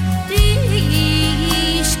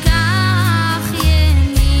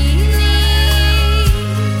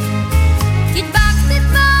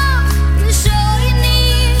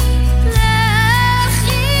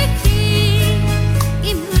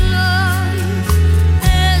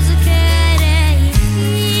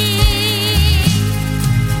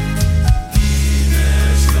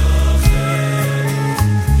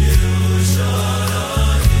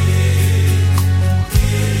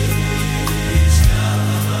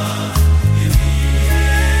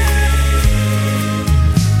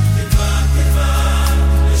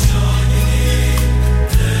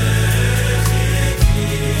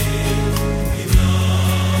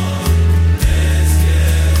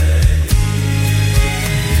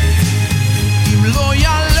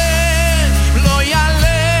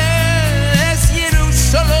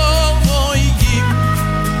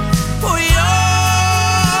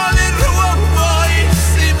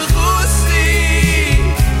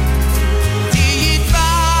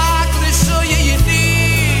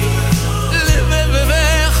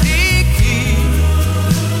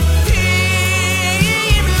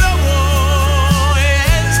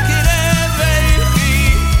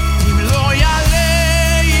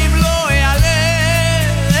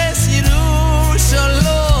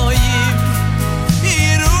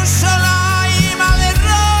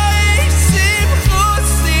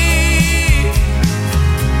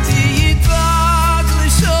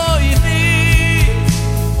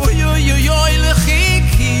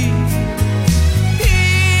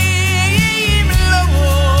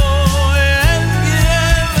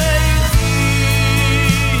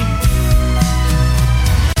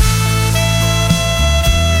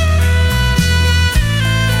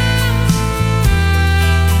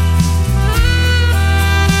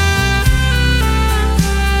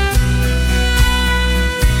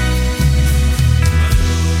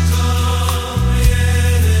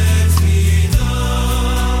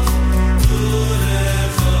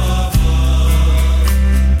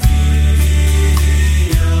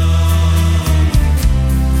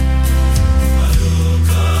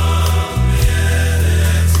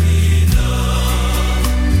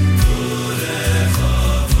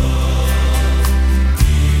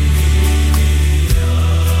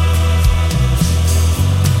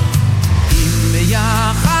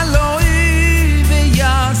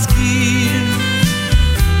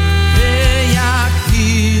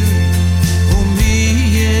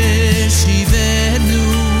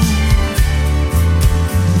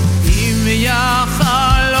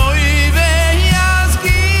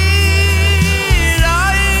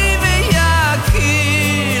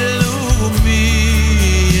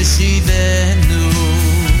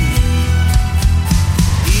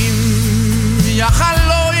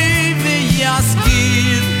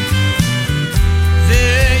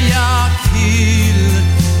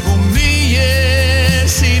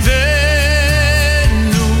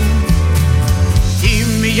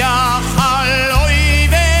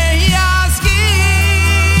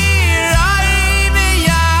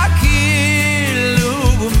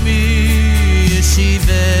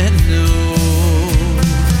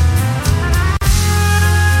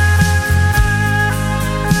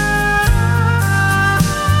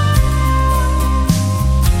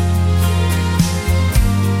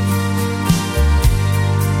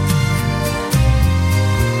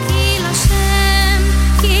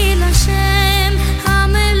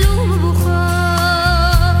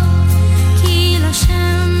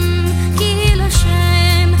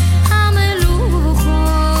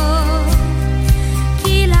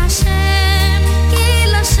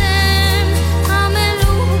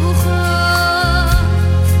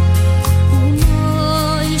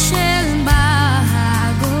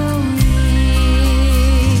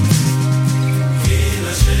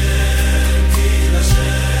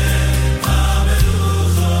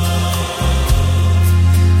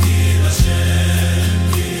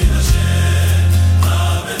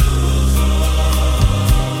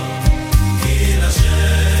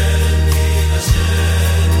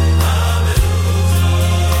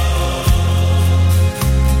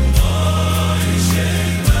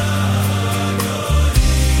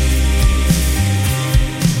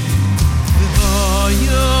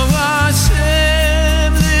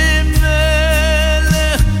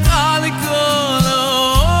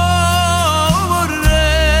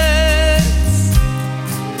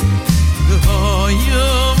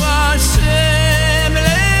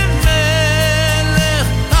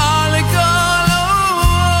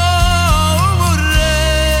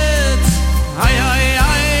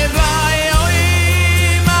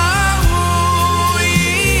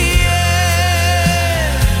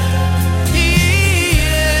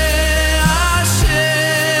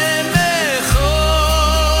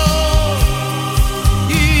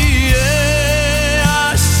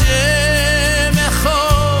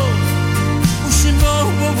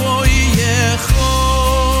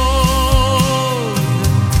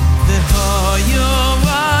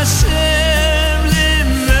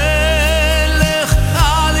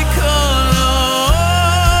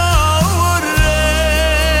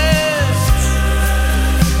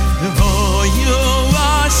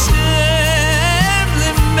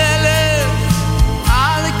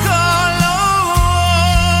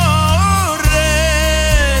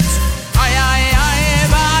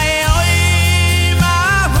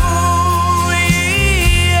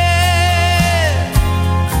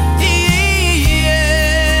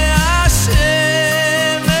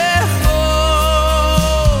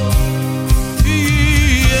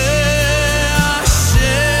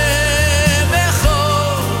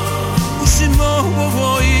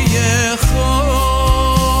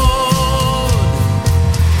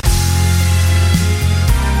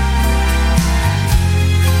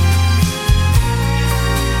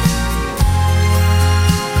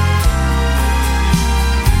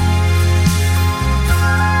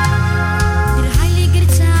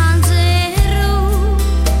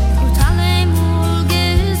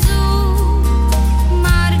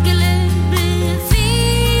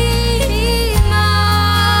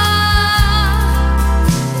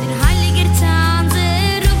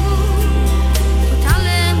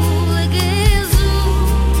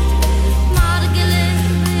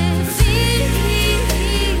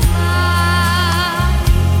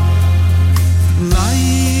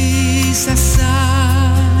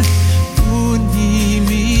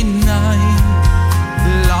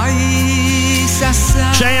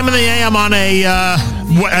 a.m. on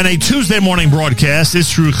a Tuesday morning broadcast.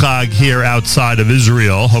 Isru Chag here outside of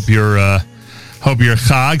Israel. Hope your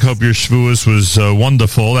Chag, hope your Shavuos was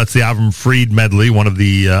wonderful. That's the Avram Fried medley, one of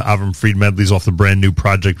the Avram Fried medleys off the brand new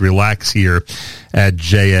Project Relax here at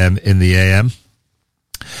JM in the AM.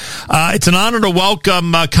 It's an honor to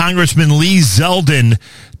welcome Congressman Lee Zeldin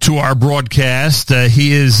to our broadcast.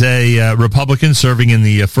 He is a Republican serving in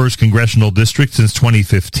the 1st Congressional District since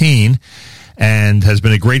 2015 and has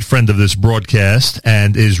been a great friend of this broadcast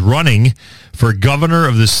and is running for governor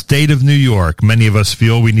of the state of New York. Many of us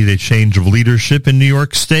feel we need a change of leadership in New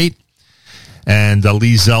York State, and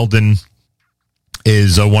Lee Zeldin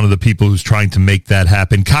is one of the people who's trying to make that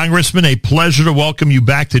happen. Congressman, a pleasure to welcome you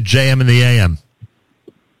back to JM in the AM.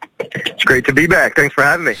 It's great to be back. Thanks for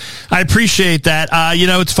having me. I appreciate that.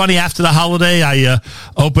 It's funny, after the holiday, I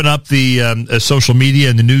open up the social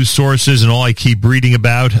media and the news sources, and all I keep reading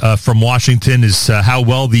about from Washington is how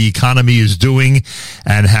well the economy is doing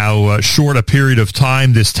and how short a period of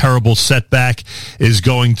time this terrible setback is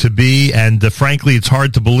going to be. And frankly, it's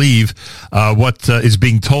hard to believe what is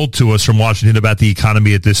being told to us from Washington about the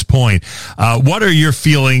economy at this point. What are your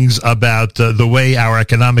feelings about the way our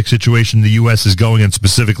economic situation in the U.S. is going, and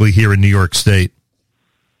specifically here in New York State?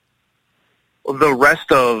 The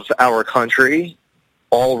rest of our country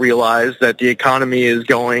all realize that the economy is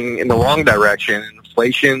going in the wrong direction.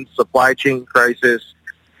 Inflation, supply chain crisis,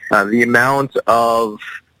 the amount of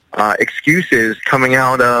excuses coming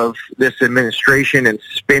out of this administration and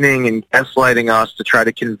spinning and gaslighting us to try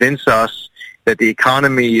to convince us that the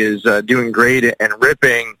economy is doing great and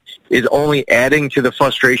ripping is only adding to the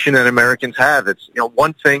frustration that Americans have. It's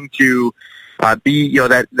one thing to be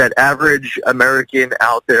that average American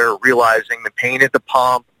out there realizing the pain at the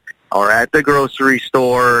pump or at the grocery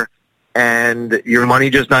store and your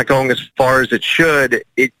money just not going as far as it should.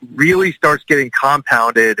 It really starts getting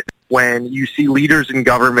compounded when you see leaders in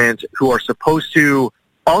government who are supposed to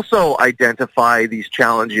also identify these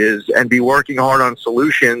challenges and be working hard on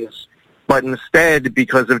solutions, but instead,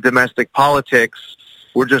 because of domestic politics,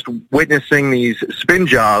 we're just witnessing these spin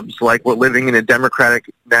jobs like we're living in a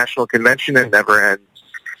Democratic National Convention that never ends.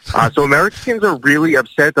 So Americans are really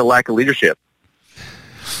upset at the lack of leadership.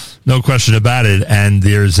 No question about it. And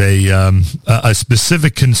there's a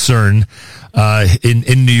specific concern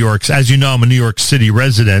in New York. As you know, I'm a New York City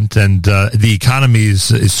resident, and the economy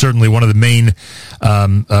is certainly one of the main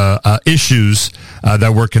issues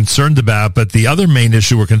that we're concerned about. But the other main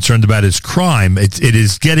issue we're concerned about is crime.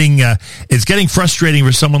 It's getting frustrating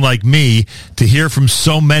for someone like me to hear from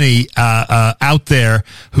so many out there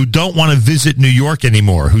who don't want to visit New York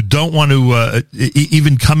anymore, who don't want to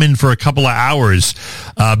even come in for a couple of hours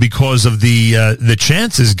because of the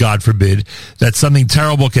chances, God forbid, that something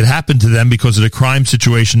terrible could happen to them because of the crime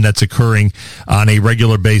situation that's occurring on a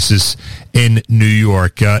regular basis in New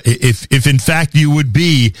York. If in fact you would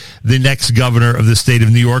be the next governor of the state of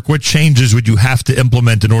New York, what changes would you have to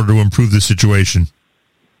implement in order to improve the situation?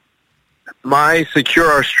 My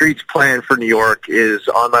Secure Our Streets plan for New York is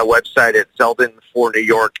on my website at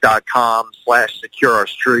zeldinfornewyork.com/secure our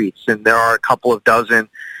streets, and there are a couple of dozen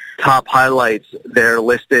top highlights there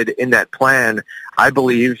listed in that plan. I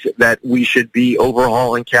believe that we should be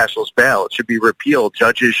overhauling cashless bail. It should be repealed.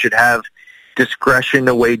 Judges should have discretion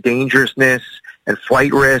to weigh dangerousness and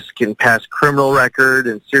flight risk and past criminal record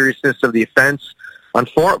and seriousness of the offense on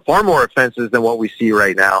far more offenses than what we see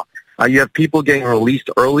right now. You have people getting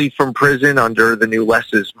released early from prison under the new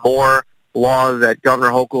less is more law that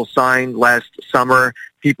Governor Hochul signed last summer.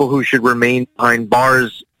 People who should remain behind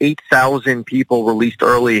bars, 8,000 people released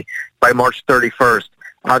early by March 31st.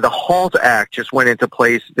 The HALT Act just went into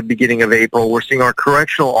place at the beginning of April. We're seeing our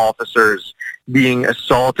correctional officers being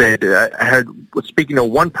assaulted. I was speaking to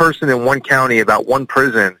one person in one county about one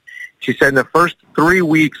prison. She said in the first 3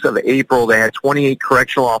 weeks of April, they had 28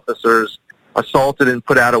 correctional officers assaulted and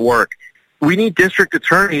put out of work. We need district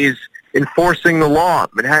attorneys enforcing the law.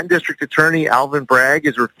 Manhattan District Attorney Alvin Bragg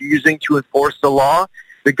is refusing to enforce the law.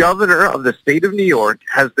 The governor of the state of New York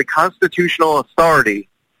has the constitutional authority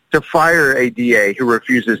to fire a DA who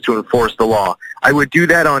refuses to enforce the law. I would do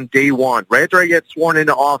that on day one, right after I get sworn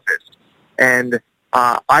into office. And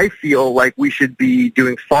I feel like we should be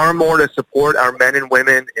doing far more to support our men and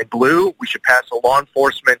women in blue. We should pass a law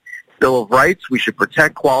enforcement Bill of Rights. We should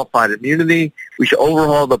protect qualified immunity. We should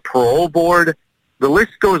overhaul the parole board. The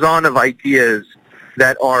list goes on of ideas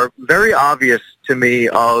that are very obvious to me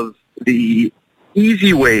of the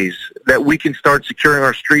easy ways that we can start securing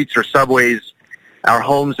our streets, our subways, our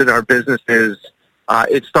homes, and our businesses.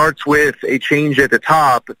 It starts with a change at the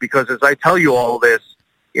top because, as I tell you all this,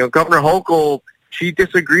 Governor Hochul she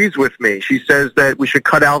disagrees with me. She says that we should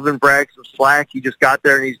cut Alvin Bragg some slack. He just got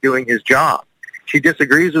there and he's doing his job. She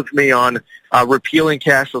disagrees with me on repealing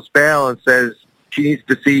cashless bail and says she needs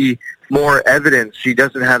to see more evidence. She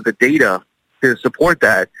doesn't have the data to support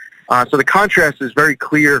that. So the contrast is very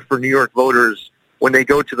clear for New York voters when they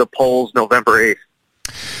go to the polls November 8th.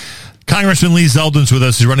 Congressman Lee Zeldin's with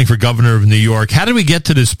us. He's running for governor of New York. How did we get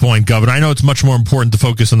to this point, Governor? I know it's much more important to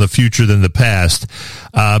focus on the future than the past,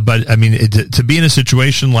 but I mean, to be in a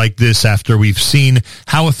situation like this after we've seen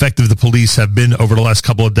how effective the police have been over the last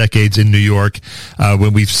couple of decades in New York,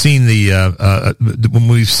 when we've seen when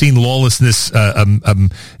we've seen lawlessness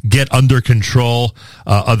get under control,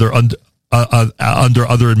 under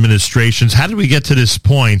other administrations. How did we get to this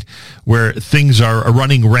point where things are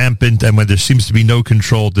running rampant and when there seems to be no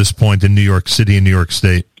control at this point in New York City and New York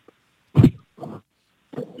State? There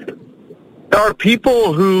are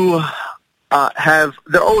people who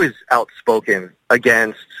they're always outspoken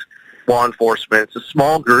against law enforcement. It's a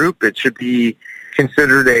small group. It should be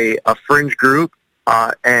considered a fringe group.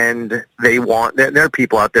 And there are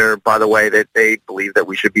people out there, by the way, that they believe that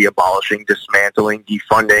we should be abolishing, dismantling,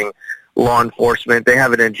 defunding law enforcement. They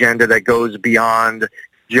have an agenda that goes beyond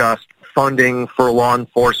just funding for law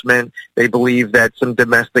enforcement. They believe that some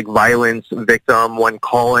domestic violence victim, when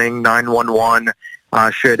calling 911,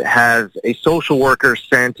 should have a social worker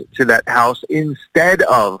sent to that house instead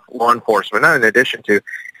of law enforcement, not in addition to.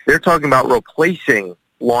 They're talking about replacing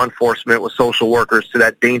law enforcement with social workers to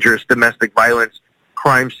that dangerous domestic violence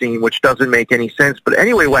crime scene, which doesn't make any sense. But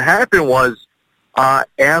anyway, what happened was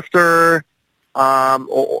after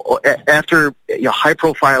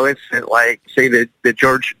high-profile incident like, say, the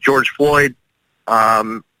George Floyd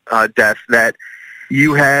death, that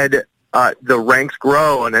you had the ranks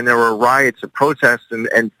grow, and then there were riots and protests,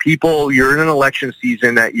 and people, you're in an election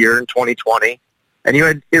season that year in 2020, and you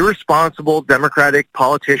had irresponsible Democratic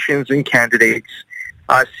politicians and candidates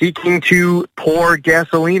seeking to pour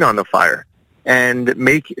gasoline on the fire and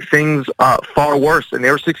make things far worse, and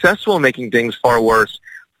they were successful in making things far worse.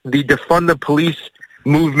 The defund the police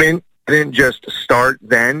movement didn't just start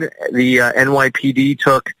then. The NYPD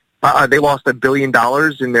they lost $1 billion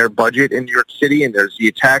in their budget in New York City, and there's the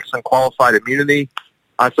attacks on qualified immunity.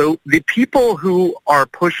 So the people who are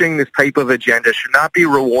pushing this type of agenda should not be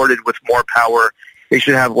rewarded with more power. They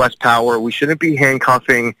should have less power. We shouldn't be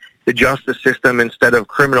handcuffing the justice system instead of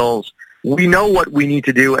criminals. We know what we need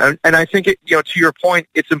to do, and I think, to your point,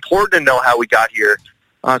 it's important to know how we got here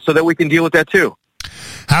so that we can deal with that too.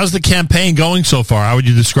 How's the campaign going so far? How would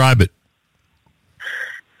you describe it?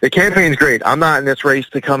 The campaign's great. I'm not in this race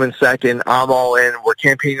to come in second. I'm all in. We're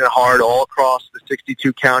campaigning hard all across the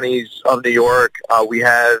 62 counties of New York. We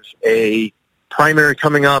have a primary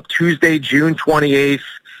coming up Tuesday, June 28th.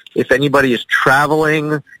 If anybody is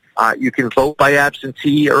traveling, you can vote by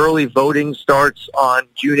absentee. Early voting starts on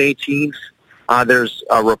June 18th. There's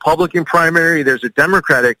a Republican primary. There's a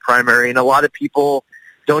Democratic primary, and a lot of people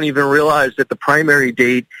don't even realize that the primary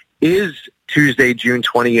date is Tuesday, June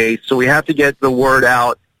 28th. So we have to get the word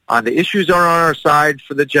out. The issues are on our side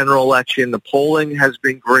for the general election. The polling has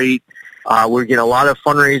been great. We're getting a lot of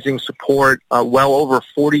fundraising support, well over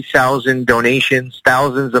 40,000 donations,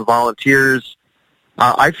 thousands of volunteers.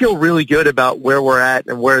 I feel really good about where we're at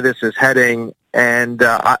and where this is heading. And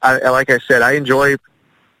like I said, I enjoy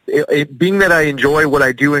being that I enjoy what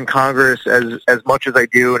I do in Congress as much as I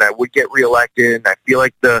do, and I would get reelected, and I feel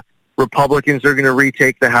like the Republicans are going to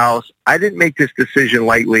retake the House. I didn't make this decision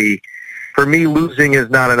lightly. For me, losing is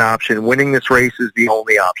not an option. Winning this race is the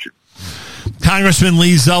only option. Congressman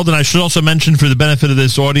Lee Zeldin, I should also mention for the benefit of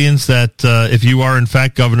this audience that if you are in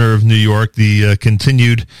fact governor of New York, the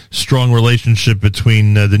continued strong relationship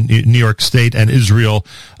between the New York State and Israel,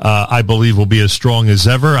 I believe, will be as strong as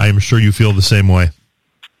ever. I am sure you feel the same way.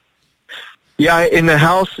 Yeah, in the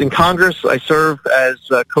House, in Congress, I serve as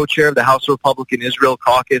co-chair of the House Republican Israel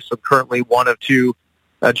Caucus. I'm currently one of two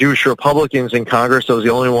Jewish Republicans in Congress. I was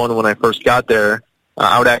the only one when I first got there.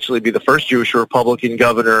 I would actually be the first Jewish Republican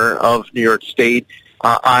governor of New York State.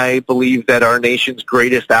 I believe that our nation's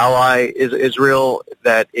greatest ally is Israel,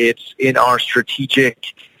 that it's in our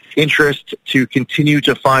strategic interest to continue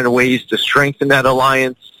to find ways to strengthen that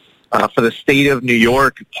alliance. For the state of New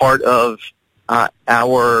York, part of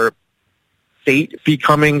our state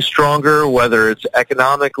becoming stronger, whether it's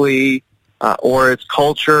economically or its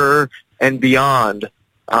culture and beyond,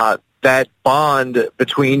 that bond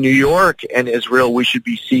between New York and Israel we should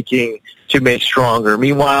be seeking to make stronger.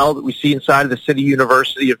 Meanwhile, we see inside of the City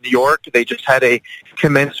University of New York, they just had a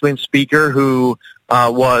commencement speaker who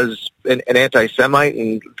was an anti-Semite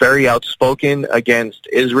and very outspoken against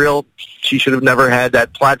Israel. She should have never had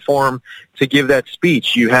that platform to give that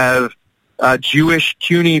speech. You have Jewish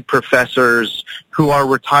CUNY professors who are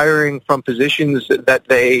retiring from positions that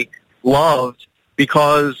they loved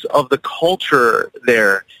because of the culture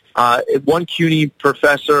there. One CUNY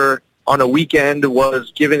professor on a weekend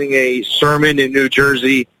was giving a sermon in New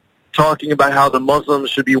Jersey talking about how the Muslims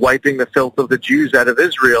should be wiping the filth of the Jews out of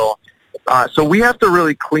Israel. So we have to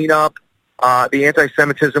really clean up the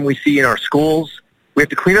anti-Semitism we see in our schools. We have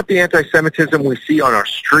to clean up the anti-Semitism we see on our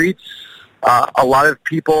streets. A lot of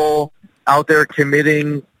people out there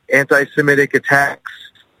committing anti-Semitic attacks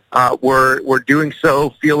were doing so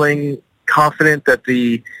feeling confident that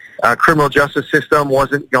the criminal justice system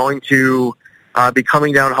wasn't going to be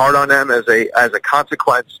coming down hard on them as a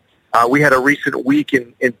consequence. We had a recent week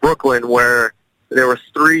in Brooklyn where there were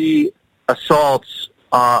 3 assaults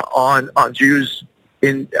on Jews.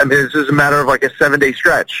 This is a matter of like a 7-day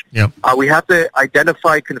stretch. Yep. We have to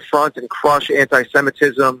identify, confront, and crush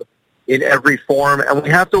anti-Semitism in every form, and we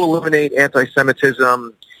have to eliminate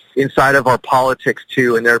anti-Semitism inside of our politics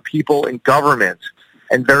too. And there are people in government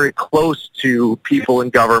and very close to people in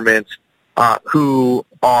government who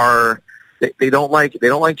are they don't like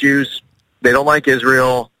Jews, they don't like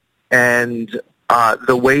Israel, and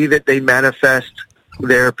the way that they manifest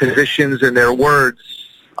their positions and their words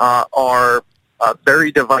are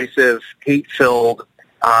very divisive, hate-filled,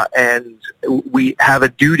 and we have a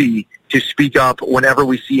duty to speak up whenever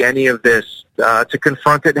we see any of this, to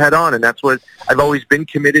confront it head on, and that's what I've always been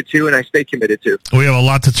committed to, and I stay committed to. We have a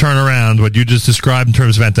lot to turn around. What you just described in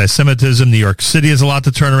terms of anti-Semitism, New York City has a lot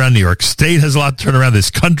to turn around. New York State has a lot to turn around.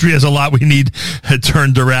 This country has a lot we need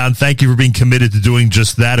turned around. Thank you for being committed to doing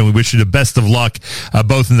just that, and we wish you the best of luck,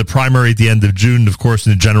 both in the primary at the end of June and, of course,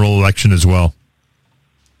 in the general election as well.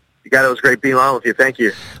 You got it. It was great being on with you. Thank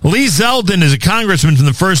you. Lee Zeldin is a congressman from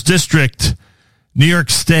the 1st District, New York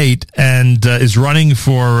State, and is running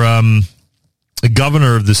for the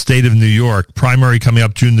governor of the state of New York. Primary coming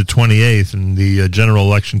up June the 28th, and the general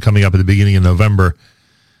election coming up at the beginning of November.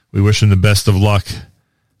 We wish him the best of luck.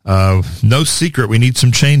 No secret, we need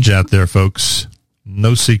some change out there, folks.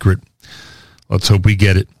 No secret. Let's hope we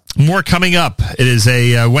get it. More coming up. It is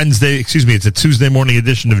a it's a Tuesday morning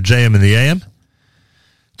edition of JM in the AM.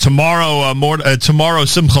 Tomorrow,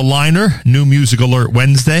 Simcha Leiner, New Music Alert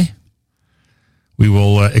Wednesday. We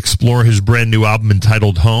will explore his brand new album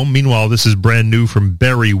entitled Home. Meanwhile, this is brand new from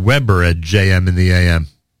Barry Weber at JM in the AM.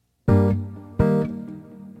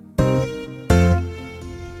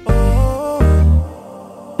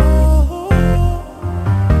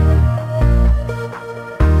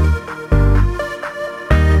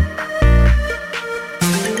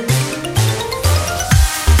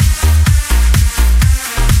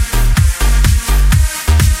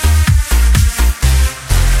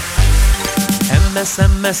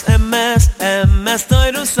 MS,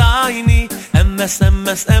 Toiru Saini, MS,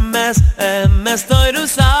 Toiru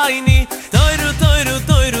Saini,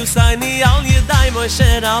 Toiru Saini, Al Yedai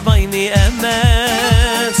Moshe Rabbeini,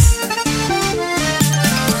 MS,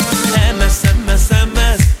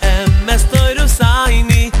 Toiru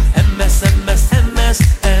Saini,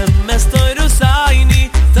 MS, Toiru Saini,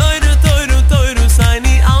 Toiru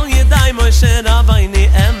Saini, Al Yedai Moshe Rabbeini,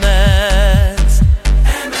 MS.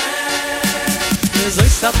 Zoi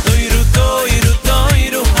sa toiru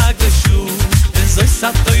hagashu, zoi sa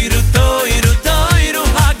toiru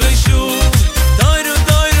hagashu,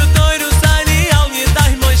 toiru saini al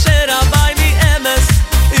yedai Moshe Rabbeini emes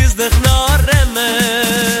is the gnor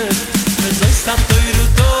emes. Zoi sa toiru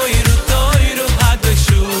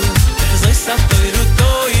hagashu, zoi sa toiru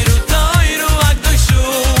hagashu,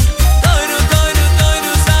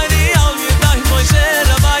 toiru saini al yedai Moshe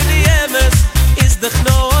Rabbeini emes is the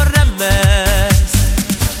gnor emes.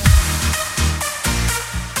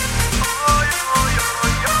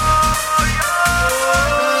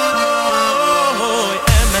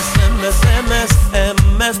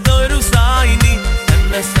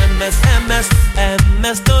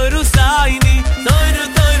 MS Toiru Saini, Toiru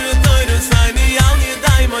Saini, Al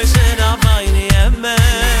Yedai Moshe Rabbeini,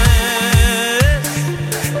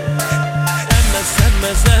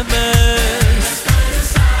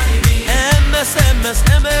 MS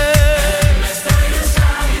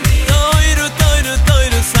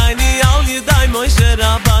Toiru Saini, Al Yedai Moshe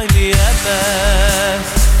Rabbeini,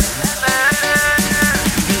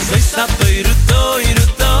 Zoi sa toiru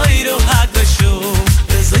hagashu,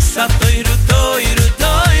 Zoi sa toiru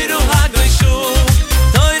hagashu,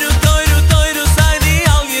 Toiru saini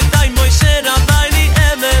al yedai Moshe Rabbeini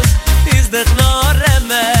emes is the gnor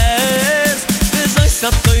emes. Zoi sa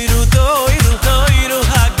toiru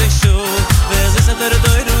hagashu,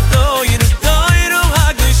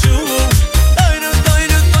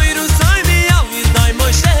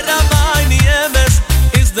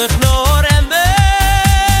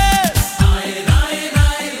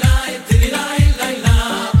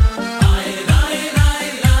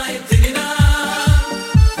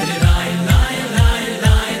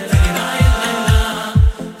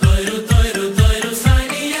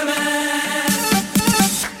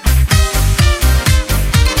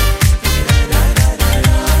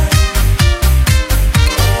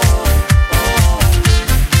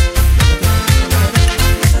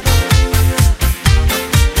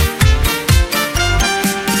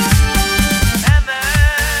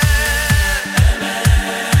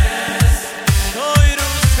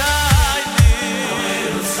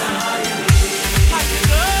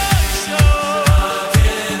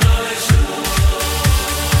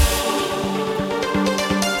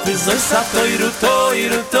 Bezoy sa toiru,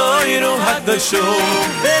 toiru, toiru hakdoshu.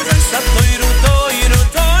 Bezoy sa toiru, toiru,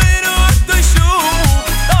 toiru hakdoshu.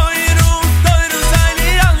 Toiru, toiru zayni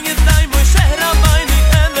al yedai Moshe Rabbeinu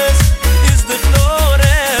emes is the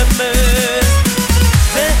Torah emes.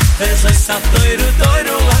 Bezoy sa toiru,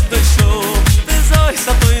 toiru hakdoshu. Bezoy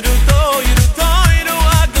sa toiru, toiru, toiru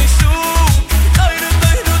hakdoshu. Toiru,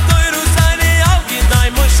 toiru, toiru zayni al yedai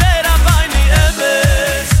Moshe Rabbeinu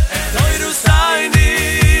emes. Toiru zayni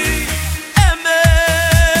emes.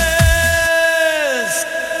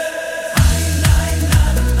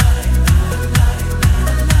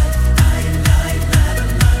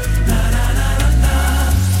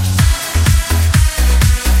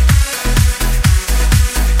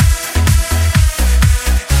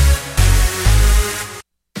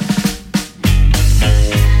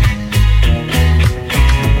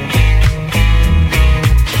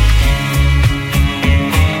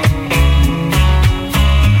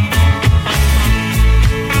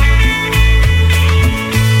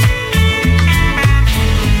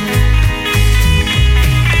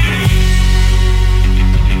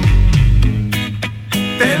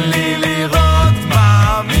 תן לי לראות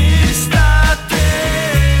מה מסתתר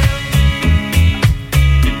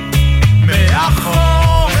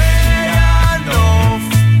מאחורי הנוף,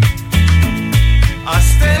 אז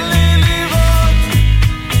תן לי לראות.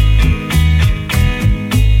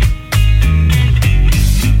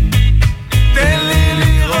 תן לי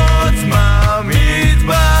לראות מה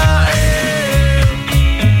מתבאר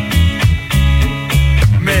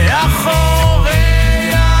מאחורי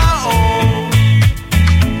האור,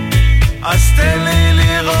 אז תן לי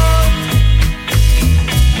לראות.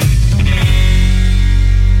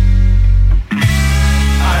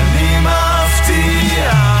 אני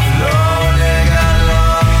מבטיח לא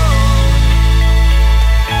לגלות,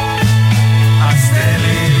 אז תן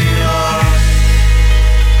לי לראות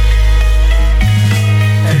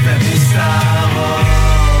את הנסתרות.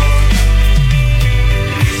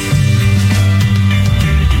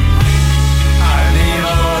 אני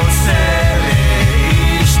רוצה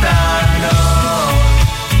להשתנות,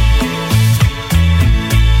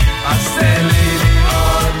 אז תן לי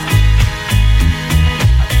לראות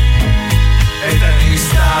את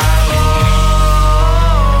הנסתרות.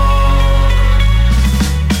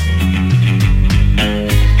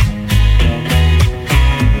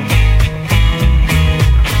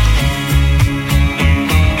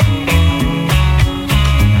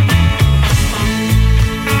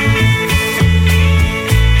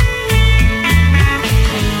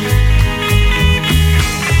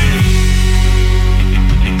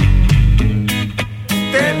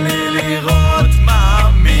 תן לי לראות מה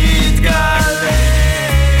מתגלה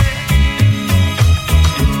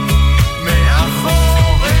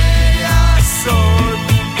מאחורי הסוד,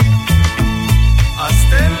 אז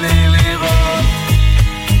תן לי לראות.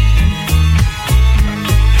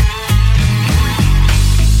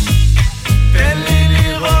 תן לי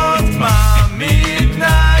לראות מה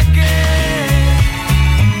מתנגן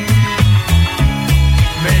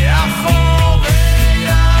מאחורי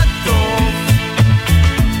הטוב,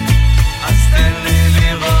 אז תן לי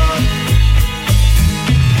לראות.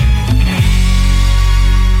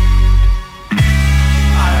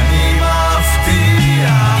 אני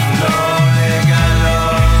מבטיח לא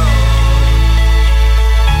לגלות,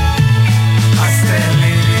 אז תן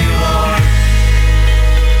לי לראות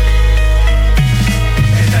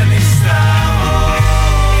את הנסתרות.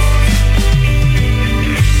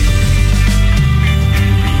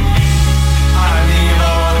 אני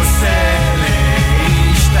רוצה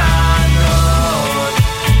להשתנות,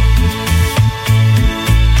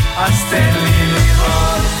 אז תן לי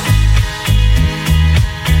לראות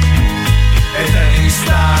את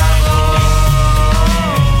הנסתרות.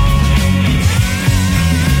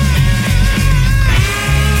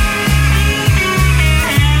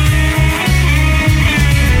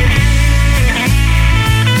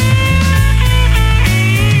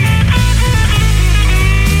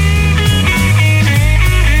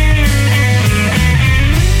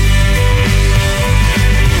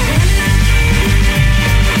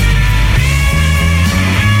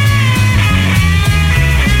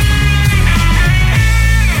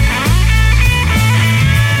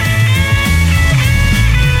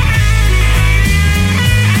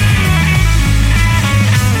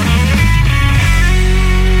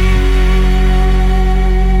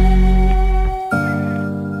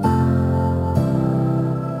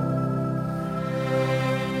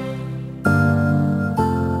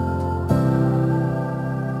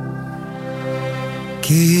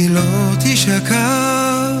 כי לא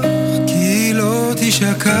תשכח, כי לא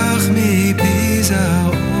תשכח מפי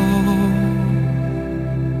זרעו,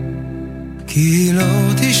 כי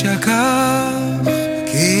לא תשכח,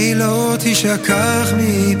 כי לא תשכח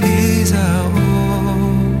מפי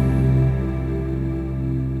זרעו.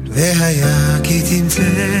 והיה כי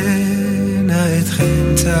תמצאנה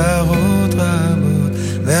אתכם צרות רבות,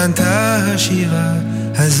 וענתה השירה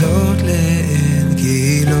הזאת לאל,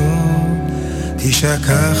 כי לא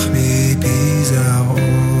תשכח מפי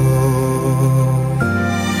זרעו.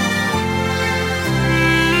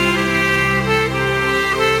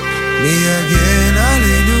 מי יגן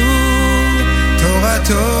עלינו,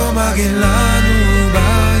 תורתו מגן לנו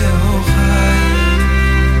ביוחאי.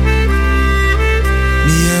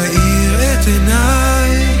 מי יאיר את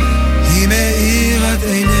עיניי, היא מאירת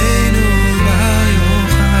עינינו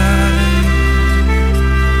ביוחאי.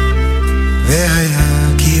 והיה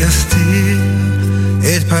כי אסתיר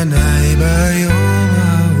את פניי ביום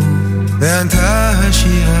ההוא, וענתה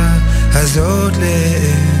השירה הזאת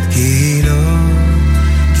לעת, כי לא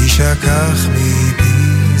תשכח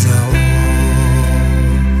מפי זרעו.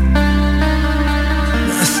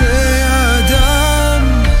 נעשה אדם,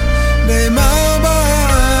 נאמר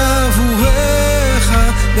בעבורך,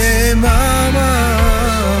 נאמר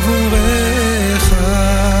בעבורך.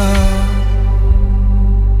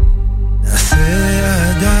 נעשה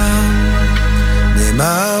אדם,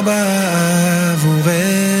 נאמר בעבורך,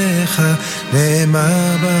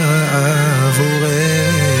 נאמר בעבורך.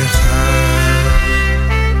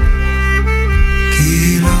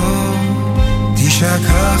 כי לא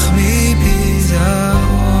תשכח מפי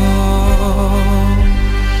זרעו.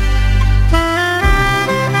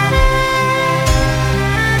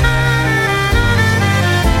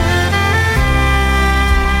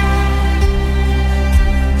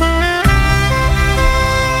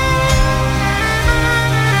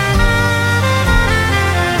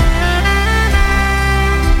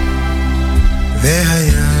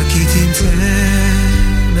 והיה כי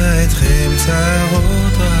תמצאנה אתכם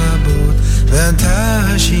צרות רבות, וענתה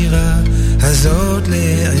השירה הזאת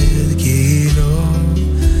לעד, כי לא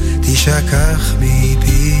תשכח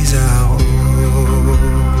מפי זרעו.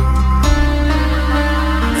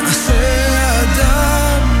 נעשה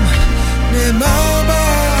אדם, נאמר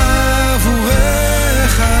בעבורך,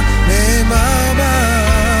 נאמר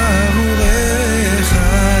בעבורך.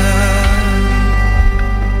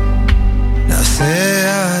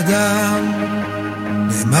 נעשה אדם,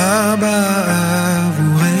 נאמר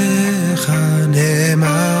בעבורך,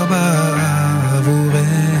 נאמר בעבורך.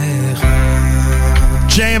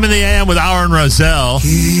 JM in the AM with Aaron Roselle.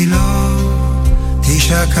 כי לא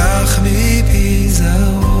תשכח מפי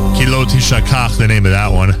זרעו. Ki Lo Tishakach, the name of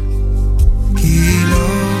that one. כי לא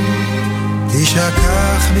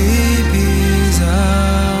תשכח מפי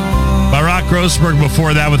זרעו. Barak Grossberg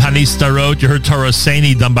before that with Hanis Tarot. You heard Torah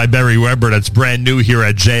Saini done by Barry Weber. That's brand new here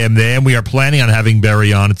at JM the AM. We are planning on having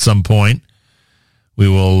Barry on at some point. We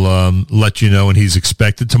will let you know when he's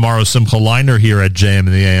expected. Tomorrow, Simcha Leiner here at JM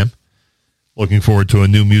in the AM. Looking forward to a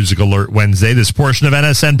new Music Alert Wednesday. This portion of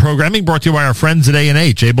NSN programming brought to you by our friends at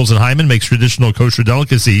A&H. Abels and Hyman makes traditional kosher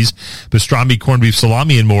delicacies, pastrami, corned beef,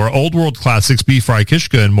 salami, and more. Old world classics, beef fry,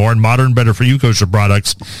 kishka, and more. And modern, better-for-you kosher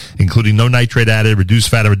products, including no nitrate added, reduced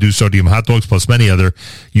fat, and reduced sodium hot dogs, plus many other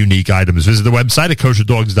unique items. Visit the website at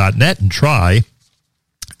kosherdogs.net and try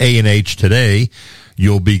A&H today.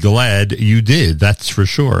 You'll be glad you did. That's for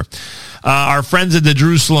sure. Our friends at the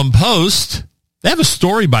Jerusalem Post, they have a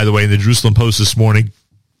story, by the way, in the Jerusalem Post this morning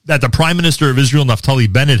that the Prime Minister of Israel,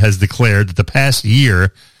 Naftali Bennett, has declared that the past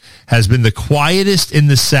year has been the quietest in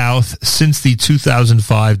the South since the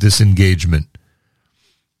 2005 disengagement.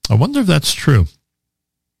 I wonder if that's true.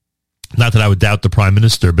 Not that I would doubt the Prime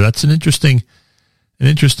Minister, but that's an interesting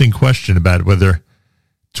question about whether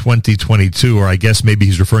 2022, or I guess maybe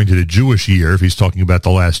he's referring to the Jewish year if he's talking about the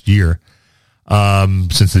last year,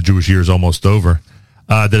 since the Jewish year is almost over.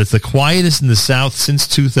 That it's the quietest in the South since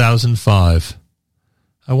 2005.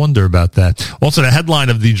 I wonder about that. Also, the headline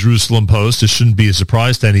of the Jerusalem Post, this shouldn't be a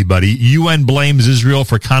surprise to anybody, UN blames Israel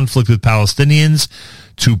for conflict with Palestinians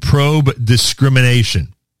to probe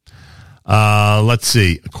discrimination. Let's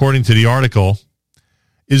see. According to the article,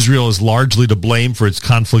 Israel is largely to blame for its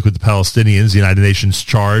conflict with the Palestinians, the United Nations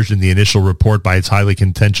charged in the initial report by its highly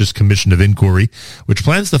contentious Commission of Inquiry, which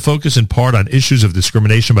plans to focus in part on issues of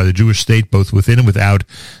discrimination by the Jewish state, both within and without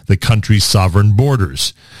the country's sovereign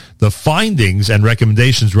borders. The findings and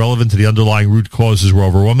recommendations relevant to the underlying root causes were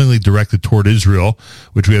overwhelmingly directed toward Israel,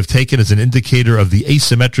 which we have taken as an indicator of the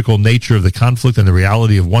asymmetrical nature of the conflict and the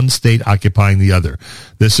reality of one state occupying the other.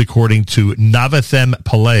 This according to Navathem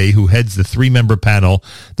Pillay, who heads the three-member panel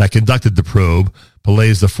that conducted the probe. Pillay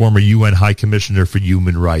is the former UN High Commissioner for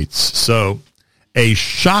Human Rights. So, a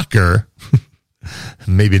shocker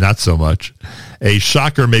maybe not so much. A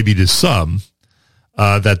shocker maybe to some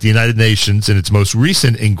that the United Nations, in its most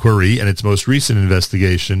recent inquiry and its most recent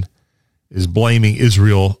investigation, is blaming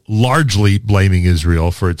Israel, largely blaming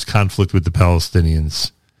Israel for its conflict with the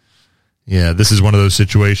Palestinians. Yeah, this is one of those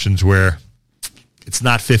situations where it's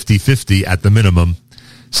not 50-50 at the minimum.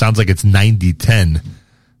 Sounds like it's 90-10,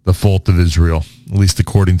 the fault of Israel, at least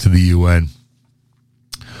according to the UN.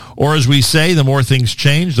 Or as we say, the more things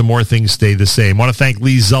change, the more things stay the same. I want to thank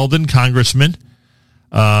Lee Zeldin, Congressman.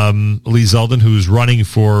 Lee Zeldin, who's running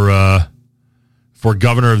for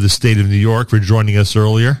governor of the state of New York, for joining us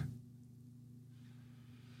earlier.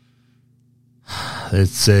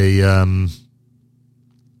 It's a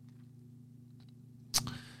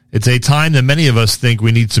time that many of us think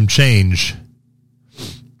we need some change.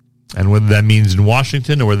 And whether that means in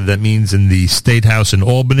Washington, or whether that means in the State House in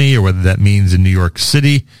Albany, or whether that means in New York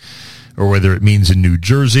City, or whether it means in New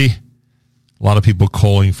Jersey, a lot of people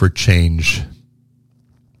calling for change.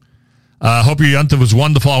 Hope your Yontif was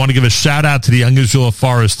wonderful. I want to give a shout out to the Young Israel of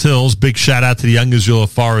Forest Hills. Big shout out to the Young Israel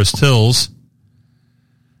of Forest Hills.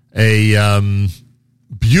 A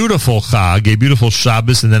beautiful Chag, a beautiful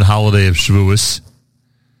Shabbos, and then holiday of Shavuos.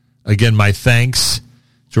 Again, my thanks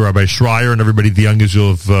to Rabbi Schreier and everybody at the Young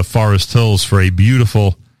Israel of Forest Hills for a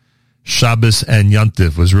beautiful Shabbos and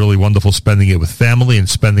Yontif. It was really wonderful spending it with family and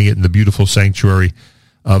spending it in the beautiful sanctuary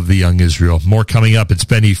of the Young Israel. More coming up. It's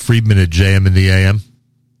Benny Friedman at JM in the AM.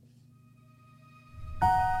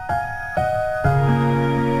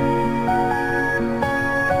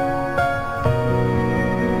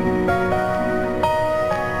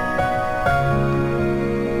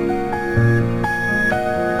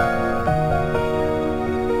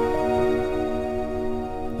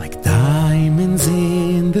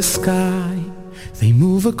 The sky, they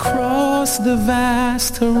move across the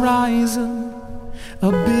vast horizon, a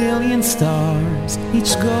billion stars,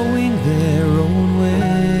 each going their own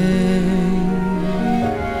way.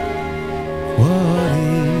 What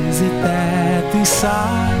is it that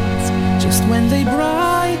decides just when they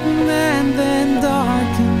brighten and then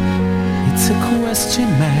darken? It's a question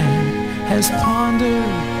man has pondered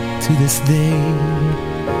to this day.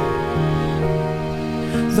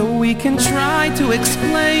 Though we can try to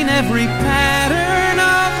explain every pattern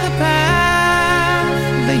of the path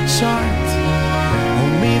they chart,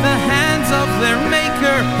 only the hands of their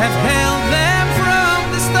maker have held them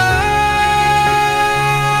from the start.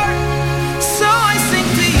 So I sing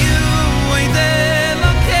to you,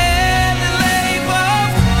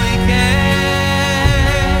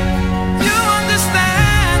 you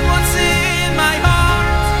understand what's in my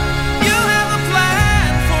heart. You have a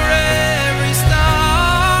plan for every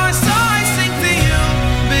star. So I sing to you,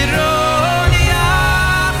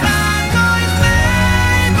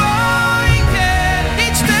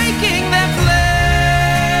 each taking their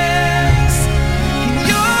place in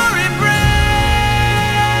your embrace.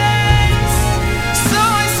 So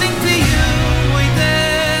I sing to you,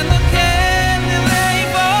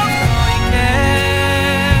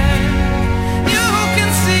 you who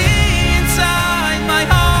can see inside my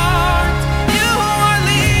heart, you who are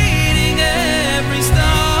leading every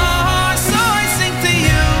star. So I sing to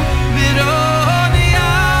you,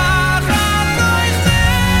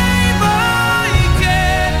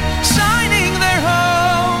 shining their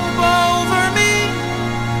hope over me,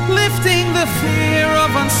 lifting the fear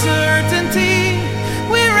of uncertainty.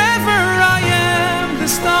 Wherever I am, the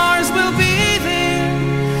stars will be there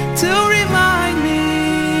to remind me.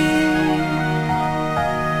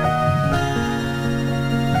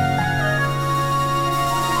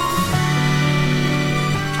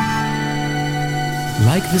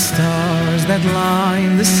 Like the stars that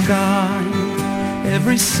line the sky,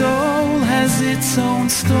 every soul has its own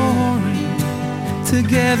story.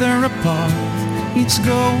 Together apart, each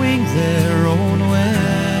going their own way.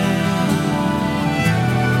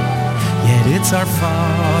 Yet it's our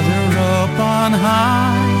Father up on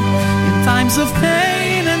high, in times of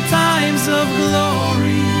pain and times of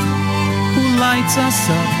glory, who lights us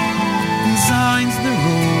up, designs the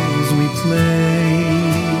roles we play.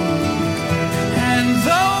 And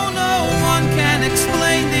though no one can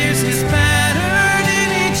explain, there's his pattern in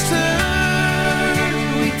each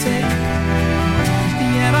turn we take.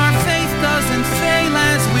 Yet our faith doesn't fail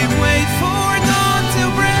as we wait for dawn to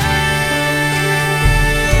break.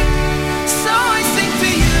 So I sing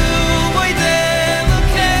to you,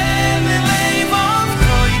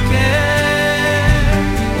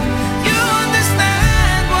 you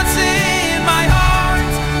understand what's in my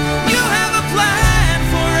heart. You have a plan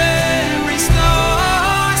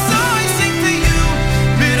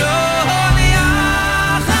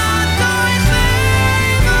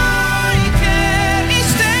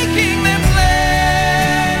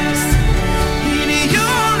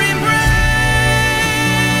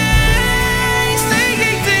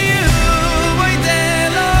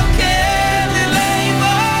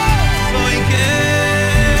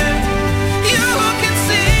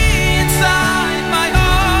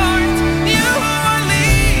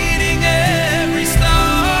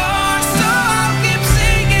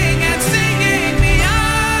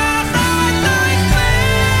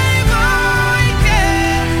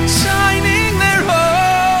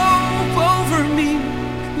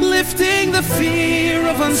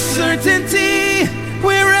uncertainty.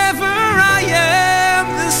 Wherever I am,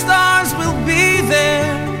 the stars will be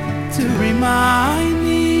there to remind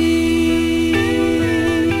me.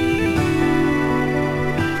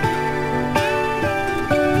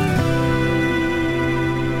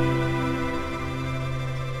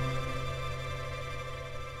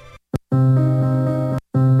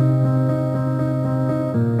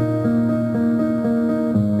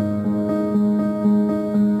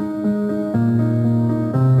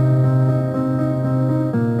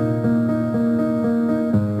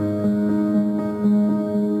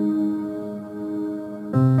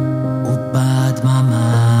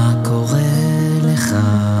 ובדממה קורא לך,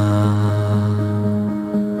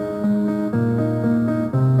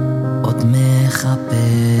 עוד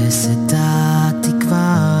מחפש את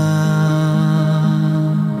התקווה.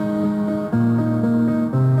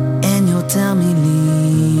 אין יותר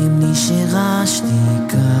מילים, נשארה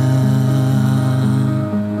שתיקה.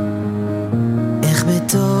 איך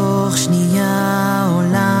בתוך שנייה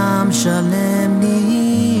עולם שלם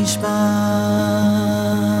נשבר.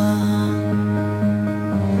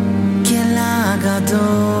 הגדול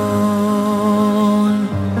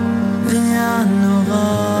והנורא,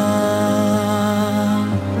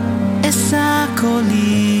 אשא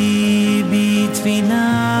קולי בתפילה.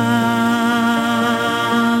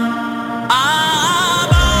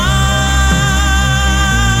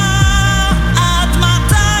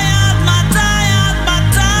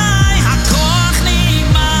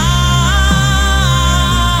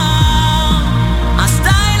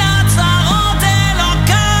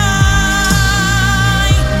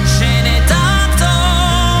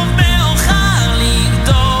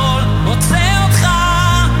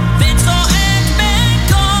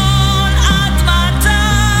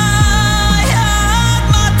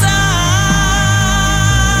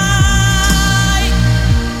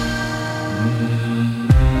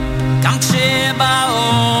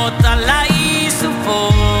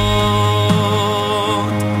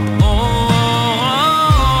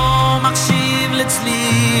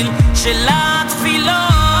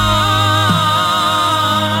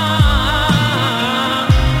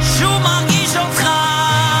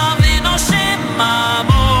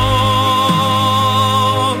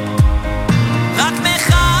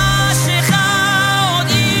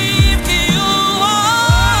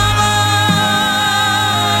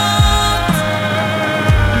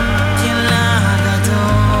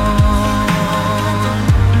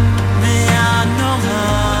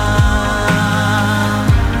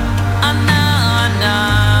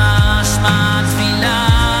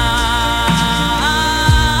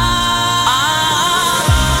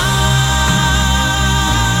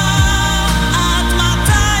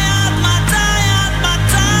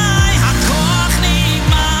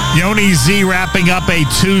 Yoni Z wrapping up a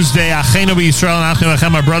Tuesday. Achenu b'Yisrael, Achenu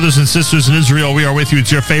Lachem, my brothers and sisters in Israel. We are with you.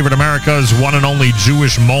 It's your favorite America's one and only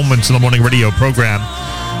Jewish Moments in the Morning radio program.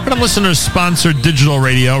 From listeners-sponsored digital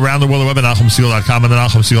radio around the world, the web at NachumSegal.com and the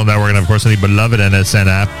Nachum Segal Network, and of course any beloved NSN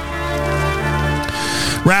app.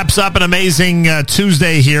 Wraps up an amazing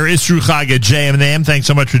Tuesday here. Isru Chag at JM and AM. Thanks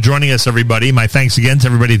so much for joining us, everybody. My thanks again to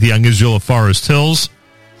everybody at the Young Israel of Forest Hills.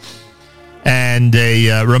 And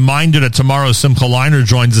a reminder that tomorrow Simcha Leiner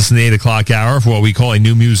joins us in the 8 o'clock hour for what we call a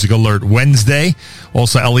New Music Alert Wednesday.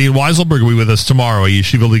 Also, Elliot Weiselberg will be with us tomorrow, a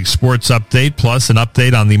Yeshiva League sports update, plus an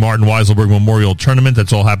update on the Martin Weiselberg Memorial Tournament.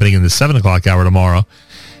 That's all happening in the 7 o'clock hour tomorrow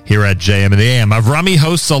here at JM and the AM. Avrami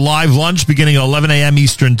hosts a live lunch beginning at 11 a.m.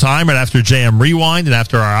 Eastern Time, right after JM Rewind and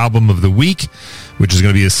after our album of the week, which is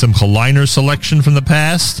going to be a Simcha Leiner selection from the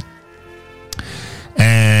past.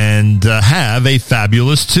 And have a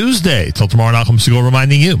fabulous Tuesday. Till tomorrow, Nachum Segal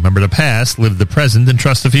reminding you, remember the past, live the present, and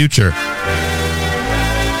trust the future.